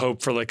 You got to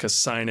hope for like a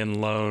sign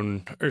and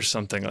loan or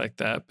something like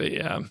that. But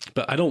yeah.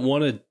 But I don't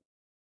want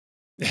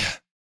to.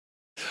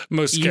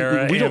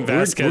 Mosquera and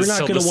Vasquez. We're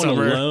not going to want to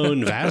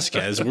loan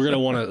Vasquez. We're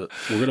going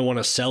to want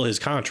to sell his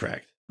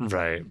contract.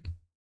 Right.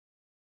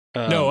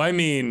 No, I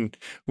mean,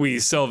 we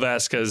sell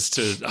Vasquez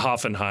to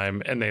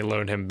Hoffenheim and they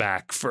loan him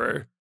back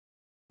for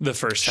the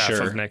first half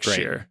of next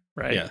year.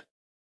 Right. Yeah.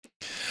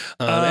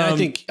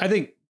 And I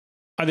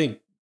think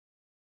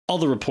all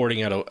the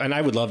reporting out of, and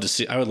I would love to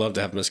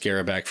have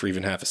Mosquera back for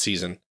even half a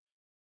season.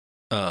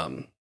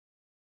 But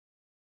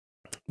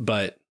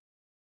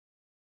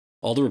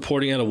all the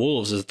reporting out of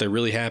Wolves is that they're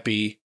really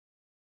happy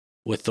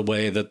with the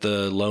way that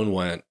the loan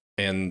went,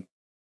 and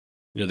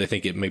they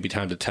think it may be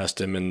time to test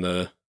him in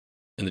the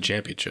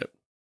championship.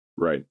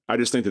 Right. I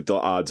just think that the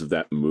odds of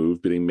that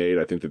move being made,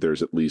 I think that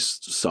there's at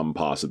least some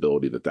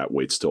possibility that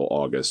waits till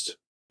August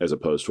as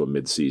opposed to a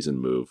mid-season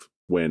move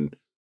when,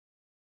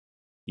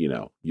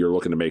 you're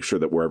looking to make sure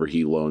that wherever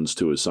he loans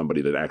to is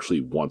somebody that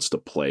actually wants to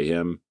play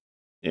him.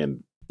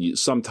 And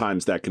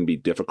sometimes that can be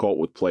difficult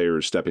with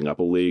players stepping up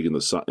a league in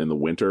the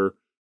winter,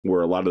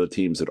 where a lot of the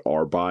teams that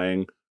are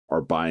buying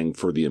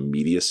for the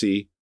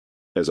immediacy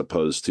as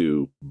opposed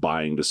to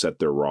buying to set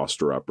their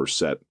roster up or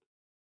set,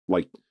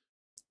 like,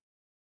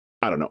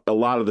 I don't know. A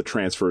lot of the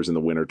transfers in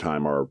the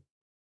wintertime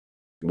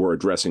we're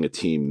addressing a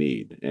team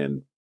need,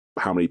 and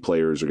how many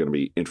players are going to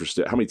be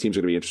interested? How many teams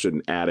are going to be interested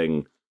in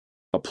adding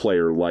a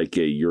player like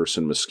a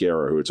Yerson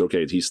Mosquera, who it's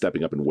okay, he's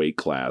stepping up in weight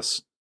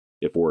class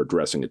if we're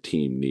addressing a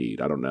team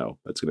need? I don't know.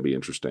 That's going to be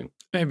interesting.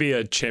 Maybe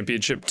a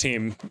championship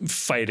team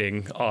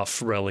fighting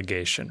off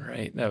relegation,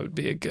 right? That would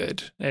be a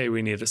good, hey,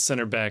 we need a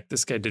center back.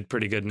 This guy did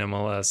pretty good in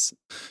MLS,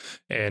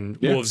 and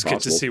Wolves get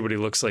to see what he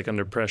looks like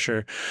under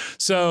pressure.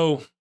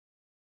 So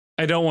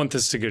I don't want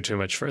this to go too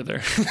much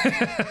further.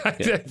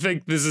 I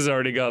think this has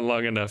already gone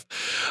long enough.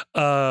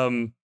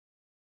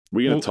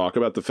 We're going to talk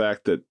about the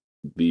fact that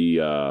the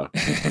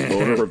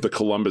owner of the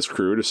Columbus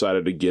Crew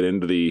decided to get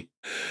into the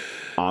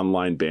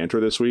online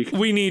banter this week.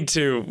 We need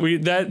to.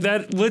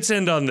 Let's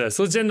end on this.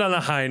 Let's end on a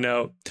high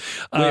note.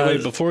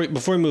 Wait, before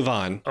we move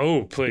on.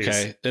 Oh, please.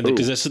 Okay,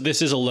 because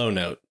this is a low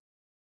note.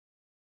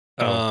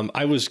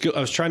 I was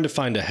trying to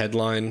find a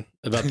headline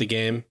about the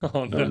game.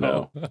 Oh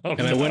no.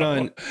 And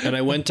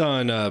I went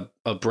on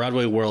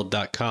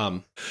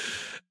BroadwayWorld.com.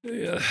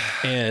 Yeah.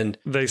 And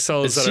they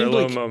saw us at our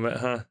low moment,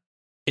 huh?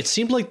 It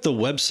seemed like the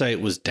website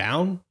was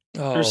down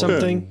or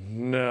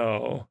something.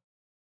 No.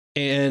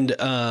 And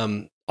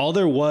all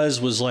there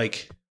was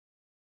like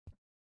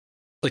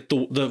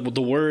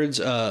the words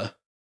Lucho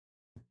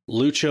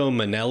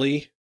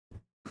Manelli,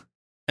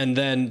 and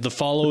then the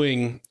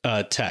following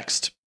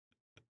text.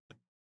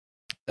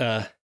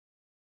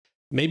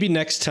 Maybe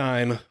next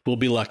time we'll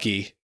be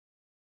lucky.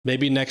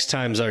 Maybe next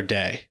time's our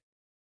day.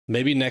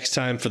 Maybe next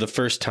time, for the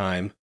first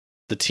time,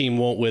 the team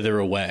won't wither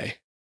away.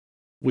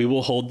 We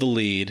will hold the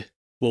lead.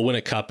 We'll win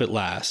a cup at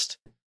last.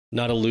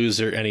 Not a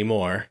loser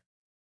anymore,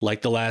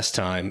 like the last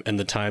time and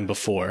the time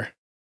before.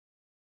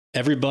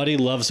 Everybody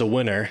loves a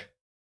winner.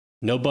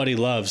 Nobody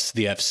loves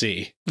the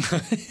FC.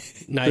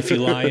 Knifey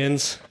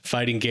Lions,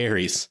 fighting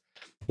Garys,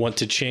 want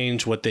to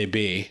change what they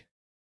be.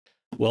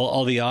 Well,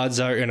 all the odds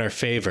are in our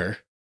favor.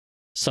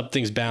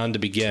 Something's bound to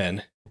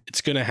begin.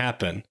 It's going to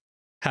happen.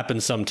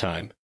 Happen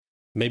sometime.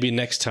 Maybe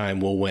next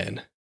time we'll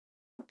win.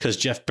 Because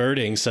Jeff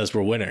Birding says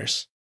we're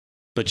winners.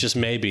 But just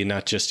maybe,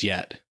 not just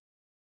yet.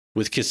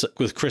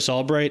 With Chris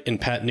Albright and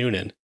Pat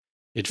Noonan,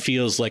 it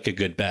feels like a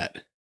good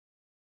bet.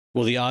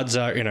 Well, the odds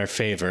are in our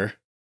favor.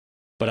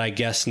 But I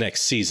guess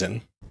next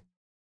season.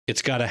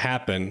 It's got to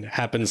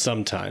happen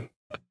sometime.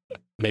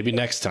 Maybe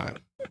next time.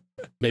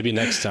 Maybe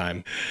next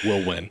time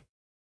we'll win.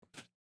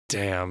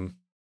 Damn.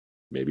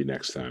 Maybe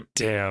next time.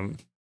 Damn.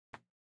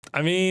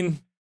 I mean,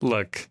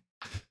 look,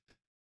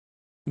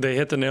 they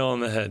hit the nail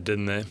on the head,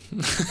 didn't they?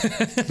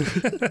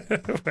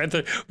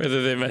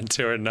 whether they meant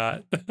to or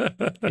not.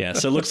 Yeah.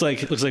 So it looks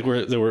like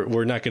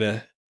we're not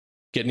gonna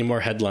get any more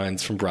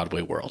headlines from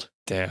Broadway World.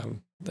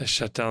 Damn. They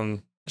shut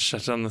down the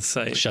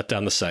site. Shut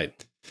down the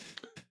site.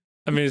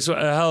 I mean, it's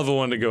a hell of a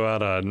one to go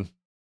out on.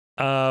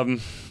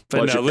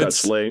 But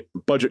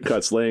budget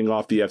cuts laying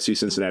off the FC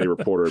Cincinnati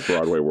reporter at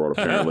Broadway World,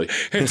 apparently.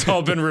 It's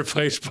all been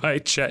replaced by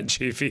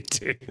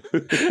ChatGPT.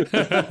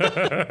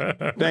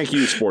 Thank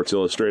you, Sports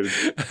Illustrated.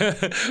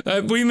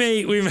 We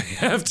may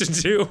have to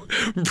do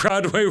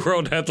Broadway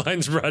World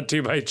headlines brought to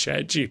you by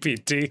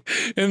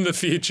ChatGPT in the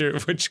future,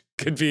 which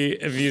could be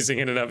amusing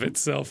in and of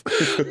itself.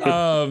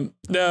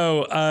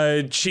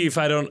 Chief,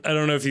 I don't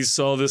know if you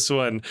saw this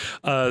one.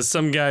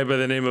 Some guy by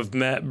the name of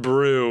Matt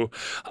Brew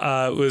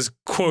was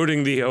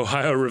quoting the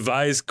Ohio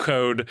Revised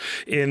Code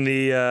in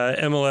the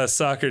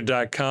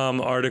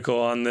MLSsoccer.com article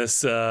on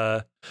this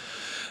on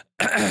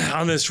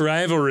this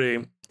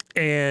rivalry,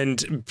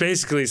 and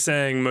basically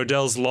saying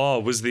Modell's Law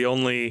was the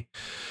only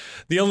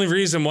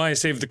reason why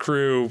Save the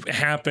Crew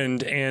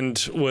happened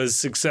and was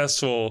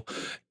successful,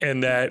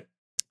 and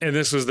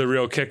this was the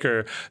real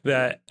kicker,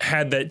 that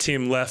had that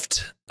team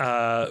left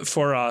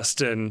for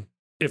Austin,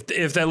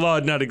 if that law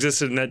had not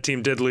existed and that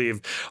team did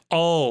leave,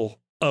 all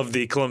of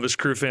the Columbus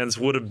Crew fans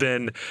would have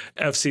been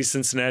FC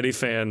Cincinnati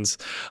fans.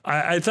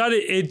 I thought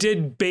it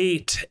did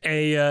bait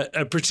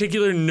a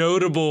particular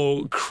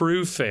notable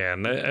Crew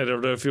fan. I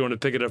don't know if you want to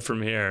pick it up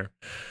from here.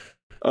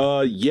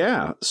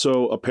 Yeah.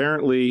 So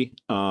apparently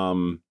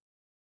the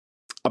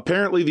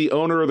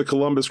owner of the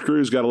Columbus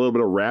Crew's got a little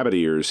bit of rabbit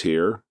ears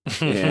here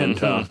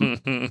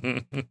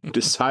and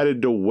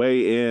decided to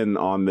weigh in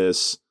on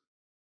this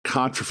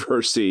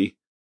controversy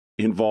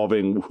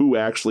involving who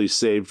actually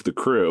saved the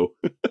Crew.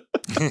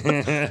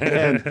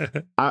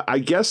 And I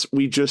guess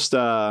we just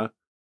got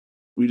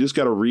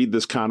to read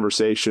this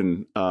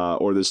conversation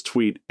or this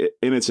tweet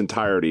in its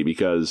entirety,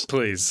 because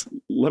please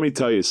let me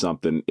tell you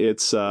something.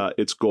 It's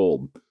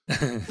gold.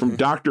 From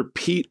Dr.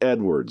 Pete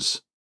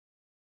Edwards.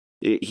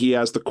 He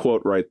has the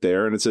quote right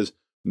there, and it says,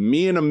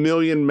 "Me and a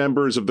million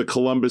members of the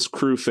Columbus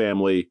Crew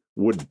family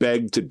would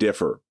beg to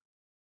differ."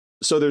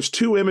 So there's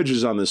two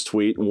images on this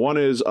tweet. One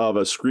is of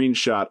a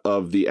screenshot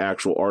of the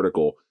actual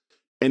article,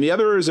 and the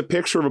other is a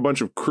picture of a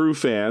bunch of Crew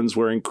fans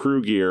wearing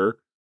Crew gear,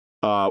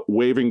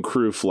 waving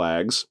Crew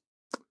flags.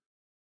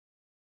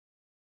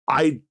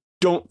 I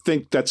don't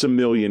think that's a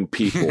million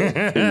people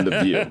in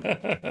the view.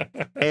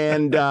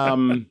 And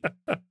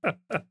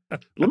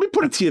let me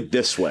put it to you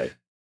this way.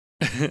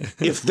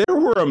 If there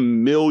were a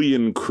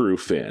million Crew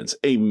fans,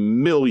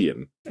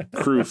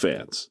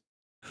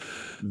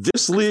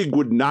 this league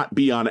would not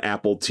be on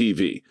Apple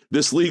TV.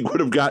 This league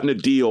would have gotten a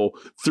deal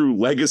through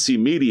legacy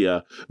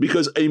media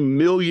because a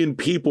million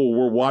people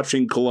were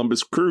watching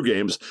Columbus Crew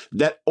games.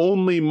 That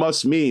only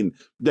must mean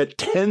that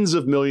tens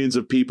of millions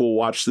of people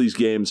watch these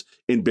games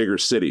in bigger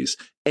cities.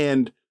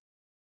 And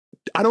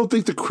I don't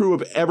think the Crew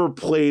have ever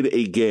played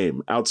a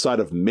game outside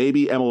of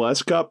maybe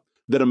MLS Cup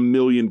that a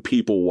million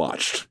people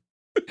watched.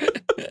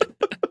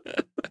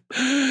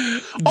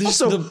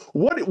 Also,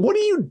 what are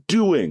you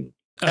doing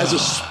as a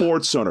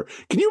sports owner?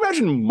 Can you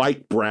imagine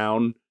Mike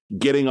Brown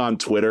getting on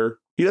Twitter?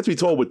 He'd have to be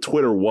told what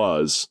Twitter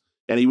was,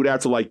 and he would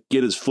have to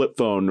get his flip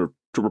phone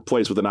to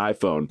replace with an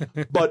iPhone.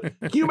 But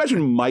can you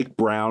imagine Mike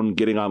Brown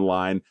getting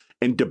online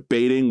and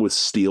debating with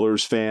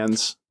Steelers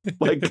fans?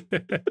 Why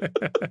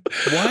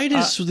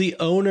does the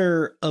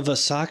owner of a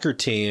soccer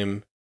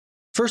team,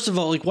 first of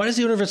all, why does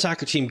the owner of a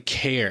soccer team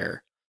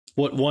care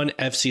what one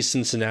FC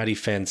Cincinnati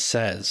fan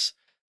says?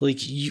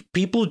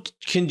 People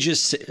can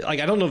just say,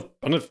 I don't know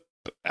if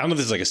this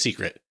is a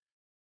secret.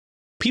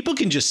 People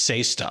can just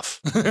say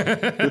stuff. If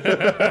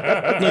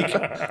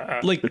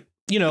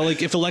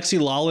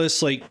Alexi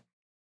Lawless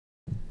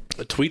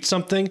tweets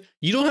something,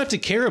 you don't have to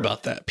care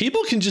about that.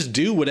 People can just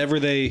do whatever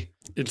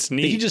it's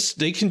neat.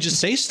 They can just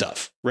say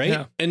stuff, right?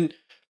 Yeah. And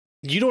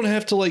you don't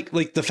have to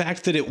the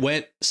fact that it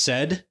went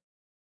said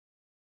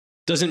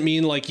doesn't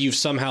mean you've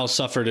somehow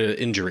suffered an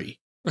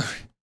injury.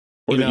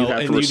 Or that you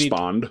have to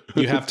respond.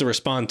 You have to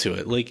respond to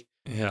it.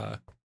 Yeah.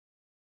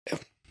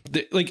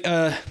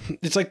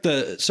 It's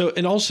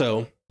and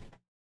also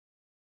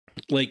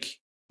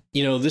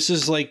this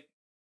is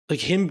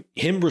him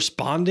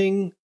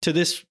responding to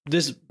this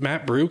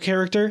Matt Brew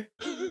character.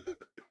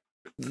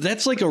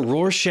 That's a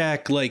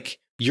Rorschach,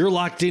 you're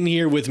locked in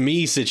here with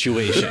me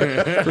situation,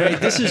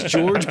 right? This is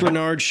George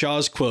Bernard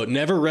Shaw's quote: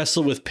 "Never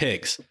wrestle with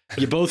pigs.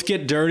 You both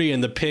get dirty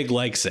and the pig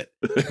likes it."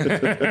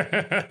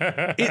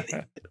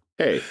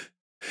 Hey.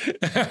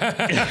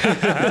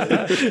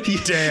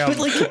 Damn.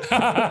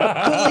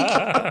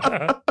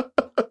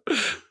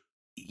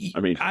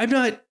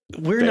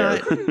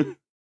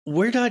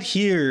 We're not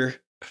here.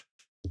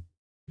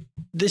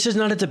 This is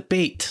not a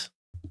debate.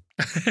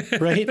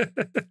 Right?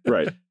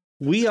 Right.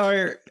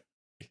 We're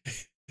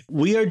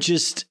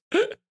just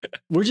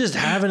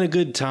having a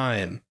good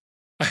time,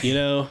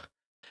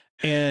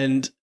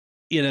 and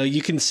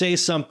you can say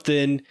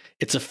something,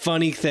 it's a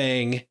funny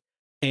thing,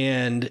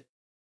 and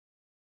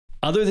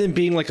other than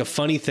being a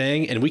funny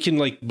thing, and we can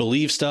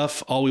believe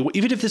stuff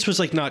even if this was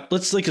not,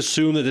 let's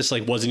assume that this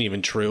wasn't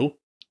even true.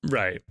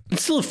 Right.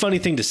 It's still a funny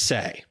thing to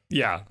say.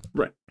 Yeah.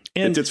 Right.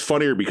 And it's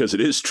funnier because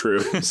it is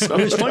true. So.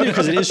 It's funnier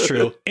because it is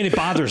true, and it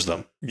bothers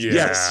them. Yeah.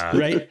 Yes.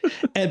 Right.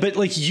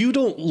 But you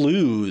don't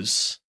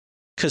lose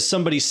because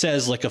somebody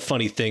says a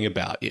funny thing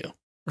about you.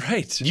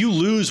 Right. You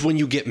lose when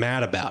you get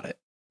mad about it.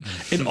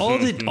 And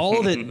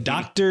all that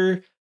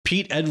Dr.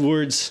 Pete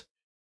Edwards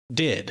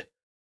did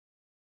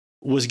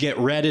was get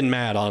red and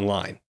mad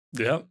online.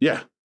 Yep.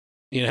 Yeah.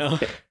 You know?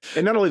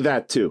 And not only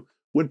that, too,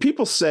 when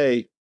people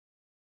say,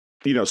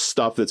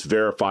 stuff that's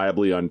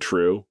verifiably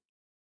untrue,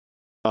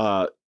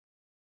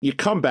 you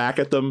come back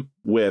at them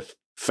with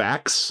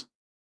facts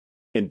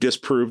and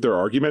disprove their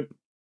argument,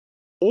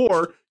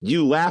 or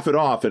you laugh it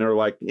off and are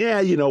like,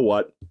 yeah, you know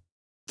what?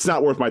 It's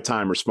not worth my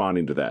time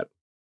responding to that.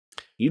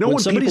 When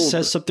somebody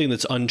says something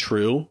that's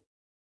untrue,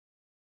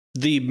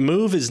 the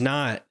move is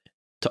not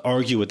to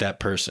argue with that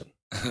person.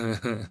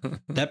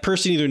 That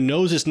person either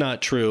knows it's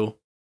not true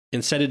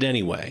and said it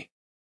anyway,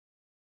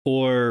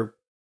 or,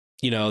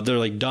 they're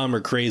like dumb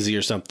or crazy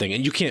or something,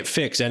 and you can't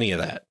fix any of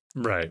that.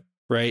 Right.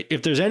 Right.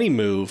 If there's any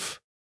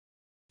move,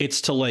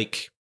 it's to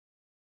like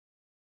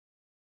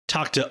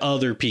talk to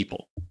other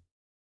people.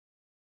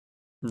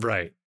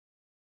 Right.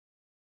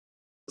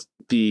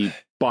 The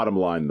bottom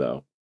line,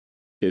 though,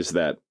 is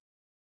that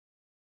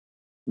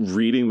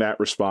reading that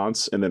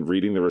response and then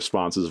reading the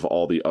responses of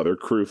all the other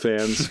crew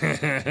fans,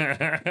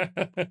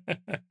 that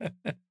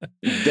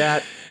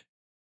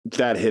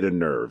hit a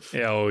nerve.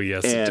 Oh,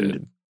 yes, and it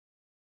did.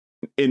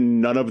 In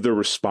none of the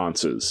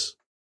responses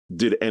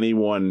did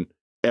anyone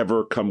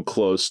ever come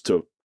close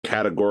to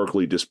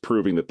categorically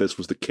disproving that this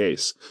was the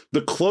case.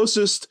 The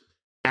closest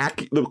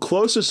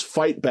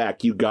fight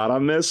back you got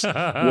on this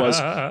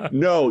was,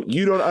 no,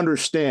 you don't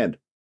understand.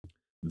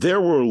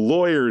 There were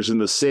lawyers in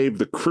the Save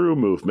the Crew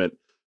movement.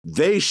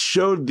 They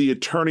showed the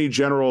Attorney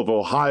General of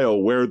Ohio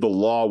where the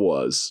law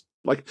was.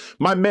 Like,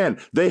 my man,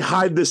 they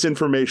hide this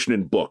information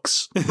in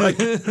books. Like,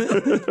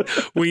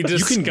 we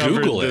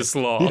discovered Google this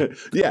law.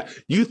 Yeah.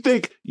 You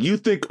think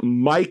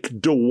Mike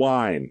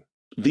DeWine,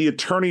 the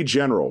Attorney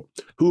General,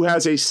 who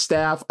has a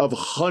staff of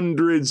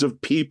hundreds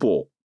of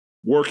people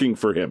working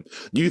for him,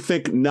 do you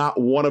think not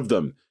one of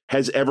them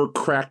has ever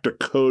cracked a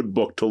code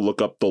book to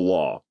look up the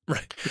law?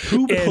 Right.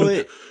 Who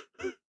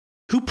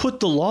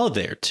put the law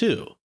there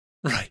too?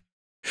 Right.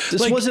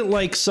 This wasn't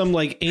like some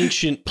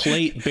ancient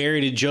plate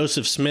buried in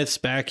Joseph Smith's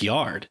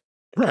backyard.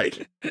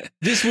 Right.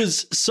 This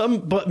was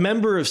some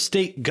member of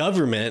state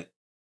government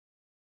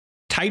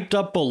typed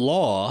up a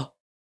law,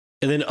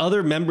 and then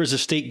other members of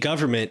state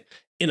government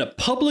in a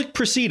public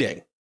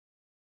proceeding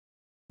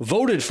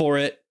voted for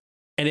it,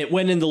 and it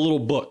went in the little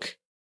book.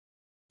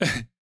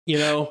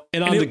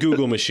 And on the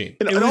Google machine.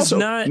 And it was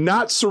also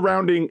not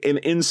surrounding an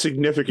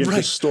insignificant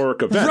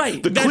historic event.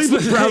 Right. The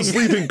Cleveland Browns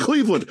leaving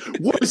Cleveland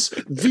was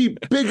the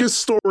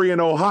biggest story in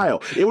Ohio.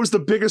 It was the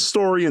biggest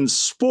story in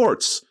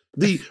sports.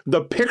 The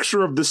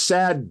picture of the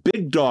sad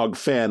big dog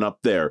fan up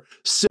there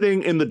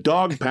sitting in the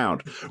dog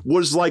pound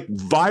was like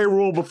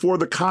viral before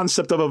the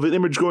concept of an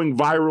image going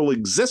viral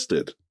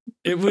existed.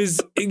 It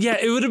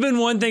would have been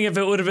one thing if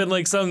it would have been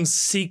like some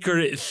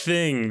secret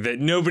thing that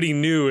nobody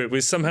knew. It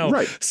was somehow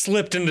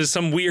slipped into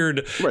some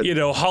weird,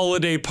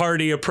 holiday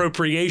party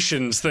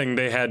appropriations thing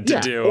they had to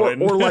do.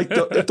 Or like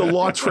if the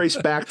law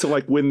traced back to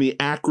like when the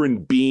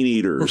Akron Bean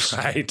Eaters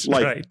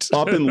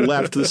up and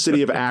left the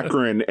city of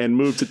Akron and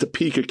moved to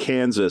Topeka,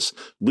 Kansas,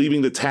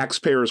 leaving the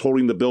taxpayers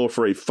holding the bill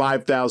for a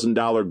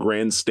 $5,000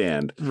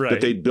 grandstand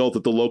that they'd built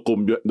at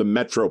the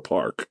Metro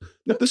Park.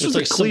 No, this was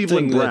the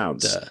Cleveland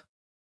Browns.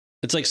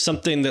 It's like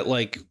something that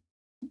like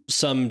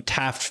some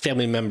Taft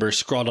family member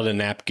scrawled on a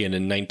napkin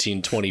in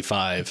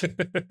 1925,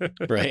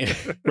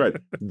 right? Right.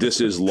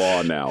 This is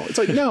law now. It's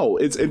like, no,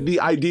 it's the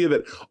idea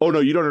that, oh,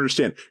 no, you don't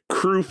understand.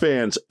 Crew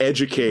fans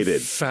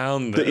educated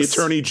found the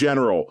Attorney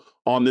General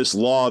on this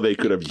law they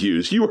could have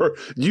used.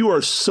 You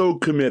are so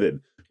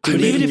committed to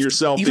making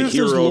yourself the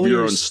hero of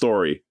your own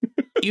story.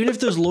 Even if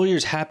those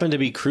lawyers happen to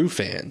be Crew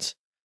fans,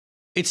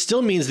 it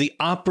still means the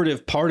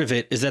operative part of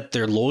it is that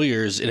they're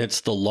lawyers and it's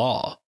the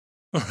law.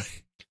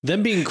 Right.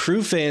 Them being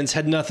Crew fans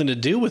had nothing to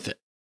do with it.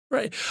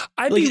 Right.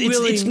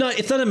 It's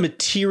not a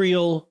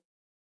material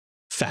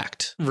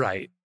fact.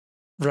 Right.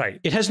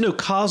 It has no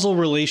causal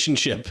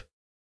relationship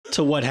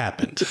to what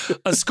happened.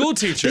 A school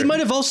teacher. They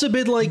might have also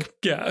been like,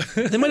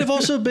 they might have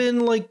also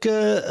been like,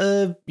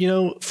 fans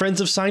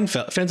of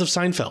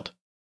Seinfeld.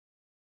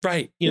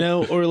 Right.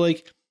 Or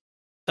like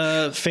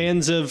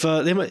fans of,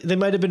 they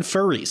might have been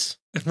furries.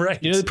 Right.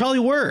 They probably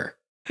were.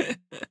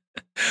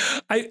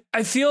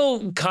 I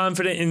feel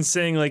confident in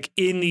saying, like,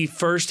 in the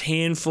first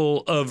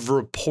handful of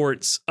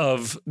reports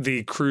of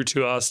the Crew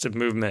to Austin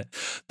movement,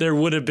 there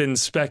would have been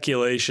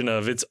speculation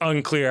of it's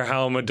unclear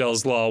how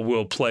Medell's law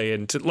will play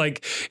into,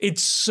 like,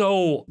 it's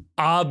so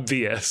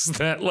obvious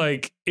that,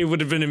 like, it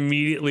would have been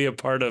immediately a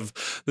part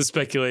of the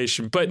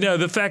speculation. But no,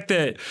 the fact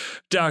that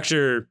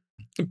Dr.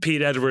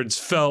 Pete Edwards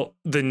felt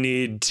the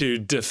need to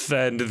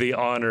defend the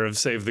honor of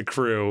Save the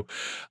Crew,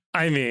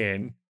 I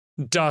mean,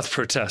 doth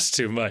protest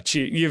too much.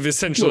 You've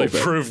essentially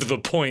proved the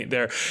point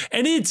there.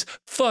 And it's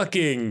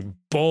fucking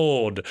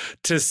bold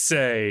to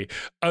say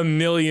 1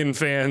 million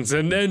fans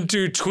and then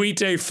to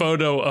tweet a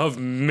photo of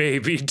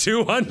maybe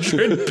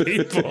 200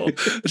 people.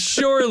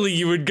 Surely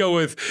you would go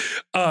with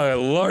a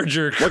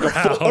larger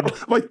crowd.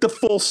 Like the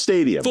full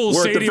stadium. Full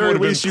where stadium at the very would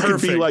have least been you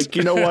could be perfect. like,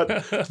 you know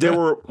what? There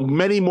were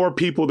many more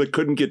people that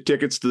couldn't get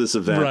tickets to this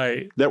event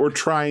Right. that were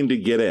trying to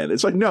get in.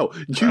 It's like, no,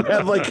 you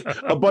have like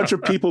a bunch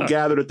of people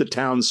gathered at the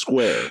town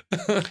square.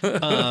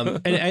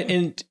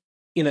 And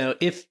you know,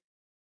 if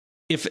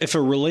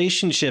a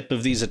relationship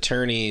of these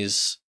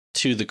attorneys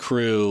to the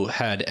crew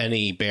had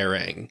any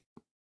bearing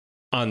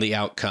on the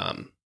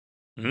outcome,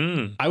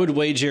 I would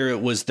wager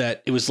it was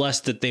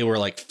less that they were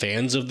like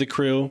fans of the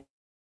crew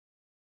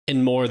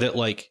and more that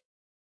like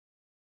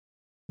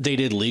they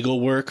did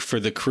legal work for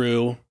the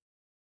crew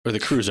or the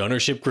crew's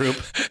ownership group.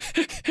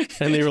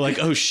 And they were like,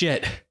 oh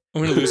shit,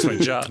 I'm going to lose my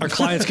job. our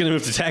client's going to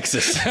move to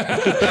Texas.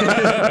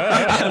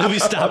 How do we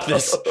stop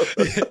this?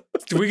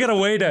 We got a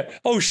way to,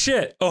 oh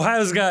shit,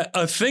 Ohio's got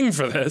a thing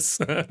for this.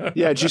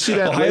 Yeah, did you see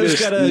that? Ohio's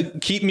got a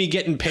keep me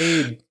getting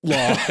paid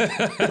law.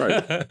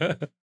 Right.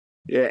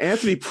 Yeah,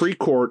 Anthony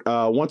Precourt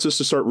wants us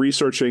to start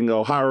researching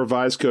Ohio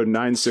Revised Code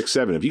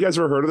 967. Have you guys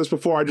ever heard of this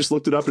before? I just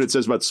looked it up and it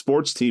says about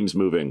sports teams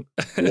moving.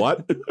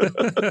 What?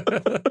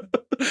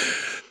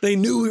 They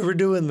knew we were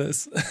doing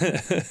this.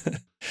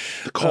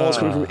 The calls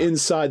coming from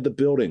inside the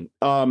building.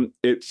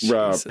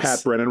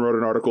 Pat Brennan wrote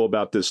an article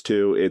about this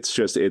too.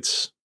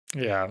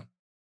 Yeah.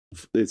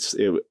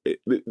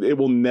 It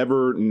will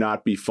never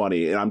not be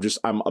funny. And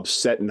I'm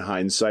upset in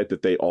hindsight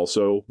that they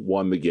also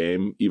won the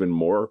game even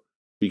more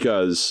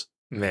because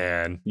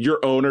Man, your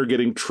owner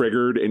getting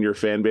triggered and your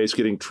fan base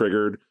getting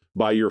triggered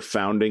by your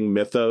founding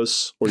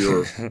mythos or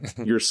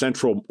your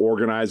central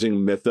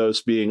organizing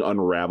mythos being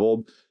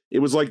unraveled. It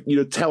was like,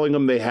 telling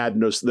them they had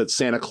that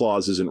Santa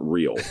Claus isn't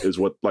real is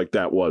what like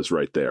that was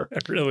right there.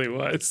 it really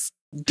was.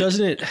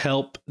 Doesn't it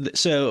help?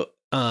 So,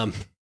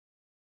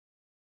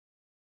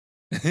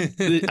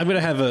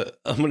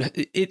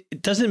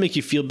 it doesn't make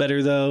you feel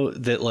better though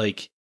that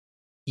like,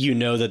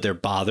 that they're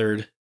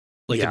bothered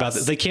like about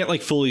this. They can't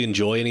like fully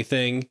enjoy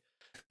anything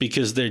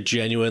because they're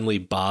genuinely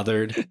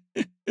bothered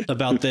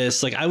about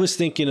this. Like I was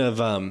thinking of,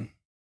 and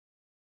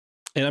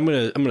I'm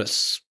going to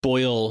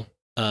spoil,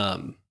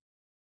 the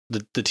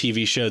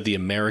TV show, The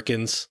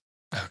Americans.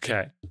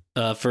 Okay.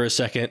 For a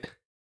second.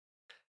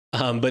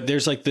 But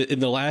there's like in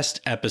the last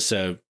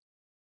episode,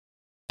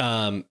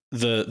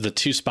 the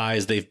two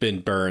spies, they've been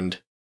burned.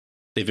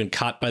 They've been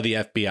caught by the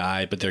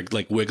FBI, but they're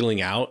like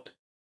wiggling out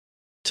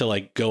to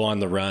like go on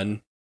the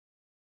run.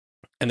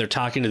 And they're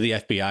talking to the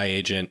FBI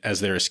agent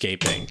as they're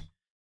escaping.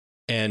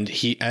 And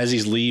as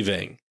he's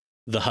leaving,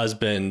 the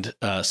husband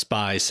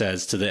spy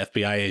says to the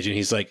FBI agent,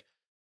 he's like,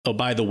 oh,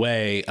 by the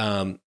way,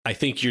 I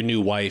think your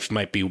new wife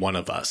might be one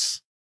of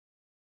us.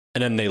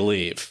 And then they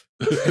leave.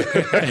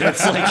 And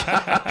it's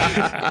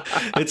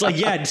like,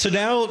 yeah. So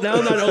now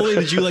not only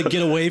did you like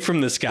get away from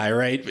this guy,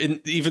 right?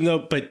 And even though,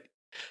 but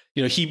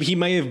he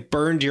may have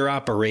burned your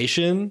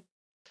operation,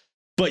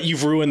 but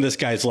you've ruined this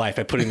guy's life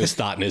by putting this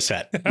thought in his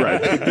head.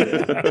 Right.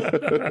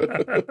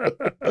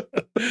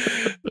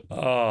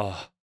 Oh,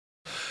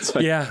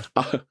 Like, yeah.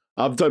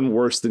 I've done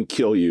worse than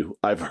kill you.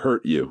 I've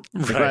hurt you.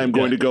 Right, I am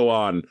going to go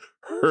on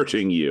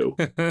hurting you.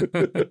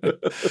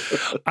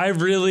 I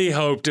really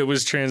hoped it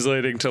was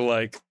translating to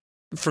like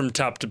from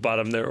top to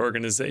bottom, their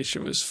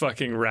organization was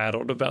fucking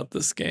rattled about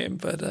this game.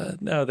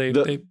 But no,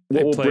 what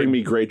will bring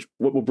me great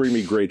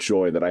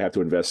joy that I have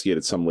to investigate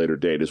at some later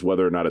date is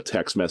whether or not a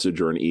text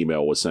message or an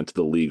email was sent to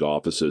the league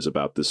offices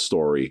about this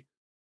story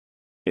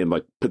and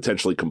like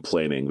potentially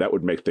complaining. That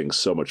would make things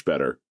so much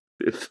better.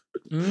 If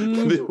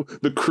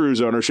the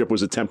Crew's ownership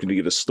was attempting to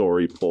get a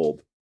story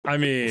pulled. I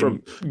mean,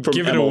 from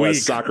give it a week.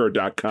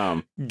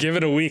 MLSsoccer.com. Give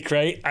it a week,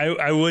 right?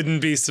 I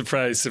wouldn't be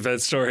surprised if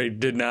that story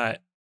did not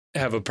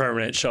have a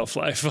permanent shelf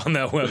life on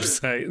that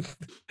website.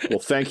 Well,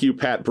 thank you,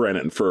 Pat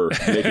Brennan, for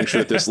making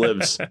sure that this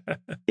lives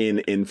in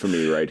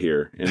infamy right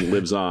here and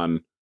lives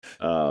on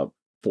for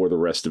the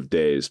rest of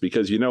days.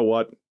 Because you know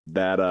what?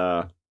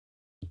 That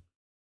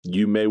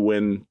you may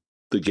win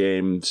the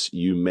games,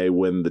 you may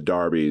win the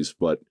derbies,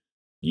 but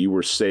you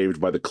were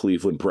saved by the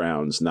Cleveland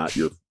Browns, not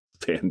your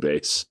fan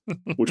base,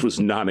 which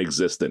was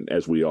non-existent,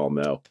 as we all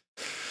know.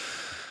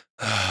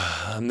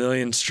 1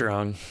 million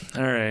strong.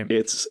 All right.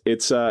 It's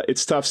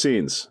tough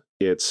scenes.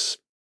 It's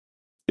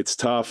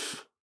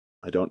tough.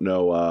 I don't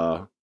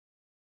know,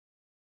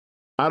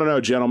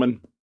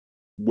 gentlemen.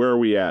 Where are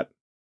we at?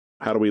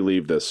 How do we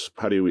leave this?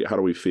 How do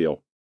we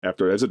feel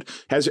after?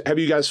 Have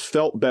you guys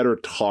felt better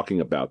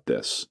talking about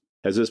this?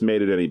 Has this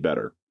made it any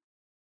better?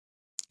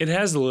 It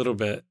has a little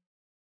bit.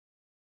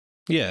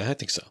 Yeah, I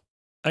think so.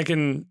 I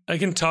can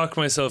talk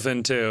myself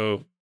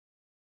into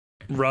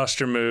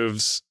roster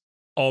moves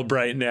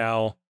Albright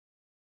now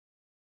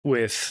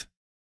with,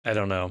 I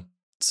don't know,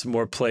 some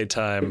more play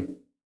time.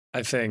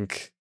 I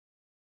think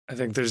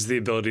there's the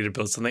ability to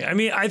build something. I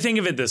mean, I think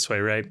of it this way,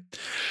 right?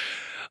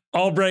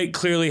 Albright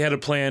clearly had a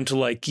plan to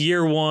like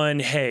year one.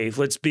 Hey,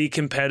 let's be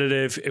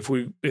competitive. If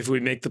we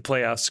make the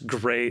playoffs,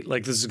 great.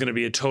 Like this is going to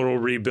be a total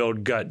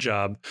rebuild gut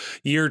job.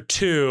 Year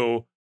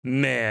two,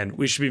 man,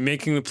 we should be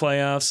making the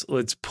playoffs.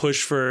 Let's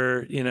push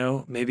for,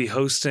 maybe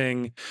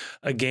hosting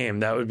a game.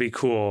 That would be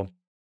cool.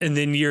 And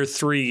then year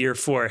three, year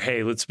four,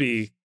 hey, let's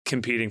be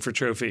competing for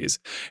trophies.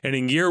 And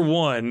in year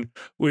one,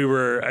 we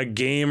were a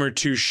game or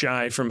two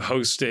shy from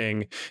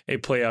hosting a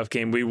playoff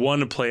game. We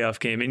won a playoff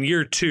game. In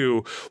year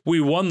two,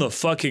 we won the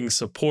fucking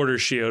supporter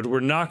shield. We're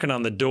knocking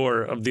on the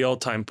door of the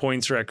all-time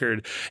points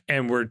record,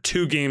 and we're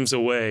 2 games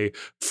away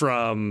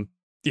from,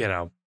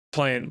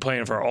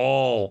 playing for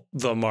all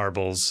the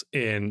marbles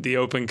in the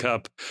Open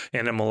Cup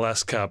and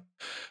MLS Cup.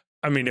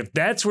 I mean, if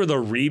that's where the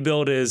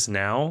rebuild is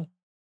now,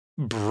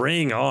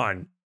 bring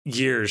on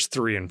years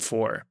 3 and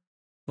 4.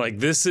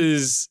 Like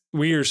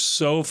we are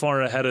so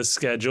far ahead of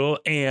schedule,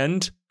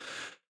 and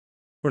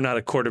we're not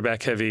a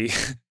quarterback heavy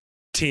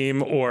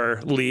team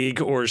or league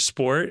or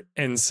sport.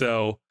 And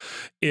so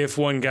if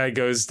one guy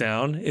goes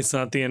down, it's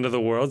not the end of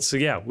the world. So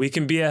yeah, we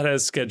can be ahead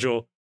of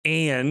schedule,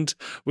 and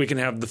we can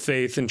have the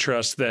faith and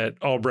trust that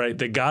Albright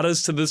that got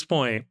us to this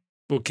point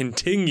will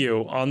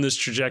continue on this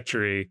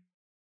trajectory.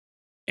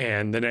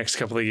 And the next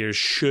couple of years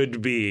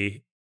should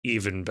be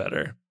even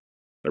better.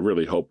 I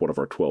really hope one of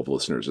our 12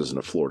 listeners isn't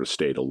a Florida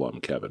State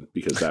alum, Kevin,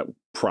 because that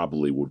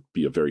probably would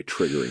be a very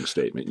triggering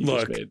statement you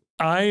just made.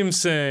 I am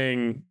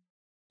saying,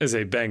 as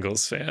a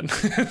Bengals fan,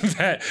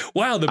 that,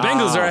 wow, the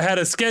Bengals are ahead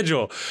of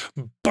schedule.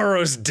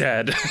 Burrow's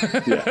dead.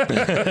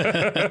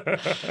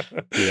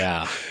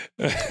 Yeah.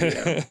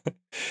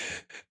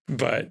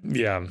 But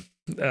yeah,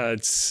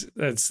 that's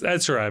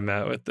where I'm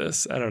at with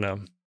this. I don't know.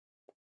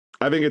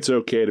 I think it's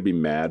okay to be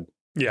mad.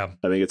 Yeah.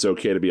 I think it's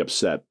okay to be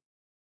upset.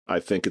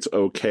 I think it's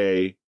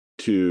okay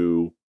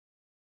to,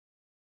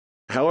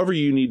 however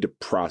you need to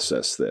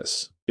process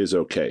this is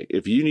okay.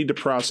 If you need to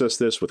process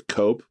this with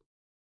cope.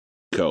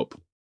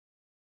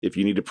 If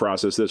you need to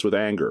process this with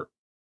anger,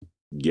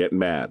 get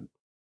mad.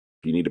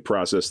 If you need to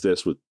process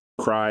this with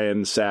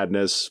crying,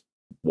 sadness,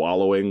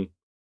 wallowing,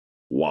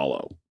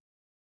 wallow.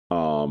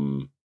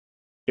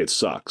 It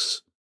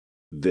sucks.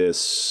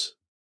 This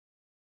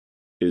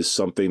is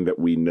something that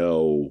we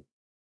know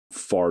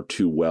far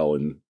too well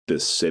in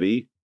this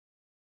city.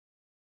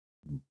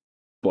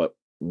 But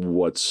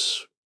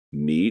what's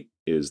neat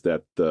is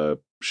that the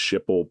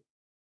ship will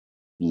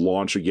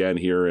launch again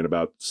here in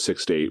about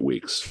 6 to 8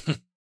 weeks.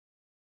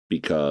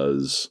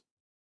 Because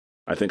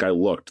I think I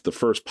looked, the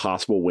first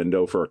possible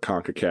window for a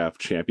CONCACAF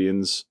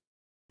Champions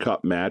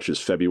Cup match is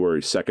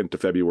February 2nd to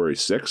February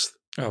 6th.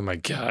 Oh my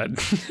God.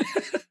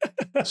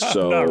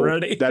 So I'm not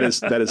ready. that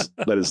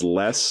is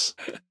less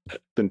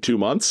than 2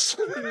 months.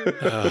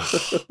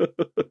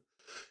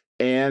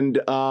 And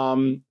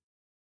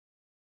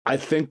I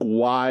think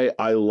why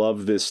I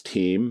love this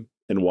team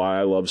and why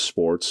I love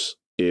sports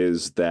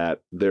is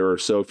that there are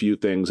so few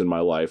things in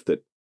my life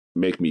that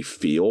make me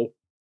feel.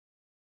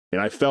 And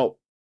I felt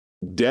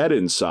dead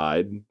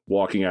inside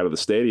walking out of the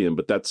stadium,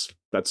 but that's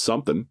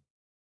something.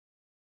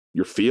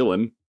 You're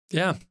feeling.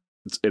 Yeah.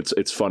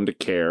 It's fun to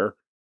care.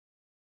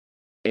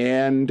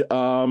 And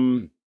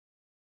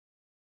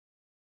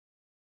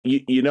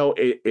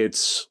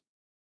it's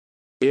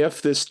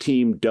if this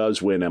team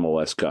does win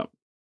MLS Cup,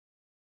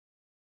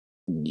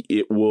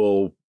 it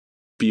will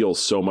feel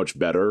so much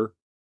better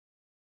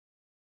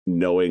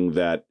knowing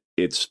that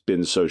it's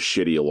been so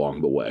shitty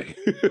along the way.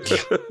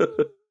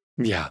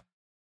 Yeah.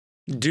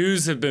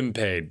 Dues have been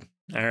paid.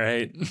 All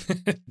right.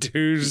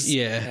 Dues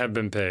have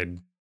been paid.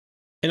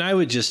 And I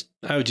would just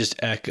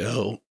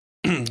echo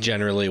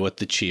generally what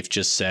the chief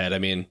just said. I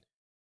mean,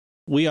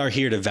 we are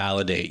here to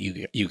validate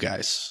you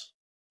guys,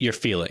 your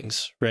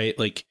feelings, right?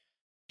 Like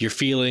your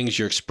feelings,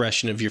 your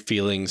expression of your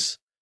feelings,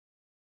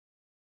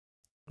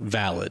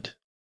 valid.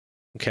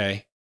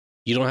 Okay.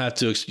 You don't have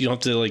to,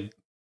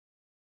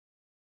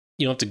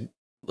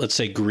 let's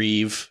say,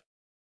 grieve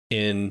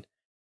in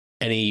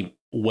any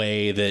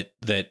way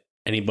that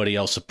anybody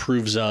else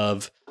approves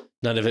of.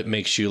 None of it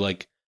makes you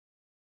like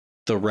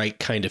the right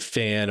kind of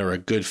fan or a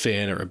good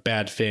fan or a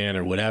bad fan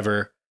or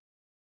whatever.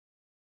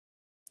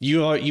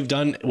 You've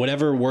done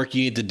whatever work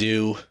you need to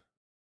do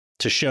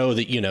to show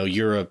that,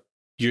 you're a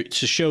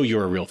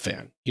real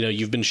fan.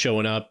 You've been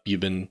showing up, you've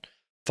been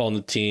following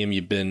the team,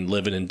 you've been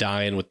living and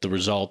dying with the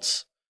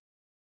results.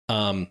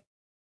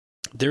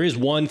 There is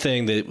one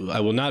thing that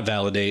I will not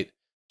validate.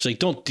 It's like,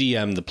 don't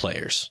DM the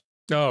players.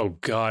 Oh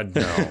God,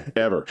 no.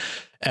 Ever.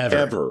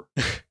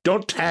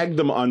 Don't tag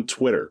them on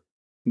Twitter.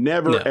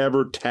 Never,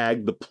 ever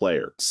tag the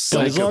player.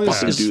 But as long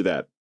as do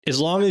that. As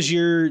long as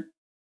you're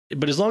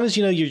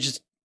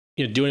just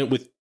doing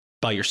it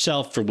by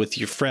yourself or with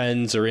your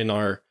friends or in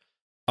our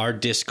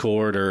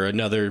Discord or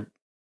another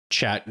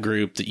chat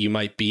group that you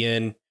might be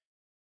in.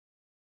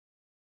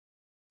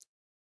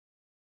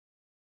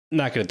 I'm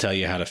not going to tell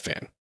you how to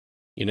fan.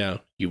 You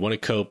want to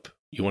cope,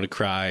 you want to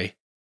cry,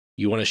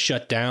 you want to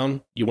shut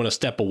down, you want to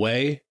step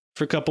away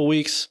for a couple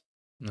weeks.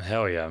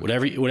 Hell yeah.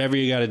 Whatever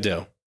you got to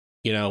do.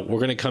 We're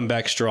going to come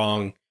back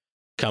strong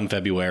come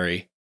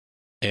February.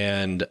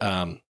 And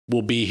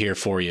will be here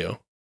for you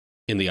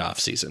in the off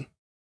season.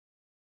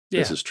 Yeah.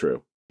 This is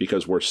true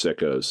because we're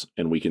sickos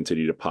and we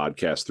continue to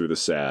podcast through the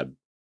sad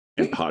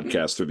and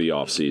podcast through the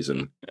off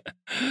season.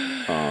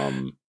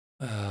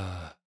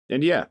 And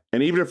yeah,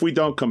 and even if we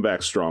don't come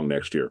back strong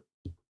next year,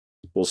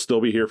 we'll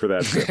still be here for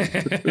that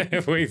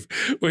too.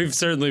 we've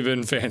certainly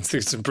been fans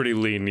through some pretty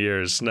lean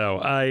years.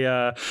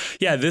 No,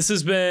 this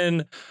has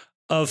been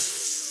a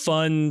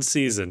fun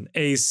season,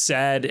 a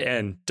sad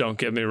end, don't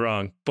get me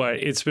wrong, but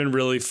it's been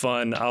really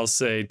fun, I'll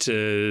say,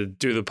 to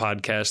do the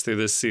podcast through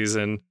this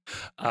season,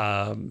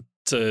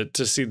 to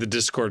see the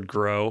Discord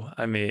grow.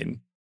 I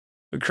mean,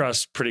 we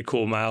crossed pretty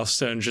cool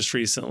milestone just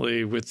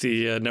recently with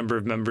the number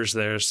of members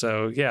there.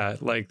 So yeah,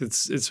 like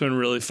it's been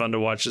really fun to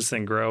watch this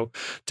thing grow,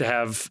 to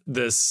have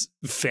this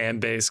fan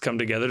base come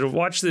together, to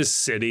watch this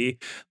city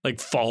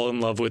like fall in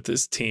love with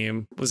this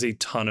team was a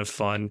ton of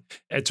fun.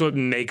 It's what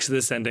makes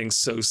this ending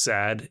so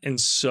sad and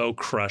so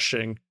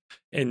crushing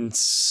and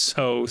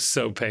so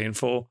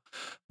painful.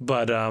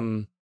 But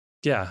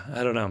yeah,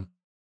 I don't know.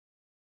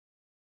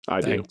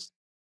 Thanks. Do.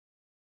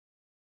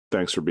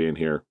 Thanks for being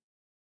here.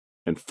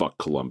 And fuck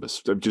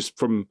Columbus. Just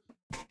from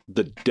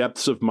the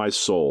depths of my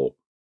soul,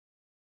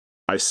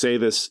 I say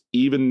this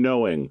even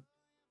knowing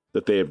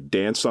that they have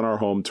danced on our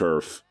home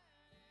turf.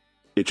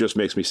 It just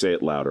makes me say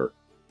it louder.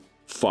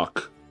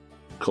 Fuck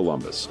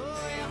Columbus.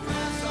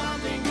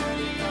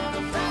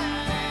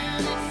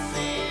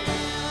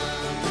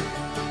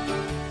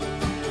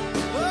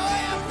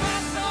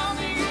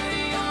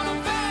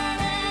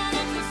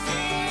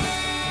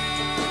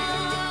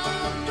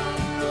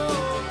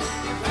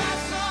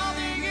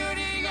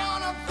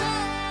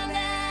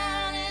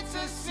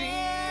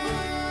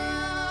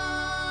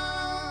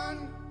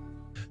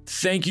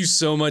 Thank you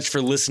so much for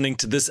listening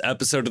to this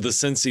episode of the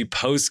Cincy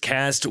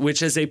Postcast,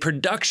 which is a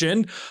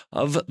production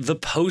of The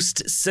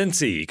Post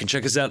Cincy. You can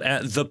check us out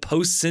at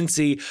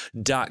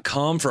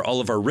thepostcincy.com for all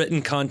of our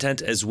written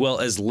content, as well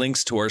as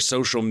links to our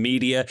social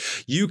media.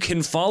 You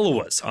can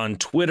follow us on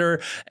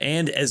Twitter,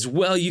 and as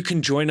well, you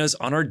can join us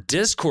on our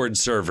Discord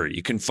server.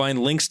 You can find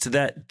links to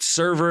that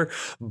server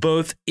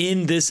both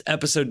in this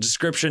episode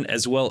description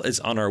as well as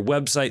on our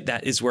website.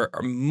 That is where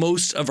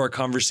most of our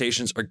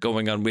conversations are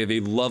going on. We have a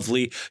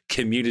lovely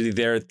community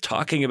there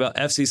talking about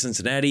FC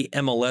Cincinnati,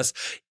 MLS,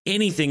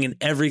 anything and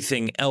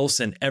everything else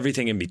and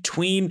everything in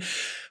between.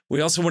 We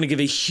also want to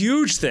give a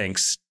huge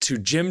thanks to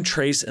Jim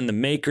Trace and the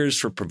Makers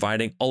for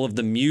providing all of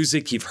the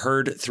music you've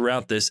heard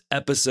throughout this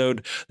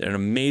episode. They're an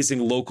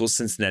amazing local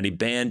Cincinnati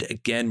band.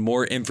 Again,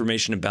 more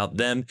information about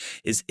them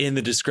is in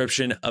the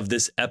description of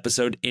this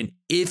episode. And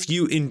if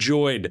you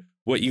enjoyed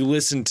what you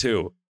listened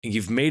to, and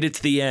you've made it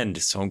to the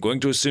end, so I'm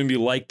going to assume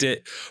you liked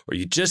it, or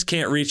you just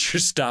can't reach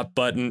your stop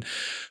button,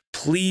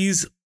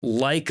 please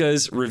like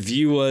us,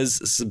 review us,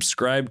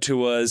 subscribe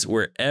to us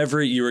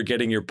wherever you are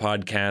getting your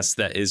podcasts.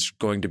 That is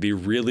going to be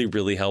really,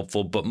 really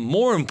helpful. But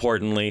more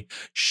importantly,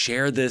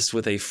 share this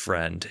with a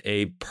friend.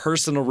 A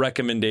personal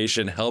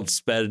recommendation helps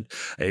spread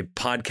a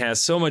podcast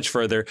so much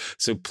further.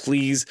 So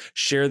please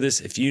share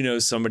this if you know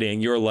somebody in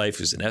your life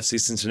who's an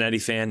FC Cincinnati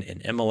fan, an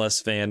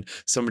MLS fan,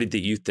 somebody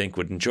that you think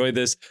would enjoy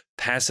this.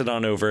 Pass it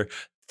on over.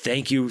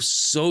 Thank you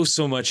so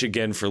much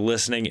again for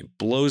listening. It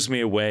blows me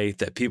away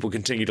that people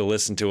continue to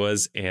listen to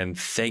us. And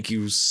thank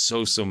you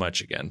so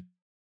much again.